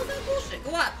 How's that bullshit?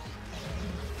 Go up.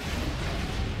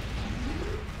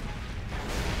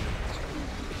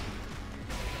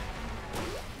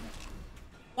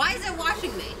 Why is it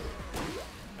watching me?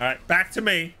 All right, back to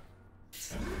me.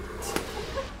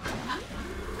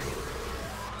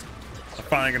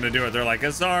 Finally gonna do it. They're like,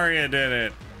 sorry, I did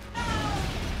it.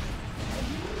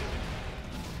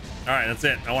 All right, that's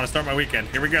it. I want to start my weekend.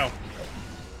 Here we go.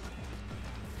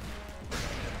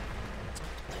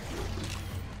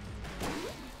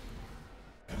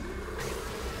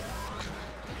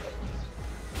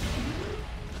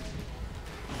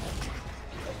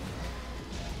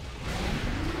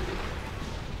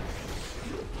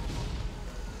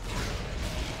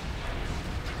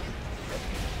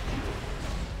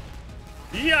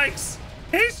 Yikes!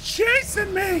 He's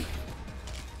chasing me!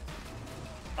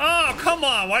 Oh, come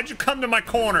on! Why'd you come to my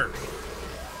corner?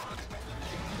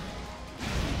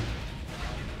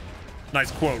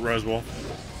 Nice quote, Rosewolf.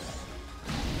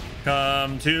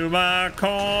 Come to my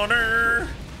corner,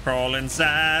 crawl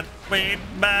inside, wait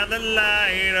by the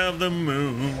light of the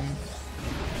moon.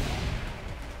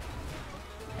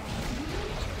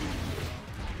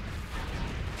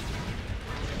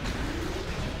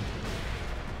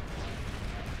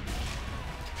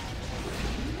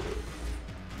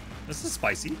 This is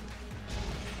spicy.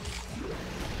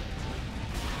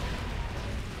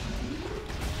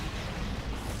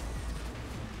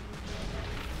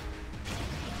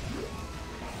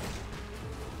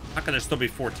 How can there still be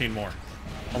 14 more?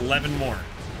 11 more.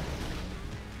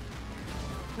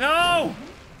 No!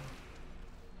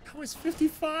 That was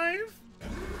 55?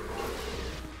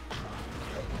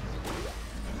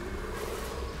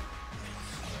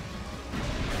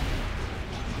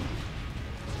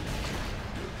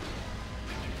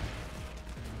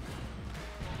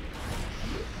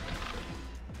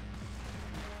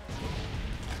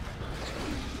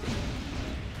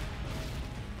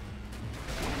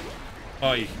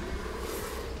 Oi.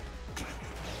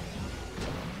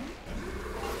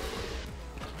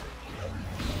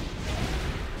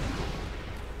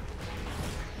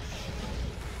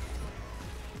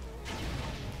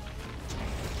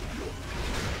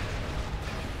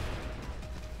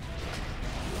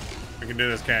 We can do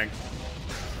this, Kang.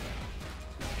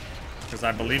 Because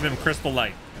I believe in Crystal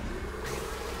Light.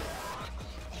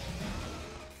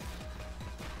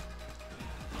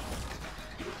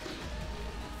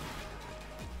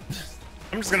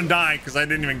 I'm just gonna die because I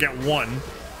didn't even get one.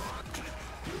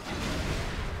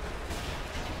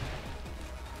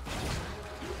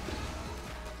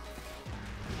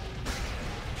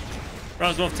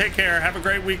 Roswell, take care. Have a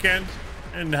great weekend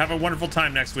and have a wonderful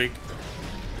time next week.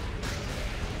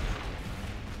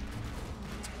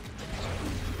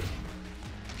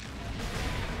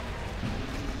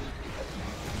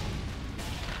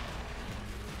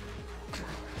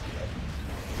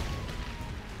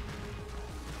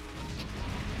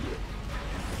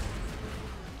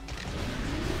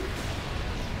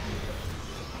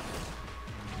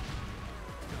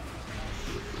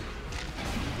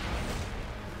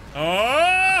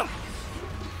 Oh!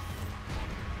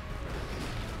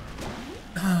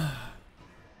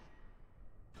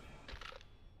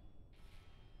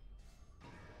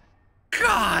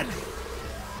 God!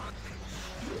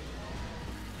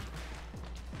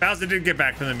 Bowser did get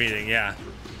back from the meeting, yeah.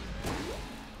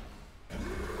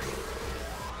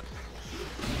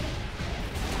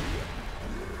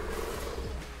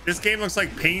 this game looks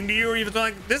like pain to you, or even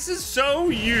like, this is so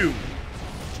you.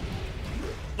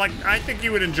 Like, I think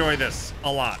you would enjoy this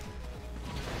a lot.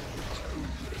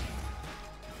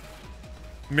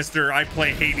 Mr. I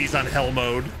play Hades on hell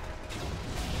mode.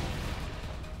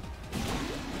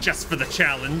 Just for the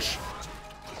challenge.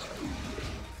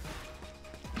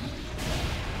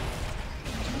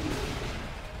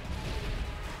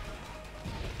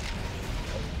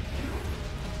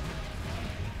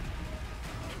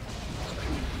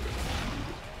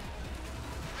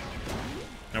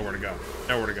 Nowhere to go.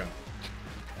 Nowhere to go.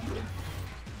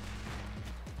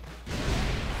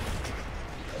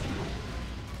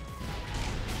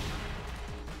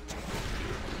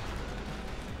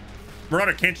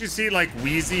 Marauder, can't you see like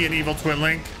Wheezy and Evil Twin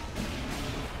Link?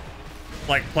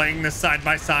 Like playing this side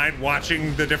by side,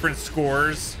 watching the different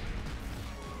scores.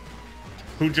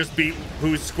 Who just beat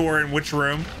whose score in which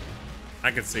room?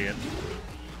 I could see it.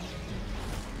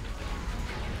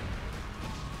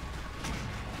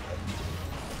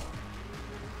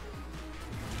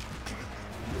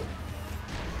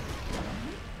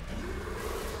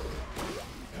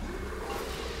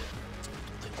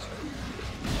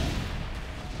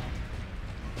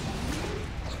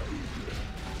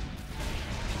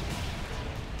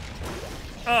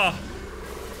 Oh.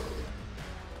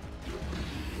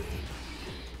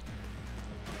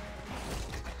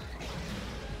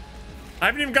 I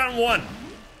haven't even gotten one.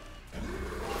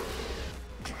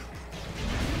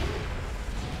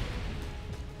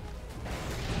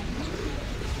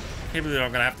 Can't believe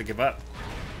I'm gonna have to give up.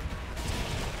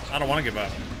 I don't want to give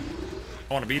up.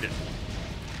 I want to beat it.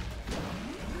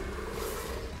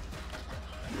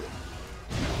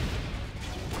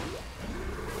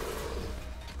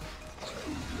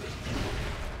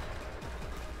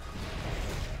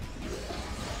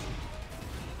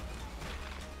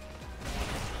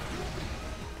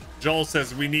 Joel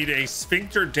says we need a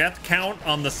sphincter death count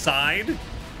on the side.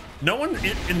 No one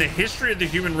in the history of the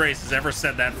human race has ever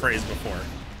said that phrase before.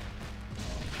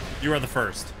 You are the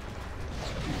first.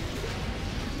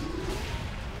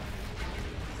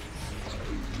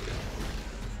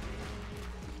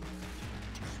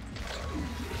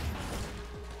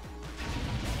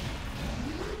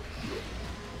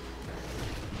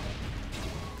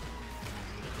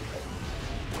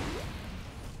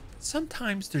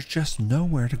 Sometimes there's just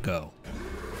nowhere to go.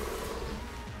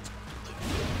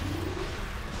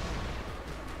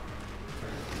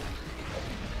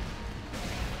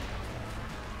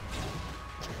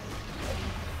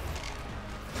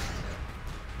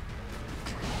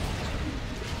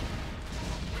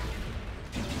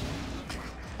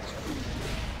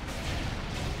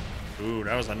 Ooh,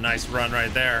 that was a nice run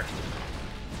right there.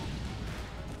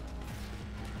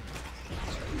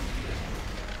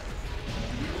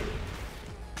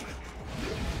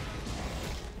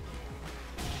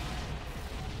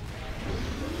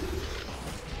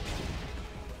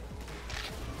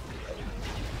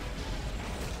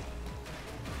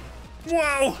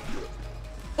 Whoa!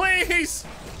 Please!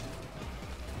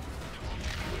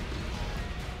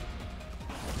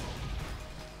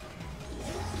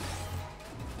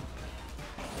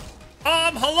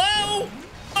 Hello?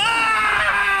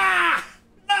 Ah!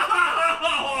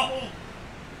 No!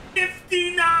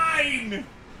 59!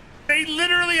 They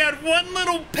literally had one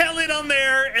little pellet on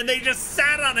there and they just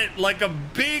sat on it like a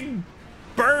big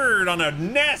bird on a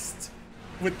nest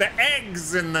with the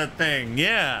eggs in the thing.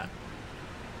 Yeah.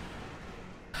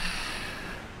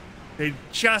 They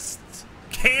just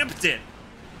camped it.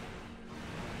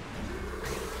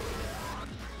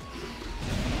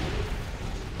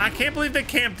 I can't believe they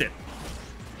camped it.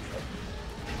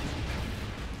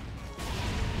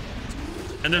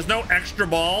 And there's no extra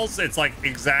balls. It's like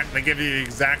exact, they give you the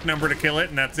exact number to kill it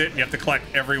and that's it. You have to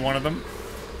collect every one of them.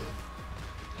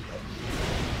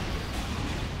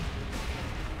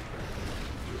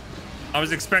 I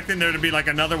was expecting there to be like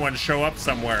another one show up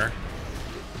somewhere.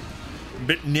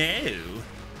 But no.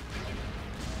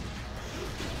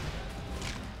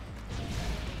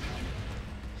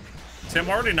 See, I'm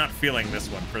already not feeling this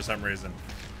one for some reason.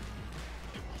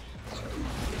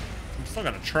 I'm still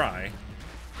gonna try.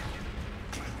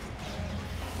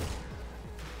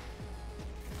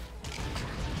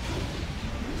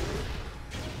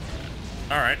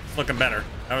 All right, it's looking better.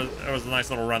 That was a nice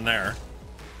little run there.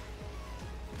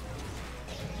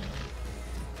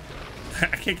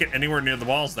 I can't get anywhere near the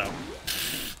balls though.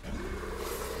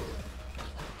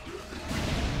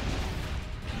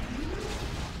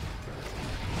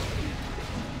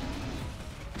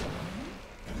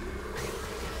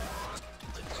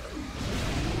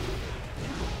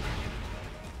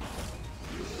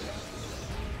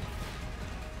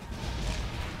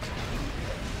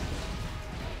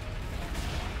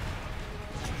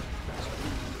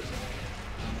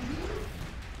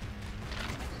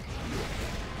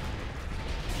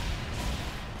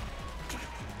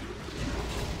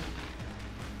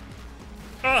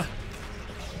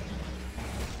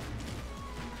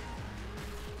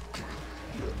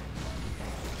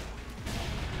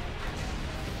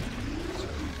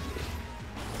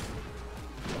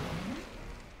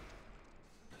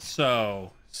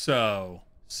 so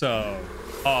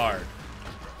hard.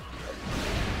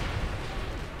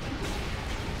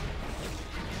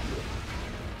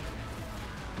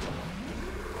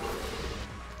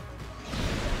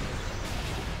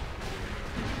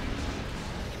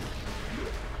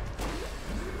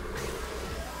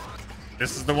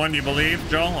 This is the one you believe,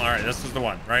 Joel? All right, this is the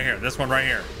one right here. This one right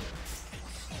here.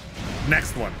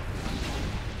 Next one.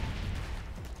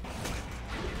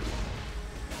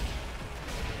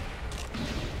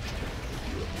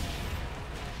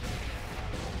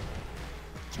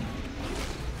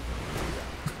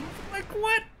 Like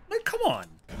what? Like, come on.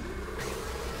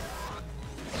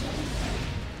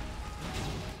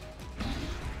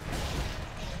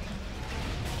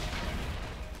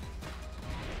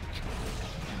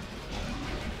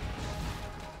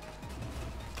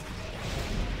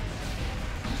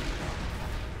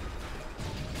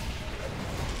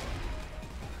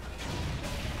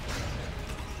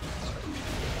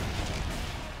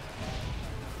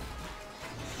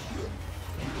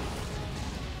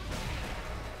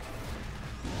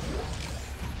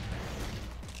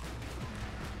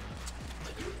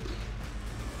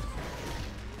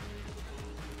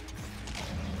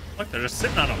 Look, they're just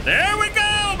sitting on them. There we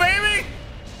go, baby!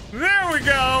 There we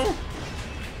go!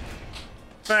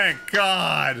 Thank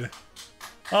God.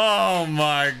 Oh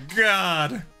my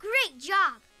God. Great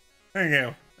job. Thank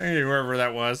you. Thank you, whoever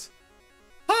that was.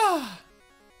 Ah.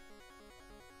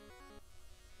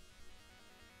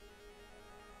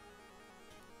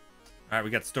 All right, we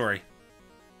got the story.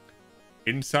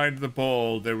 Inside the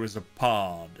bowl, there was a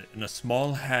pod and a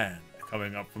small hand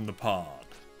coming up from the pod.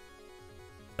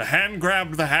 The hand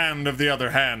grabbed the hand of the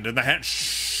other hand, and the hand,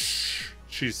 shh,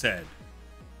 she said,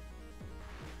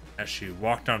 as she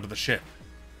walked onto the ship.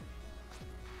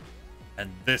 And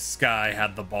this guy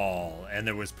had the ball, and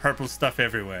there was purple stuff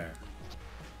everywhere.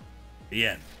 The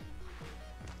end.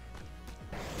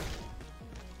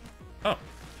 Oh.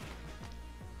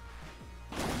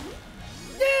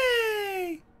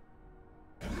 Yay!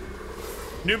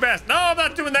 New best. No, I'm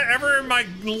not doing that ever in my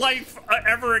life,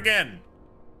 ever again.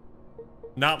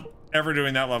 Not ever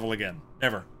doing that level again.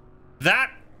 Never.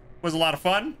 That was a lot of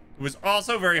fun. It was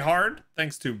also very hard,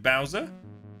 thanks to Bowser.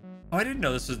 Oh, I didn't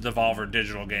know this was a Devolver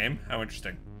Digital game. How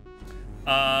interesting.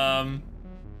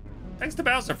 Thanks to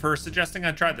Bowser for suggesting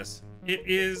I try this. It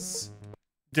is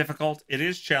difficult. It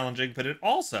is challenging, but it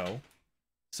also,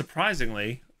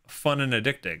 surprisingly, fun and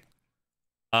addicting.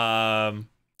 I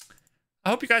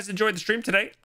hope you guys enjoyed the stream today.